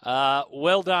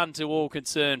 Well done to all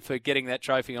concerned for getting that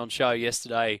trophy on show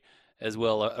yesterday as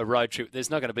well, a road trip. There's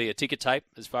not going to be a ticker tape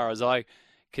as far as I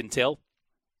can tell.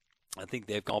 I think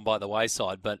they've gone by the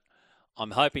wayside, but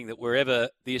I'm hoping that wherever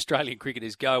the Australian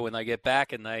cricketers go when they get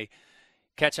back and they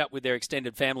catch up with their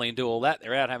extended family and do all that,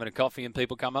 they're out having a coffee and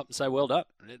people come up and say, well done.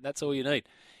 That's all you need.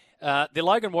 The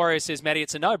Logan Warrior says, Matty,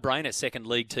 it's a no-brainer second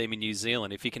league team in New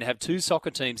Zealand. If you can have two soccer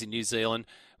teams in New Zealand,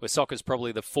 where soccer's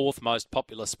probably the fourth most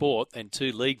popular sport, then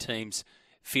two league teams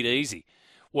fit easy.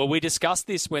 Well, we discussed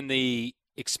this when the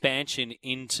expansion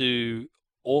into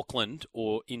Auckland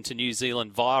or into New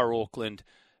Zealand via Auckland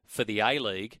for the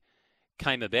A-League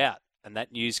came about, and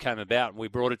that news came about, and we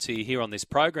brought it to you here on this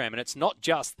program. And it's not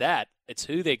just that, it's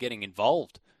who they're getting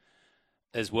involved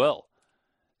as well.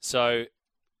 So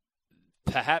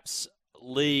perhaps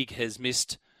League has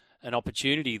missed an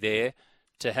opportunity there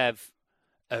to have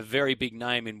a very big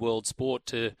name in world sport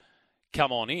to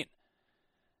come on in.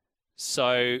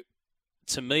 So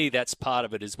to me, that's part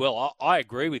of it as well. I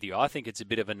agree with you. I think it's a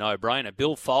bit of a no-brainer.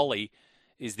 Bill Foley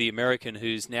is the American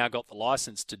who's now got the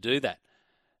license to do that.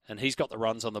 And he's got the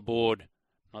runs on the board,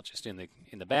 not just in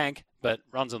the bank, but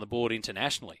runs on the board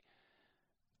internationally.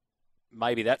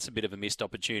 Maybe that's a bit of a missed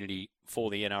opportunity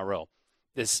for the NRL.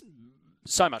 There's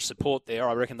so much support there.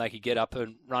 I reckon they could get up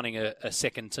and running a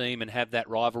second team and have that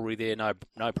rivalry there,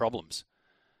 no problems.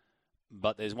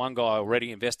 But there's one guy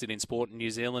already invested in sport in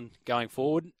New Zealand going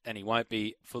forward, and he won't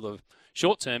be, for the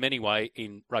short term anyway,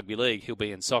 in rugby league. He'll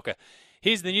be in soccer.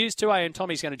 Here's the news, 2am.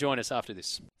 Tommy's going to join us after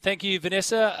this. Thank you,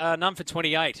 Vanessa. None for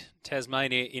 28.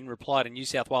 Tasmania in reply to New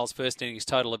South Wales' first innings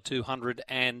total of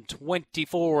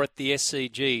 224 at the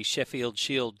SCG. Sheffield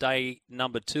Shield, day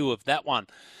number 2 of that one.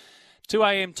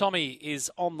 2am, Tommy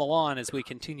is on the line as we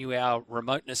continue our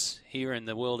remoteness here in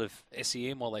the world of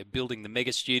SEM while they're building the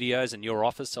mega studios and your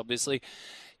office, obviously.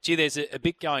 Gee, there's a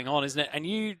bit going on, isn't it? And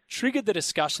you triggered the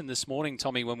discussion this morning,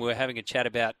 Tommy, when we were having a chat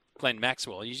about Glenn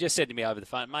Maxwell. You just said to me over the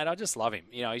phone, mate, I just love him.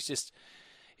 You know,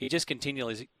 he just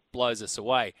continually blows us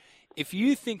away. If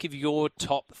you think of your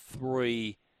top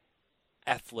 3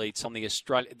 athletes on the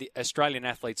Australian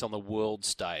athletes on the world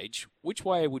stage, which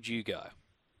way would you go?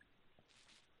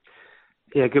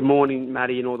 Yeah, good morning,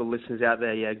 Matty, and all the listeners out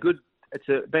there. Yeah, good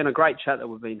been a great chat that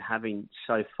we've been having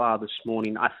so far this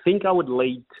morning. I think I would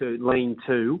lean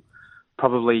to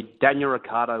probably Daniel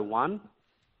Ricciardo 1,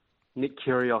 Nick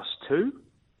Kyrgios 2,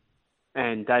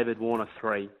 and David Warner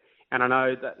 3. And I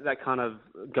know that kind of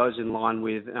goes in line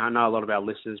with, and I know a lot of our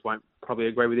listeners won't probably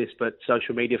agree with this, but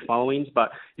social media followings.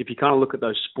 But if you kind of look at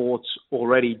those sports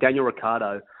already, Daniel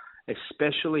Ricciardo,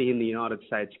 especially in the United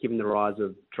States, given the rise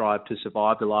of Drive to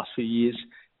Survive the last few years,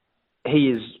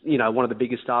 he is, one of the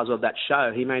biggest stars of that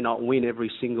show. He may not win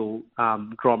every single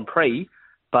Grand Prix,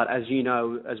 but as you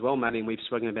know as well, Matty, and we've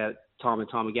spoken about time and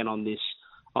time again on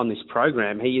this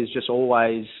program, he is just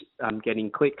always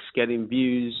getting clicks, getting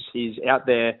views. He's out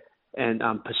there, and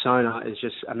persona is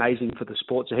just amazing for the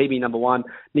sport. So he'd be number one.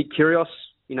 Nick Kyrgios,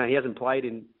 he hasn't played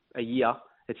in a year,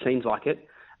 it seems like it,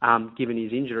 given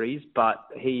his injuries, but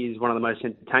he is one of the most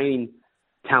entertaining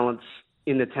talents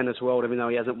in the tennis world, even though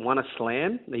he hasn't won a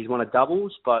slam. He's won a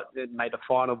doubles, but it made a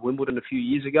final of Wimbledon a few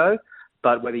years ago.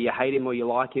 But whether you hate him or you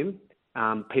like him,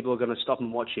 people are going to stop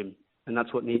and watch him. And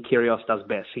that's what Nick Kyrgios does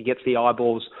best. He gets the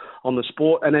eyeballs on the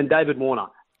sport. And then David Warner,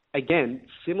 again,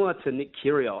 similar to Nick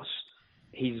Kyrgios,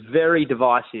 he's very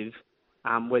divisive,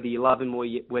 whether you love him or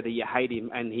whether you hate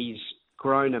him. And he's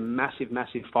grown a massive,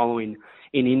 massive following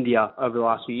in India over the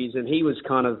last few years. And he was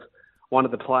kind of one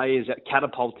of the players that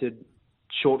catapulted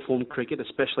short-form cricket,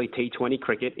 especially T20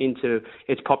 cricket, into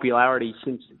its popularity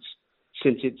since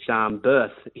its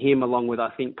birth. Him, along with,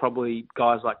 I think, probably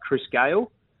guys like Chris Gayle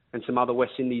and some other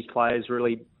West Indies players,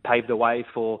 really paved the way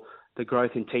for the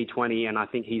growth in T20, and I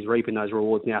think he's reaping those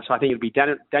rewards now. So I think it would be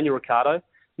Daniel Ricciardo,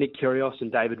 Nick Kyrgios,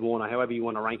 and David Warner. However you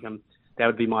want to rank them, that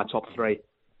would be my top three.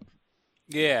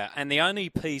 Yeah, and the only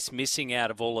piece missing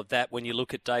out of all of that when you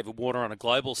look at David Warner on a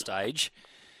global stage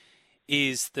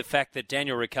is the fact that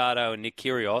Daniel Ricciardo and Nick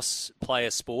Kyrgios play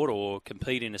a sport or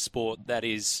compete in a sport that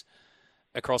is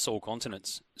across all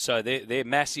continents. So they're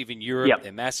massive in Europe, yep.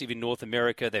 They're massive in North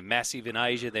America, they're massive in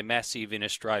Asia, they're massive in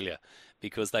Australia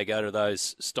because they go to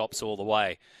those stops all the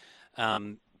way.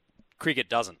 Cricket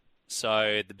doesn't.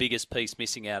 So the biggest piece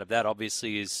missing out of that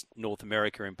obviously is North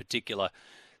America in particular.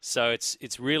 So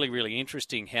it's really, really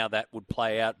interesting how that would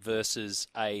play out versus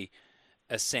a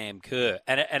Sam Kerr.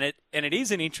 And it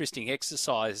is an interesting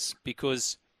exercise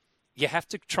because you have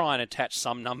to try and attach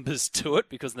some numbers to it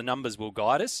because the numbers will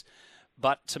guide us.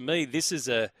 But to me, this is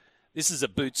a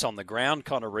boots on the ground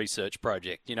kind of research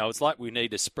project. It's like we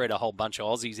need to spread a whole bunch of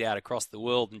Aussies out across the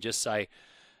world and just say,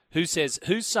 who's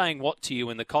saying what to you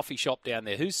in the coffee shop down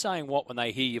there? Who's saying what when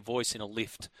they hear your voice in a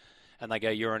lift and they go,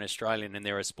 you're an Australian and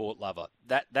they're a sport lover?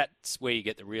 That's where you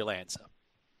get the real answer.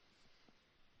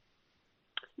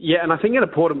 Yeah, and I think an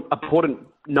important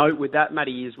note with that,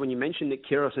 Matty, is when you mentioned Nick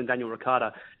Kyrgios and Daniel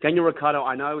Ricciardo. Daniel Ricciardo,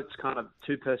 I know it's kind of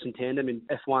two-person tandem in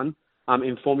F1,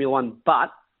 in Formula One,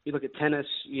 but you look at tennis,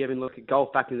 you even look at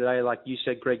golf back in the day, like you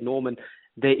said, Greg Norman,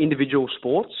 they're individual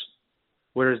sports,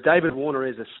 whereas David Warner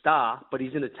is a star, but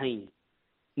he's in a team.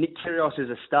 Nick Kyrgios is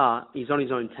a star, he's on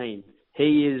his own team.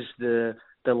 He is the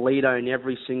leader in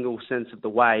every single sense of the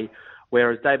way,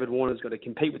 whereas David Warner's got to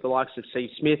compete with the likes of Steve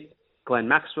Smith, Glenn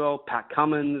Maxwell, Pat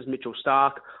Cummins, Mitchell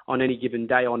Stark on any given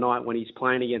day or night when he's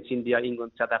playing against India,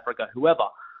 England, South Africa, whoever.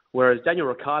 Whereas Daniel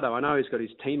Ricciardo, I know he's got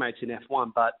his teammates in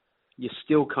F1, but you're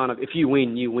still kind of, if you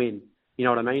win, you win. You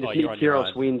know what I mean? If Nick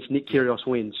Kyrgios wins, Nick Kyrgios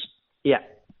wins. Yeah.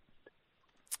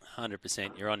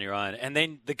 100%. You're on your own. And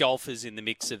then the golfers in the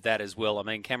mix of that as well. I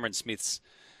mean, Cameron Smith's,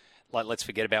 let's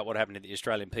forget about what happened at the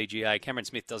Australian PGA. Cameron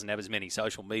Smith doesn't have as many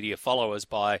social media followers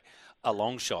by a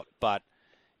long shot, but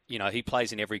he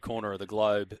plays in every corner of the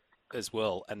globe as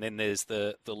well. And then there's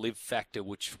the live factor,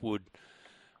 which would,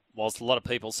 whilst a lot of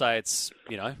people say it's,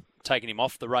 taking him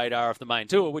off the radar of the main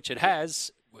tour, which it has,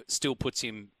 still puts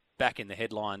him back in the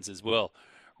headlines as well.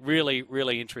 Really,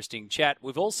 really interesting chat.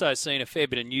 We've also seen a fair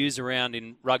bit of news around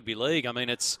in rugby league. I mean,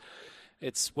 it's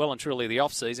well and truly the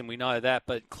off-season, we know that,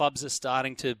 but clubs are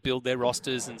starting to build their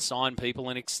rosters and sign people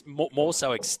and more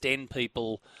so extend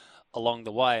people along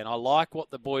the way. And I like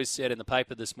what the boys said in the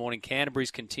paper this morning.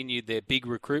 Canterbury's continued their big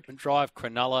recruitment drive.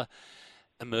 Cronulla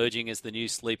emerging as the new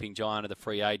sleeping giant of the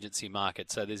free agency market.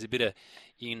 So there's a bit of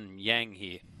yin-yang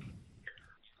here.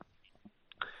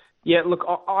 Yeah, look,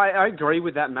 I agree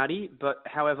with that, Matty. But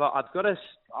however, I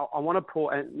want to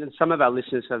pour, and some of our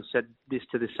listeners have said this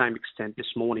to the same extent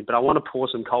this morning, but I want to pour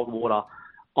some cold water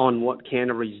on what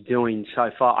Canterbury's doing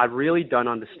so far. I really don't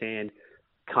understand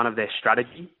kind of their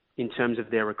strategy in terms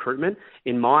of their recruitment.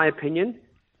 In my opinion,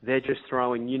 they're just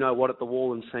throwing at the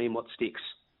wall and seeing what sticks.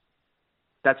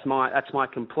 That's my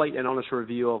complete and honest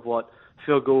review of what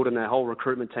Phil Gould and their whole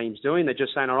recruitment team's doing. They're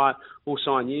just saying, all right, we'll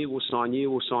sign you, we'll sign you,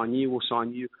 we'll sign you, we'll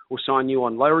sign you, we'll sign you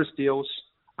on low-risk deals,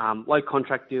 Low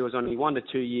contract deals, only 1 to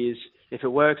 2 years. If it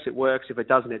works, it works. If it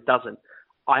doesn't, it doesn't.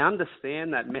 I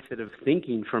understand that method of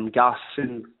thinking from Gus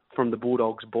and from the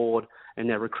Bulldogs board and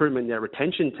their recruitment, their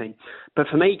retention team. But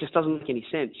for me, it just doesn't make any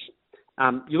sense.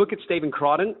 You look at Stephen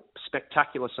Crichton,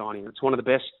 spectacular signing. It's one of the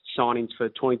best signings for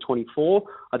 2024.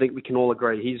 I think we can all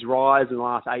agree. His rise in the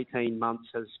last 18 months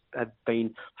has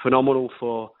been phenomenal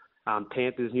for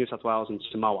Panthers, New South Wales and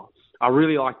Samoa. I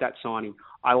really like that signing.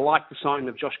 I like the signing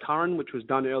of Josh Curran, which was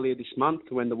done earlier this month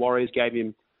when the Warriors gave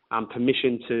him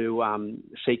permission to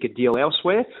seek a deal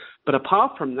elsewhere. But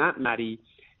apart from that, Matty,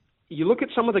 you look at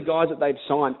some of the guys that they've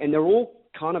signed, and they're all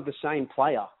kind of the same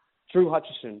player. Drew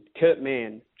Hutchison, Kurt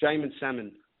Mann, Jamin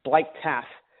Salmon, Blake Taaffe,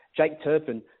 Jake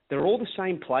Turpin. They're all the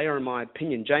same player, in my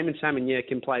opinion. Jamin Salmon,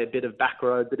 can play a bit of back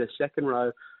row, a bit of second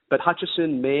row. But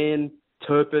Hutchison, Mann,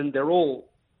 Turpin, they're all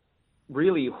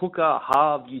really hooker,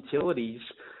 half utilities.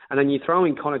 And then you throw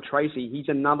in Connor Tracy. He's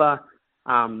another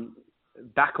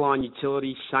backline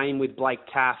utility. Same with Blake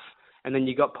Taaffe. And then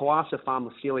you got Poasa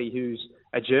Famasili, who's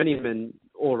a journeyman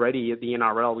already at the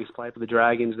NRL. He's played for the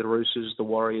Dragons, the Roosters, the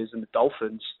Warriors, and the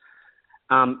Dolphins.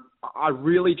 I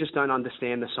really just don't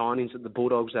understand the signings that the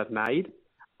Bulldogs have made.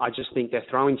 I just think they're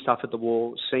throwing stuff at the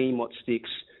wall, seeing what sticks,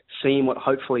 seeing what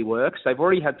hopefully works. They've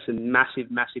already had some massive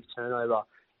turnover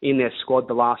in their squad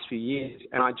the last few years,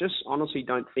 and I just honestly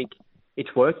don't think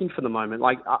it's working for the moment.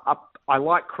 Like I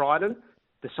like Crichton,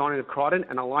 the signing of Crichton,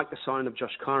 and I like the signing of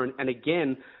Josh Curran. And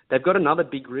again, they've got another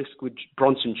big risk with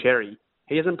Bronson Cherry.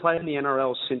 He hasn't played in the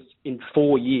NRL in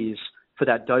 4 years for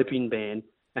that doping ban,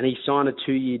 and he signed a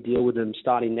 2-year deal with them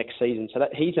starting next season. So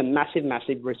that he's a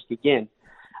massive risk again.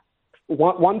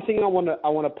 One thing I want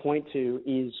to point to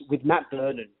is with Matt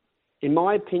Burton. In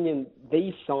my opinion,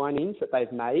 these signings that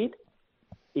they've made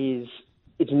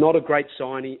it's not a great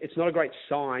signing. It's not a great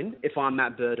sign if I'm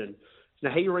Matt Burton.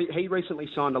 Now he recently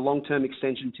signed a long-term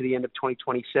extension to the end of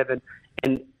 2027,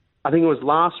 and I think it was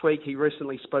last week he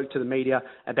recently spoke to the media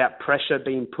about pressure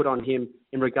being put on him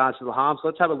in regards to the halves.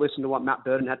 Let's have a listen to what Matt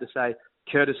Burton had to say,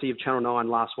 courtesy of Channel 9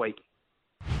 last week.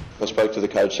 I spoke to the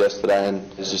coach yesterday and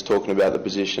was just talking about the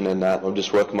position and that. I'm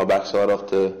just working my backside off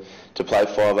to play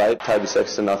 5'8". Toby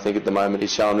Sexton, I think at the moment,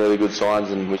 he's showing really good signs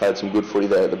and we played some good footy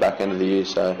there at the back end of the year.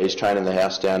 So he's training the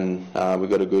house down. We've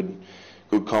got a good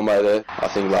combo there. I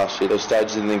think last year there were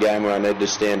stages in the game where I needed to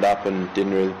stand up and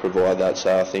didn't really provide that.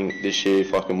 So I think this year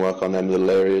if I can work on them little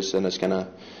areas, then it's going to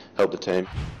help the team.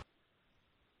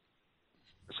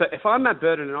 So if I'm Matt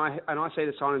Burton and I see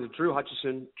the signings of Drew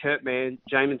Hutchison, Kurt Mann,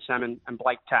 Jamin Salmon and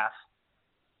Blake Taaffe,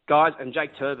 guys, and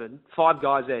Jake Turpin, 5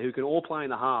 guys there who can all play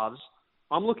in the halves,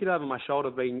 I'm looking over my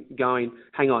shoulder going,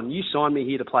 hang on, you signed me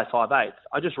here to play 5'8".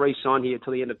 I just re-signed here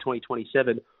till the end of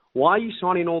 2027. Why are you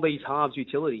signing all these halves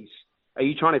utilities? Are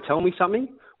you trying to tell me something?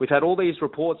 We've had all these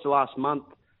reports the last month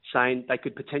saying they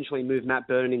could potentially move Matt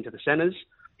Burton into the centres.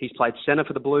 He's played centre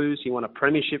for the Blues. He won a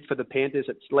premiership for the Panthers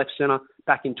at left centre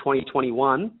back in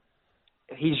 2021.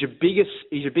 He's your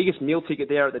biggest meal ticket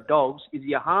there at the Dogs. Is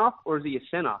he a half or is he a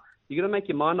centre? You've got to make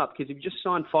your mind up because you've just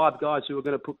signed 5 guys who are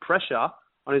going to put pressure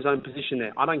on his own position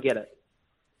there. I don't get it.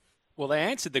 Well, they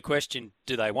answered the question,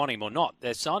 do they want him or not?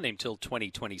 They've signed him till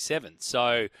 2027.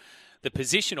 So the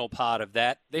positional part of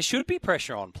that, there should be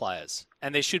pressure on players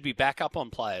and there should be backup on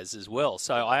players as well.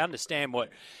 So I understand what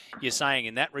you're saying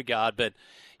in that regard, but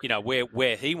you know,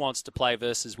 where he wants to play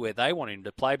versus where they want him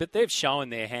to play. But they've shown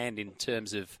their hand in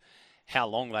terms of how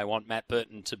long they want Matt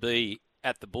Burton to be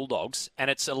at the Bulldogs.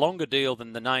 And it's a longer deal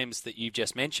than the names that you've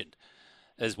just mentioned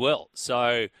as well.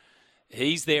 So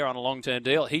he's there on a long-term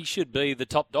deal. He should be the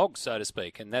top dog, so to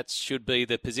speak, and that should be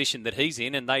the position that he's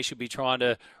in, and they should be trying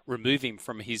to remove him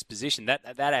from his position.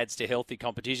 That adds to healthy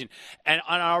competition. And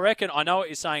I reckon, I know what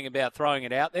you're saying about throwing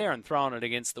it out there and throwing it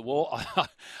against the wall.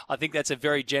 I think that's a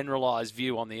very generalised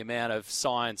view on the amount of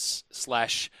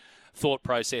science/thought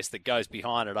process that goes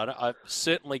behind it. I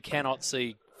certainly cannot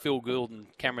see Phil Gould and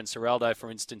Cameron Ciraldo, for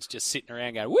instance, just sitting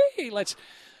around going, whee, let's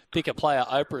pick a player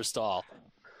Oprah style.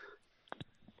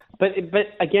 But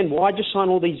again, why just sign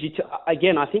all these?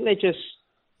 Again, I think they're just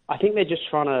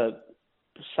trying to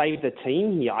save the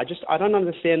team here. I don't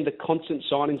understand the constant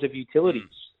signings of utilities.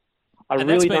 And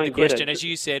really that's been the question, as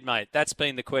you said, mate. That's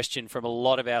been the question from a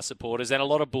lot of our supporters and a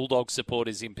lot of Bulldog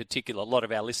supporters in particular. A lot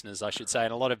of our listeners, I should say,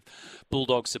 and a lot of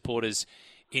Bulldog supporters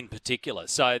in particular.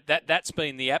 So that's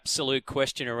been the absolute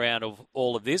question around of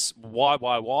all of this.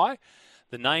 Why?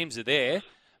 The names are there.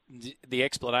 The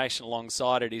explanation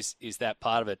alongside it is that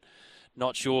part of it.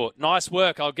 Not sure. Nice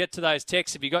work. I'll get to those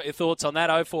texts. Have you got your thoughts on that?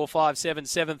 0457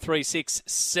 736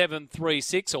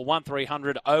 736 or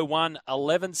 1300 01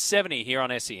 1170 here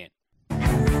on SEN.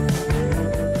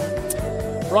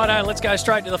 Righto, let's go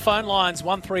straight to the phone lines.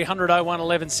 1300 01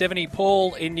 1170.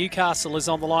 Paul in Newcastle is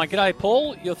on the line. G'day,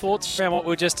 Paul. Your thoughts around what we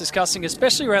were just discussing,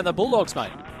 especially around the Bulldogs,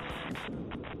 mate?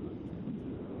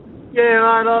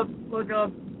 Yeah, mate.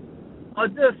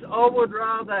 I would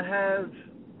rather have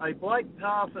a Blake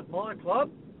Taaffe at my club,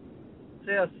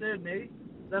 South Sydney,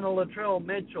 than a Latrell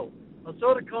Mitchell. I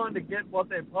sort of kind of get what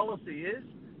their policy is.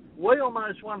 We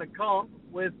almost won a comp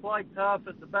with Blake Taaffe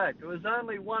at the back. There was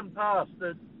only one pass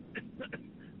that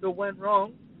that went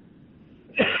wrong.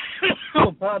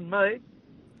 Oh, pardon me.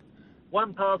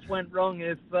 One pass went wrong.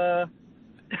 If that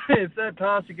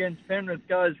pass against Penrith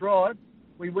goes right,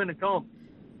 we win a comp.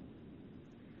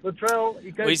 Latrell,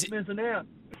 he keeps missing out.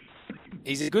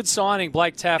 He's a good signing.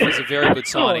 Blake Taaffe is a very good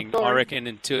signing, I reckon.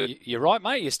 Until you're right,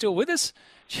 mate. You're still with us.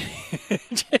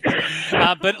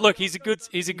 But look, he's a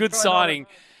good signing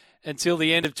until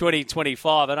the end of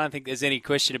 2025. I don't think there's any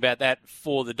question about that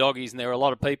for the Doggies, and there are a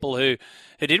lot of people who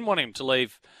didn't want him to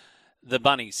leave the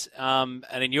Bunnies. And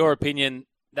in your opinion,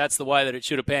 that's the way that it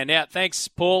should have panned out. Thanks,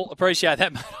 Paul. Appreciate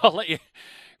that, mate. I'll let you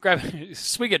grab a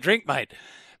swig of drink, mate.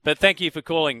 But thank you for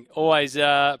calling. Always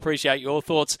appreciate your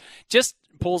thoughts. Just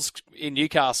Paul's in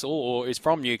Newcastle, or is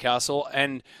from Newcastle,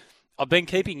 and I've been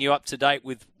keeping you up to date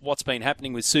with what's been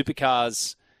happening with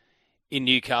supercars in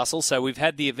Newcastle. So we've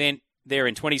had the event there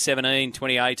in 2017,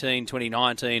 2018,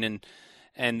 2019,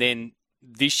 and then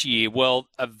this year. Well,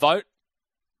 a vote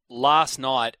last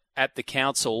night at the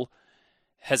council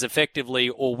has effectively,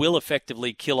 or will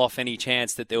effectively, kill off any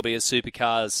chance that there'll be a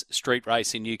supercars street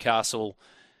race in Newcastle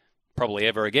probably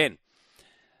ever again.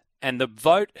 And the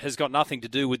vote has got nothing to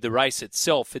do with the race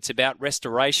itself. It's about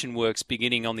restoration works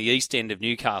beginning on the east end of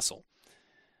Newcastle,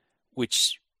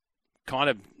 which kind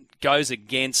of goes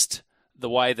against the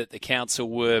way that the council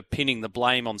were pinning the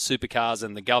blame on supercars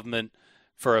and the government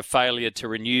for a failure to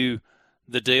renew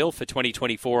the deal for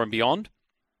 2024 and beyond.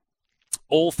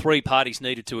 All three parties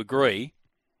needed to agree,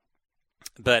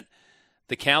 but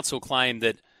the council claimed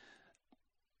that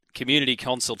community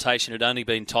consultation had only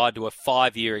been tied to a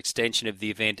 5-year extension of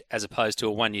the event as opposed to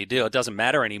a 1-year deal. It doesn't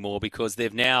matter anymore because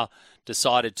they've now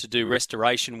decided to do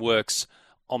restoration works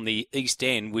on the east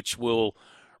end, which will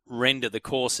render the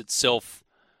course itself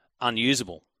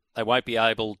unusable. They won't be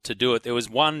able to do it. There was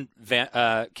one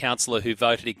councillor who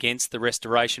voted against the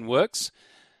restoration works,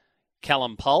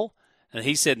 Callum Pull, and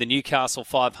he said the Newcastle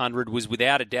 500 was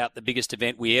without a doubt the biggest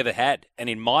event we ever had, and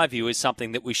in my view is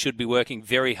something that we should be working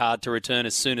very hard to return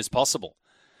as soon as possible.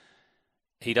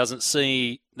 He doesn't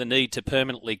see the need to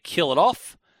permanently kill it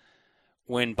off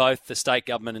when both the state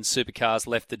government and supercars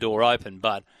left the door open,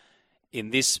 but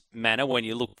in this manner, when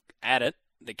you look at it,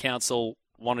 the council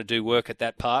want to do work at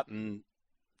that part, and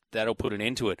that'll put an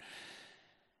end to it.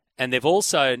 And they've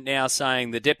also now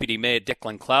saying the Deputy Mayor,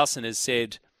 Declan Clausen, has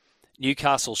said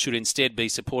Newcastle should instead be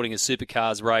supporting a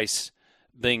supercars race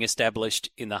being established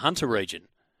in the Hunter region.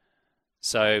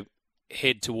 So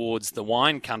head towards the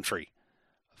Wine Country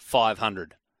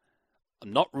 500.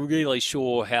 I'm not really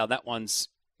sure how that one's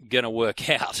going to work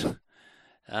out,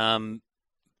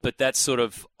 but that's sort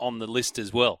of on the list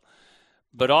as well.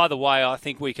 But either way, I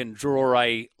think we can draw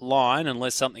a line,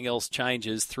 unless something else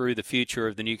changes, through the future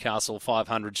of the Newcastle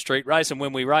 500 street race. And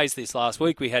when we raised this last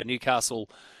week, we had Newcastle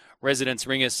residents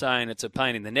ring us saying it's a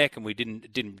pain in the neck and we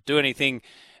didn't do anything.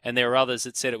 And there were others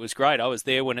that said it was great. I was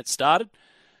there when it started,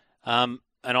 and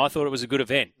I thought it was a good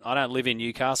event. I don't live in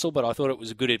Newcastle, but I thought it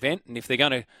was a good event. And if they're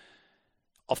going to,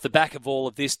 off the back of all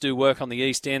of this, do work on the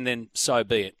East End, then so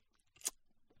be it.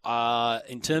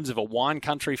 In terms of a Wine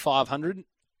Country 500,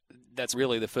 that's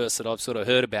really the first that I've sort of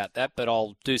heard about that, but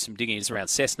I'll do some digging. It's around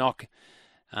Cessnock.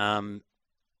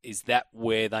 Is that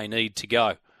where they need to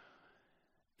go?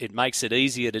 It makes it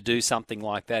easier to do something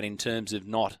like that in terms of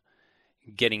not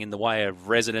getting in the way of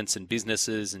residents and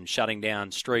businesses and shutting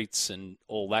down streets and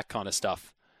all that kind of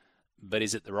stuff. But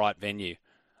is it the right venue?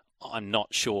 I'm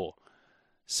not sure.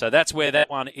 So that's where that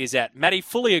one is at. Matty,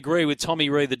 fully agree with Tommy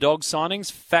Reid, the Dogs signings.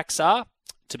 Facts are,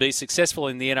 to be successful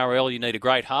in the NRL, you need a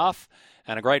great half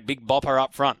and a great big bopper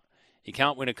up front. You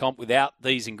can't win a comp without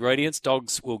these ingredients.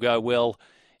 Dogs will go well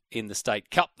in the State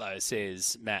Cup, though,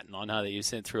 says Matt, and I know that you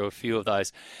sent through a few of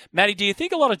those. Matty, do you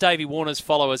think a lot of Davey Warner's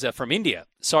followers are from India?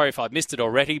 Sorry if I've missed it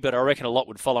already, but I reckon a lot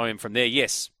would follow him from there.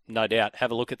 Yes, no doubt. Have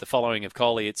a look at the following of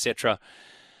Kohli, etc.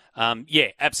 Yeah,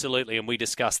 absolutely, and we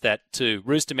discussed that too.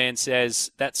 Roosterman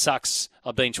says, that sucks.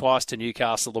 I've been twice to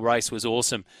Newcastle. The race was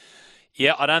awesome.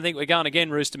 Yeah, I don't think we're going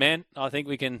again, Roosterman. I think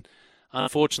we can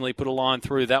unfortunately put a line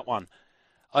through that one.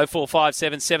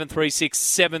 0457 736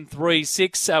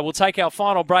 736. We'll take our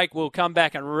final break. We'll come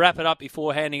back and wrap it up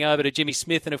before handing over to Jimmy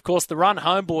Smith. And, of course, the Run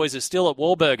Home boys are still at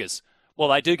Wahlburgers. Well,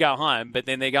 they do go home, but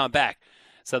then they're going back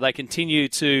So they continue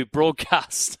to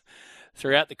broadcast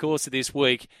throughout the course of this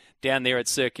week down there at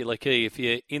Circular Quay. If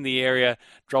you're in the area,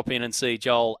 drop in and see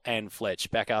Joel and Fletch.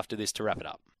 Back after this to wrap it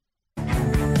up.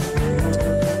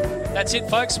 That's it,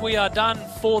 folks. We are done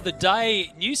for the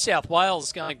day. New South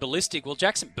Wales going ballistic. Well,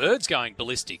 Jackson Bird's going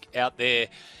ballistic out there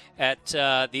at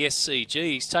the SCG.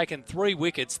 He's taken 3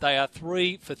 wickets. They are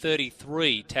 3 for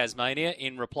 33, Tasmania,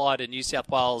 in reply to New South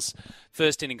Wales'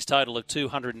 first innings total of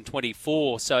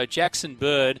 224. So Jackson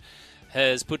Bird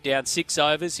has put down 6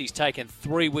 overs. He's taken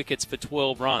 3 wickets for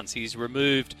 12 runs. He's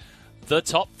removed the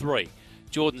top 3.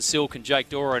 Jordan Silk and Jake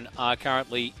Doran are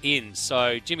currently in.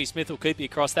 So Jimmy Smith will keep you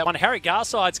across that one. Harry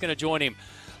Garside's going to join him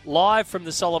live from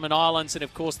the Solomon Islands. And,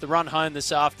 of course, the run home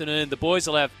this afternoon. The boys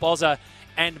will have Bozza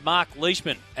and Mark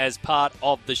Leishman as part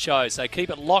of the show. So keep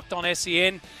it locked on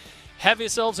SEN. Have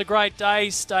yourselves a great day.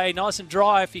 Stay nice and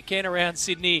dry if you can around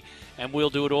Sydney. And we'll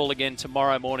do it all again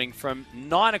tomorrow morning from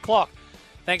 9 o'clock.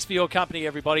 Thanks for your company,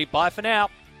 everybody. Bye for now.